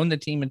not own the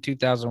team in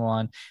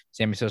 2001.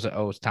 Sammy Sosa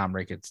owes Tom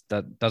Ricketts,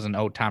 doesn't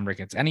owe Tom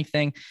Ricketts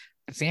anything.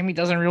 Sammy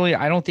doesn't really,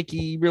 I don't think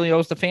he really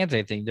owes the fans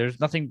anything. There's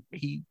nothing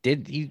he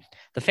did.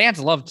 The fans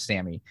loved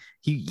Sammy.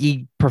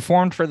 He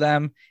performed for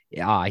them.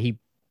 He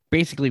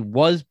basically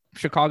was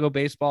Chicago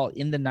baseball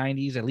in the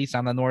 90s, at least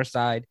on the north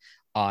side,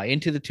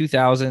 into the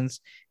 2000s.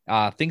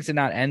 Things did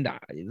not end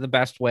the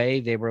best way.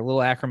 They were a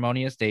little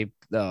acrimonious.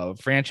 The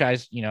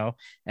franchise,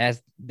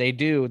 as they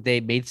do, they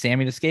made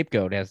Sammy the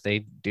scapegoat, as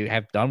they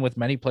have done with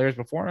many players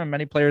before him and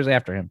many players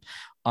after him.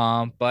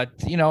 But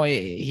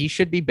he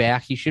should be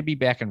back. He should be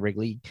back in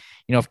Wrigley.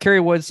 If Kerry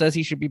Wood says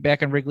he should be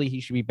back in Wrigley,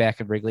 he should be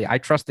back in Wrigley. I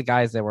trust the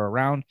guys that were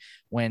around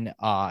when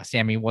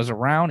Sammy was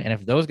around, and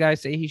if those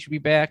guys say he should be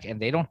back and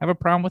they don't have a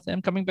problem with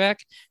him coming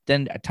back,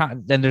 then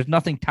there's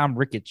nothing Tom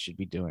Ricketts should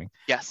be doing.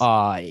 Yes.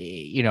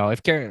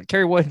 If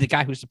Kerry Wood, the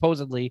guy who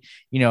supposedly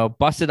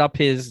busted up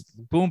his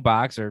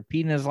boombox or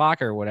peed in his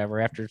locker or whatever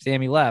after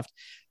Sammy left,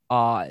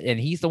 and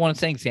he's the one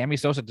saying Sammy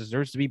Sosa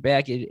deserves to be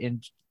back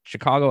in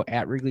Chicago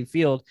at Wrigley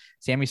Field,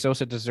 Sammy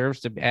Sosa deserves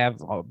to be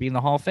in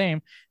the Hall of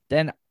Fame,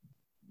 then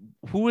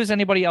who is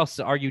anybody else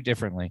to argue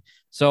differently?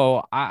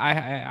 So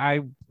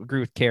I agree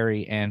with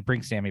Kerry and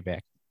bring Sammy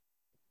back.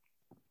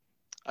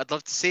 I'd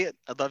love to see it.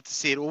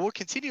 Well, we'll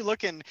continue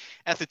looking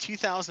at the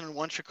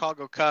 2001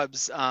 Chicago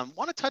Cubs.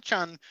 Want to touch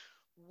on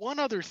one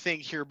other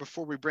thing here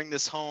before we bring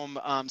this home.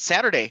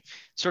 Saturday,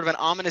 sort of an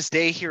ominous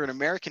day here in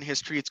American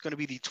history. It's going to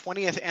be the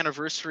 20th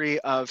anniversary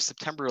of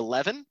September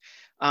 11.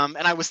 And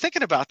I was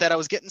thinking about that. I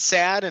was getting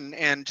sad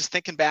and just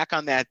thinking back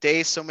on that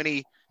day. So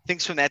many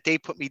things from that day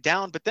put me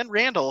down. But then,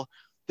 Randall,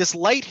 this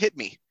light hit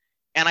me.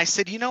 And I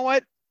said, you know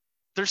what?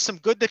 There's some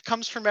good that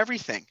comes from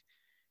everything.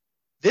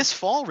 This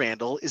fall,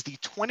 Randall, is the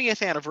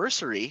 20th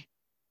anniversary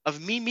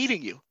of me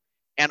meeting you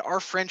and our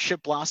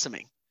friendship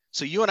blossoming.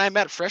 So you and I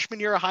met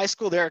freshman year of high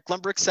school there at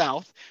Glenbrook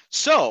South.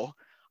 So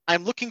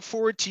I'm looking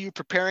forward to you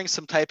preparing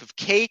some type of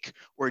cake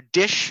or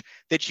dish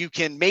that you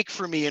can make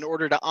for me in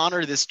order to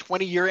honor this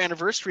 20-year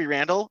anniversary,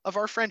 Randall, of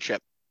our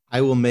friendship.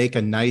 I will make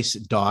a nice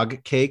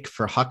dog cake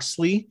for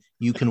Huxley.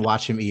 You can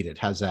watch him eat it.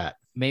 How's that?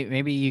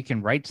 Maybe you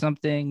can write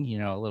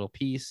something, a little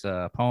piece,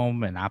 a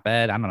poem, an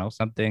op-ed, I don't know,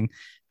 something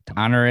to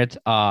honor it.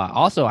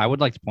 Also, I would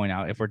like to point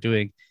out, if we're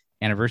doing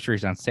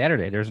anniversaries on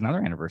Saturday, there's another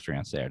anniversary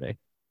on Saturday.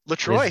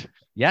 LaTroy.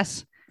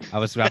 Yes, I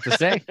was about to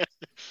say.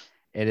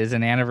 It is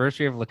an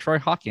anniversary of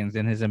LaTroy Hawkins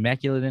and his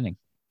immaculate inning.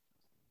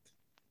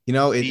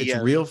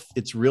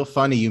 It's real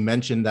funny you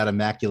mentioned that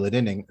immaculate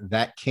inning.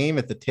 That came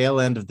at the tail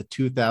end of the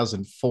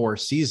 2004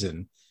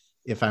 season,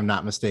 if I'm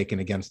not mistaken,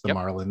 against the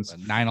Marlins.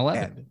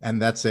 9-11.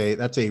 And that's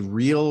a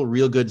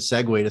real good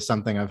segue to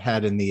something I've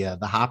had in the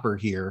hopper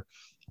here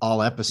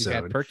all episode. You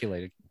had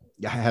percolated.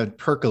 I had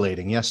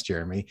percolating. Yes,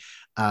 Jeremy.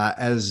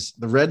 As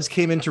the Reds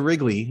came into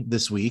Wrigley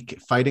this week,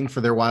 fighting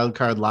for their wild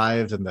card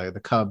lives, and the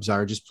Cubs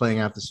are just playing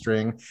out the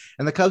string,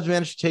 and the Cubs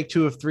managed to take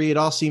 2 of 3. It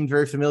all seemed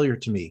very familiar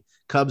to me.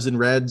 Cubs and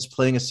Reds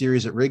playing a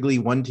series at Wrigley.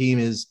 One team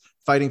is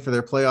fighting for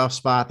their playoff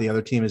spot. The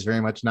other team is very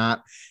much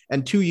not.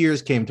 And 2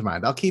 years came to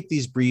mind. I'll keep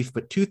these brief,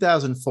 but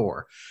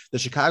 2004, the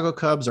Chicago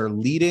Cubs are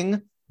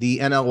leading the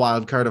NL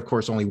wildcard. Of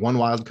course, only one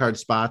wildcard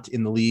spot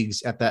in the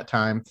leagues at that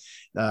time.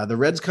 The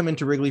Reds come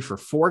into Wrigley for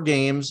 4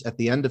 games at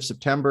the end of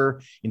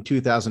September in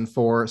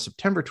 2004,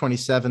 September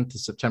 27th to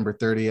September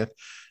 30th.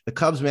 The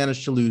Cubs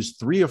managed to lose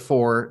 3 of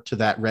 4 to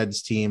that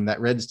Reds team.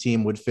 That Reds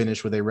team would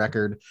finish with a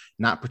record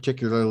not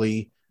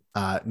particularly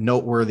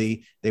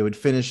noteworthy. They would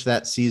finish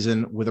that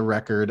season with a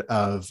record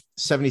of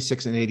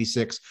 76 and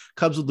 86.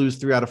 Cubs would lose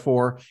 3 out of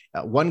 4.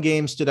 One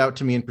game stood out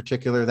to me in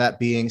particular, that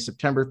being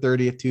September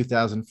 30th,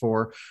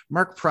 2004.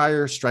 Mark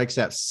Prior strikes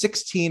out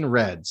 16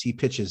 Reds. He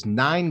pitches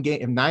 9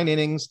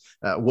 innings,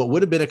 what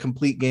would have been a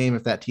complete game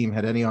if that team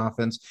had any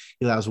offense.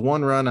 He allows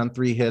 1 run on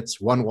 3 hits,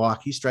 1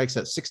 walk. He strikes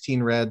out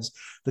 16 Reds.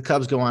 The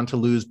Cubs go on to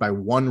lose by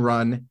 1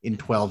 run in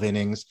 12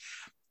 innings.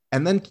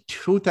 And then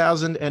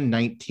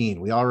 2019,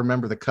 we all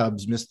remember the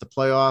Cubs missed the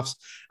playoffs,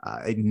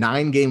 a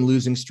 9-game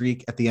losing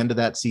streak at the end of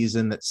that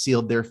season that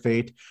sealed their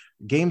fate.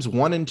 Games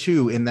 1 and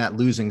 2 in that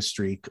losing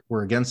streak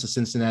were against the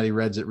Cincinnati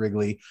Reds at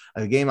Wrigley.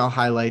 A game I'll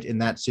highlight in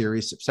that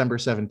series, September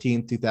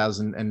 17th,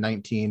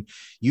 2019.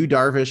 Yu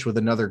Darvish with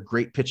another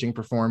great pitching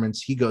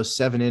performance. He goes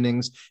 7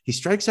 innings. He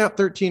strikes out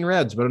 13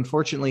 Reds, but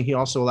unfortunately he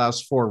also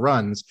allows 4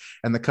 runs,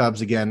 and the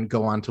Cubs again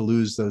go on to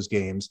lose those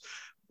games.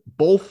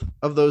 Both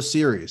of those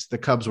series, the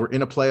Cubs were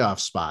in a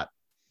playoff spot,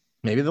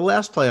 maybe the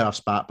last playoff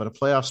spot, but a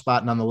playoff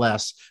spot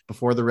nonetheless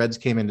before the Reds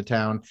came into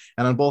town.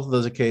 And on both of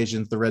those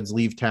occasions, the Reds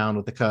leave town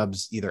with the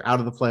Cubs either out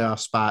of the playoff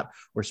spot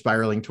or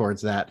spiraling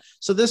towards that.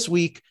 So this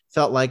week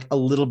felt like a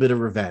little bit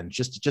of revenge,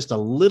 just a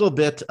little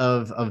bit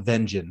of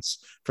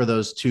vengeance for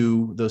those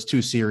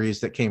two series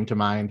that came to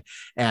mind.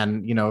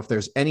 And, if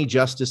there's any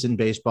justice in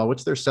baseball,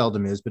 which there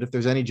seldom is, but if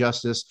there's any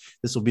justice,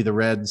 this will be the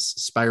Reds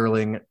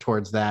spiraling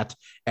towards that,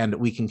 and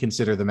we can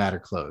consider the matter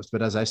closed.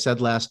 But as I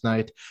said last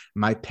night,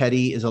 my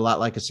petty is a lot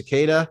like a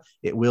cicada.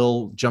 It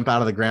will jump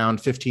out of the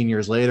ground 15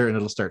 years later, and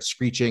it'll start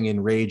screeching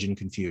in rage and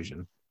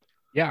confusion.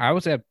 Yeah, I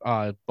was at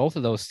both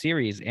of those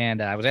series,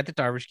 and I was at the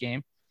Darvish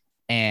game,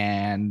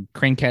 and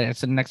Crane Kenny,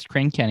 sitting next to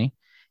Crane Kenny.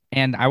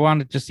 And I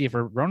wanted to see if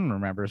Ronan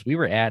remembers. We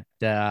were at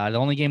the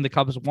only game the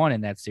Cubs won in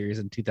that series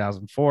in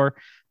 2004.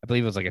 I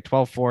believe it was like a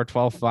 12-4,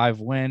 12-5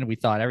 win. We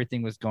thought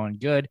everything was going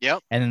good.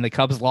 Yep. And then the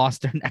Cubs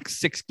lost their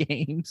next 6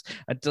 games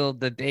until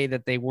the day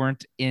that they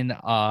weren't in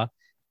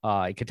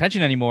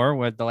contention anymore,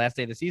 with the last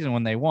day of the season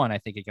when they won, I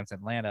think, against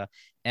Atlanta.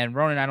 And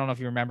Ronan, I don't know if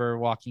you remember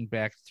walking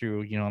back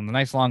through, the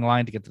nice long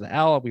line to get to the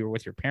L. We were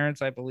with your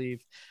parents, I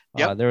believe.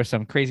 Yep. There was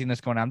some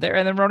craziness going on there.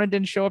 And then Ronan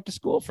didn't show up to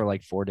school for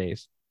like 4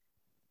 days.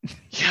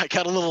 Yeah, I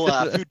got a little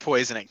food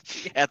poisoning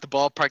at the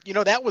ballpark.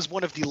 That was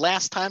one of the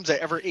last times I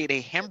ever ate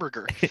a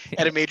hamburger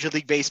at a Major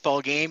League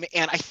Baseball game.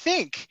 And I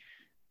think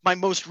my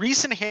most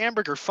recent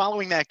hamburger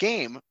following that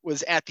game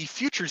was at the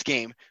Futures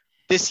game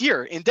this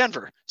year in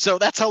Denver. So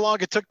that's how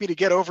long it took me to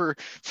get over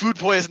food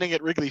poisoning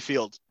at Wrigley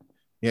Field.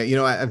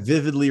 Yeah, I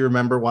vividly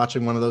remember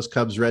watching one of those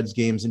Cubs-Reds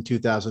games in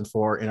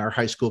 2004 in our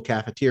high school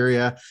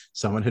cafeteria.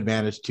 Someone had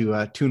managed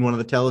to tune one of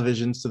the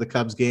televisions to the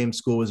Cubs game.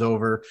 School was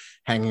over,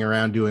 hanging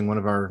around doing one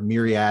of our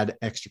myriad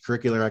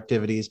extracurricular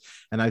activities.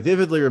 And I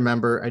vividly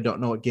remember, I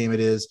don't know what game it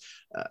is,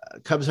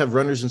 Cubs have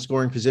runners in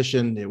scoring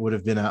position. It would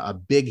have been a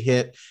big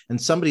hit. And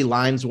somebody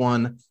lines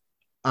one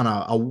on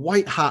a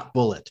white hot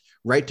bullet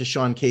right to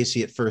Sean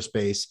Casey at first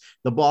base.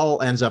 The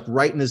ball ends up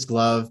right in his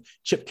glove.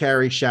 Chip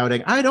Caray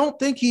shouting, "I don't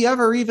think he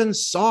ever even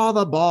saw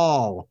the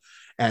ball."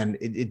 And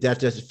that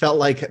just felt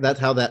like that's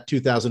how that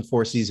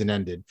 2004 season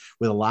ended,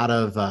 with a lot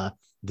of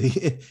the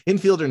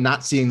infielder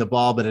not seeing the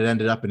ball, but it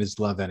ended up in his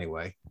glove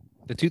anyway.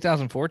 The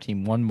 2004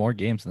 team won more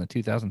games than the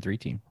 2003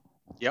 team.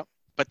 Yep.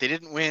 But they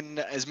didn't win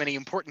as many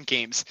important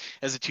games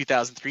as the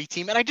 2003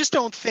 team. And I just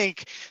don't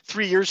think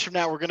 3 years from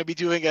now we're going to be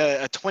doing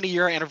a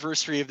 20-year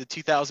anniversary of the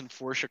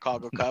 2004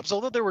 Chicago Cubs.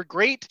 Although there were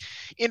great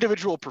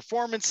individual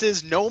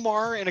performances,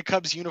 Nomar in a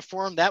Cubs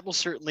uniform, that will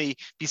certainly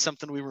be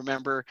something we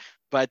remember.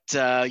 But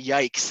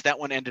yikes, that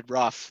one ended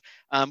rough.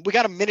 We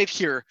got a minute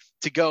here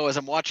to go as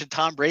I'm watching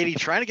Tom Brady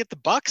trying to get the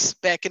Bucs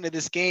back into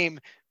this game.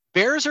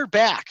 Bears are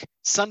back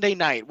Sunday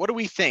night. What do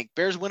we think?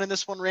 Bears winning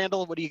this one,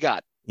 Randall? What do you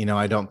got?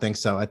 I don't think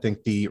so. I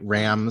think the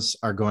Rams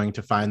are going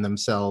to find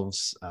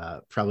themselves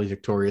probably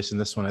victorious in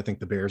this one. I think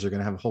the Bears are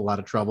going to have a whole lot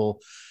of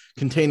trouble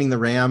containing the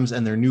Rams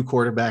and their new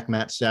quarterback,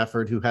 Matt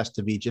Stafford, who has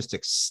to be just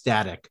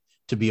ecstatic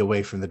to be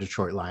away from the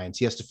Detroit Lions.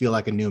 He has to feel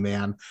like a new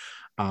man.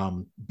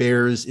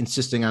 Bears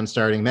insisting on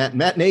starting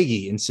Matt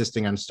Nagy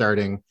insisting on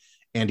starting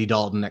Andy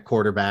Dalton at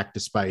quarterback,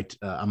 despite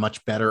a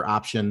much better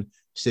option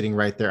sitting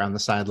right there on the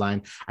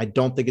sideline. I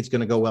don't think it's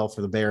going to go well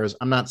for the Bears.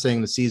 I'm not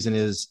saying the season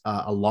is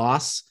a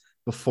loss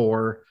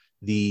before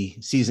the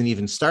season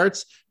even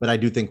starts, but I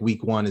do think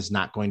week one is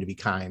not going to be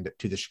kind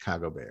to the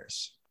Chicago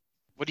Bears.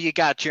 What do you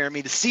got,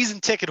 Jeremy, the season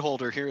ticket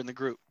holder here in the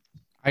group?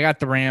 I got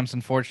the Rams,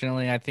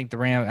 unfortunately. I think the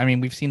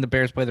Rams, we've seen the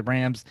Bears play the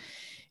Rams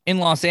in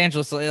Los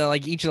Angeles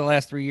like each of the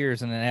last 3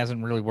 years, and it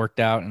hasn't really worked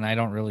out, and I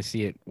don't really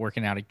see it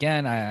working out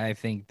again. I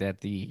think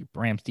that the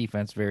Rams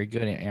defense is very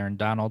good, Aaron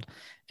Donald,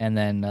 and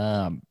then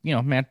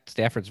Matt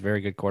Stafford's a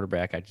very good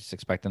quarterback. I just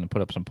expect him to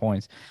put up some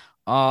points.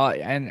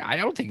 And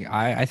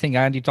I think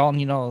Andy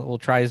Dalton, will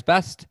try his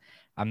best.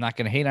 I'm not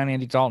going to hate on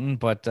Andy Dalton,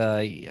 but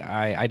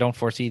I don't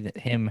foresee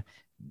him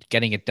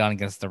getting it done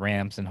against the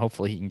Rams, and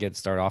hopefully he can get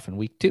started off in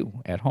week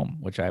 2 at home,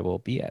 which I will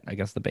be at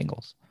against the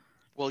Bengals.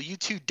 Well, you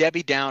two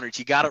Debbie Downers,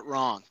 you got it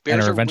wrong.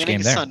 Bears are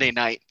winning Sunday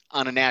night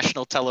on a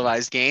national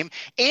televised game,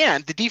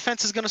 and the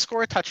defense is going to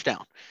score a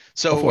touchdown.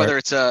 So whether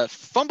it's a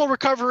fumble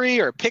recovery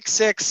or a pick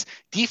six,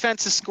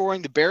 defense is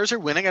scoring. The Bears are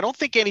winning. I don't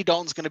think Andy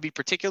Dalton's going to be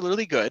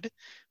particularly good,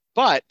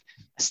 but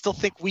I still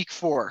think week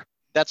 4,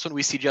 that's when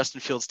we see Justin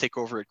Fields take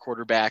over at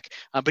quarterback.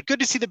 But good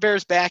to see the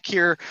Bears back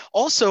here.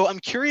 Also, I'm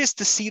curious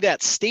to see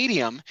that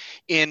stadium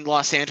in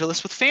Los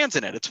Angeles with fans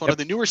in it. It's one of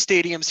the newer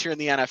stadiums here in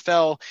the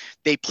NFL.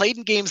 They played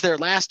in games there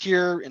last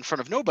year in front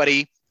of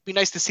nobody. Be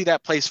nice to see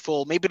that place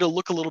full. Maybe it'll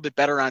look a little bit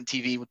better on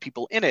TV with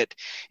people in it.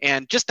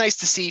 And just nice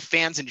to see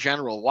fans in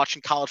general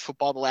watching college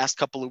football the last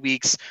couple of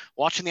weeks,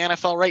 watching the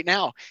NFL right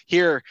now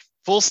here.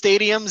 Full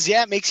stadiums,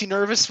 yeah, it makes you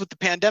nervous with the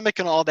pandemic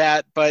and all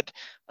that, but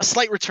a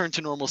slight return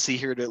to normalcy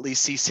here to at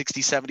least see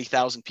 60,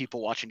 70,000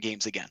 people watching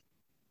games again.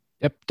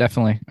 Yep,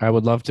 definitely. I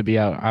would love to be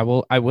out. I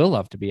will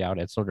love to be out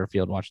at Soldier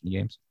Field watching the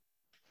games.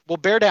 Well,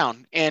 bear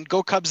down and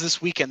go Cubs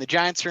this weekend. The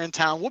Giants are in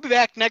town. We'll be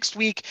back next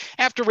week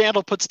after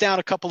Randall puts down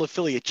a couple of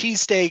Philly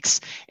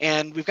cheesesteaks,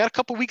 and we've got a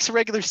couple weeks of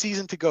regular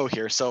season to go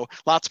here, so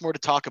lots more to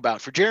talk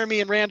about. For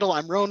Jeremy and Randall,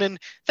 I'm Ronan.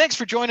 Thanks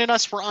for joining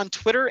us. We're on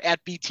Twitter at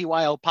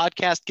BTYL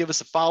Podcast. Give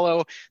us a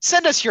follow.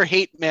 Send us your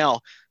hate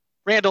mail.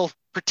 Randall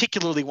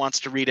particularly wants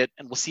to read it,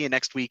 and we'll see you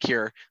next week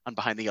here on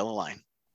Behind the Yellow Line.